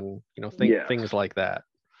on? Things like that.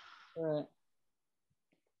 Right.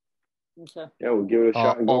 Okay. Yeah, we'll give it a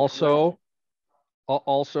shot. And go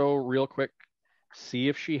also, real quick, see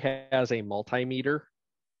if she has a multimeter.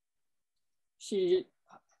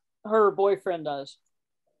 Her boyfriend does.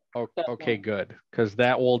 Okay, good. Because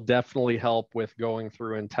that will definitely help with going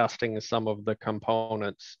through and testing some of the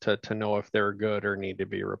components to know if they're good or need to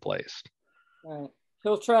be replaced. Right.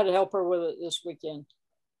 He'll try to help her with it this weekend.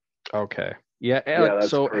 Okay. Yeah.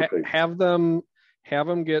 That's so perfect. have them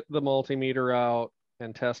get the multimeter out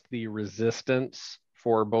and test the resistance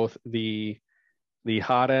for both the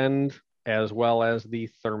hot end as well as the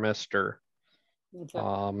thermistor.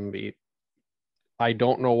 Okay. I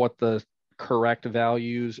don't know what the correct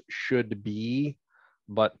values should be,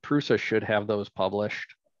 but Prusa should have those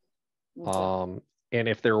published. Okay. And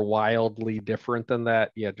if they're wildly different than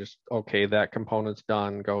that, just okay, that component's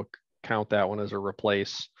done. Go count that one as a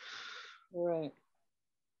replace. Right.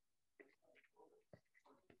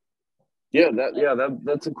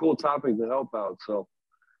 That's a cool topic to help out. So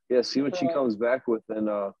see what she comes back with, and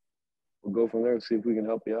we'll go from there and see if we can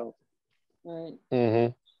help you out. Right.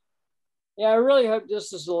 Mm-hmm. Yeah, I really hope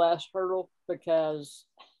this is the last hurdle because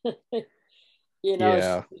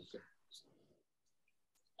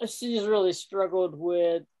she's really struggled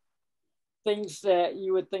with things that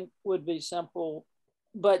you would think would be simple,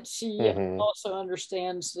 but she also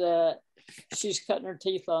understands that she's cutting her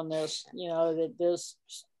teeth on this, that this,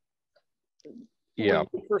 when you're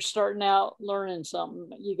first starting out learning something,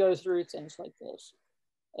 you go through things like this,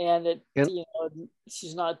 and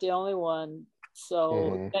she's not the only one.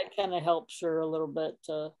 So that kind of helps her a little bit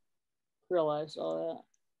to realize all that.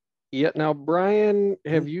 Yeah. Now, Brian,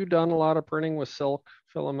 have you done a lot of printing with silk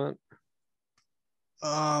filament?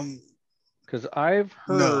 Because I've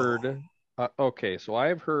heard. No. Okay, so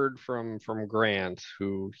I've heard from Grant,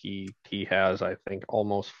 who he has, I think,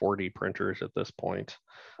 almost 40 printers at this point.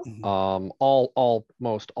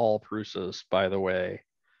 Almost all Prusas, by the way.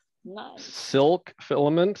 Nice. Silk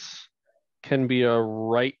filaments can be a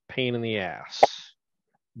right pain in the ass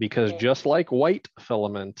because just like white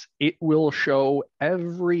filament, it will show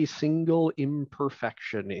every single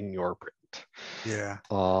imperfection in your print. Yeah.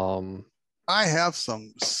 I have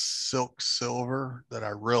some silk silver that I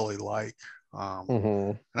really like.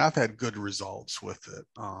 And I've had good results with it.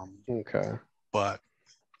 Okay. But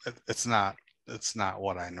it's not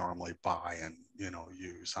what I normally buy and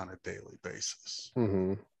use on a daily basis.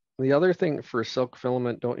 The other thing for silk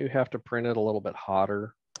filament, don't you have to print it a little bit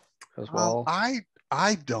hotter as well? I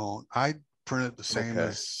don't. I print it the same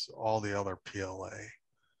as all the other PLA.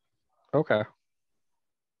 Okay.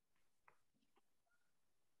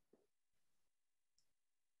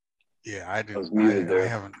 Yeah, I didn't. I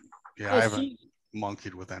haven't. Yeah, I haven't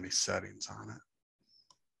monkeyed with any settings on it.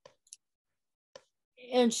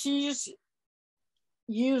 And she's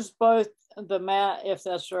used both the matte, if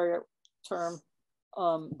that's the right term,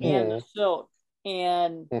 and the silk,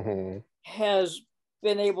 and has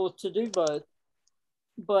been able to do both.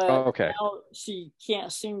 But now she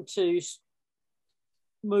can't seem to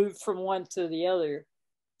move from one to the other.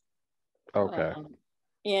 Okay.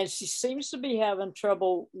 And she seems to be having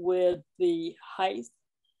trouble with the height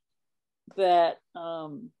that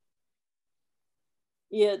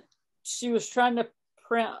she was trying to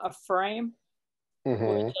print a frame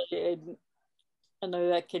Mm-hmm. I know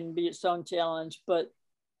that can be its own challenge, but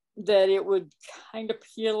that it would kind of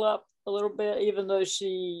peel up a little bit, even though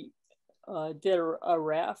she did a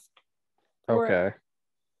raft for it. Okay.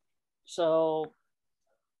 So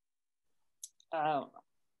I don't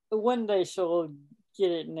know. One day she'll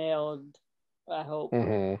get it nailed, I hope.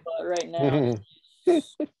 Mm-hmm. But right now,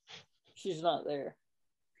 she's not there.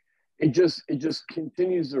 It just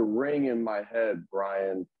continues to ring in my head,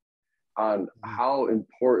 Brian, on how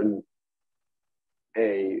important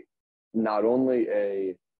not only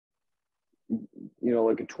a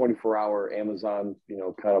like a 24-hour Amazon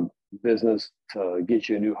kind of business to get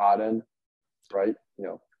you a new hot end, right?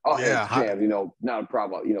 Oh, hey, it's jammed, not a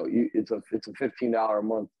problem. It's a $15 a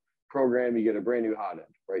month program. You get a brand new hot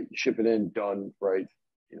end, right? You ship it in, done, right?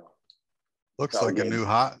 Looks like a new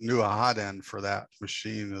hot end for that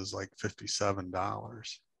machine is like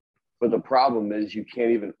 $57. But the problem is you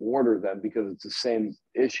can't even order them because it's the same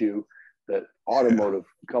issue that automotive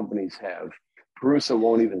companies have. Prusa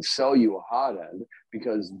won't even sell you a hot end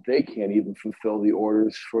because they can't even fulfill the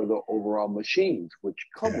orders for the overall machines, which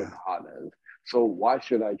come with a hot end. So why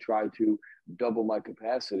should I try to double my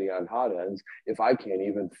capacity on hot ends if I can't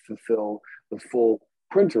even fulfill the full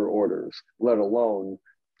printer orders, let alone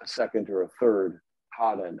a second or a third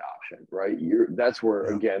hot end option, right? That's where,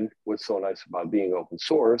 again, what's so nice about being open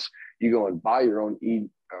source, you go and buy your own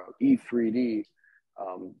Eden3D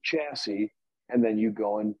chassis, and then you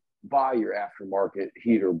go and buy your aftermarket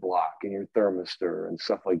heater block and your thermistor and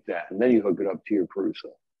stuff like that, and then you hook it up to your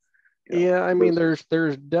Prusa. Yeah, I mean, there's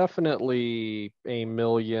definitely a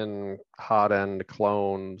million hot end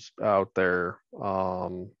clones out there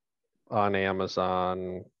on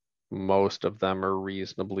Amazon. Most of them are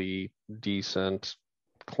reasonably decent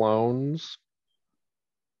clones.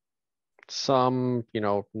 Some,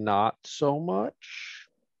 not so much,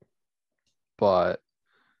 but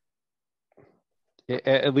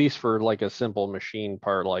at least for like a simple machine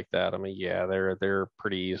part like that, I mean, yeah, they're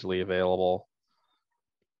pretty easily available.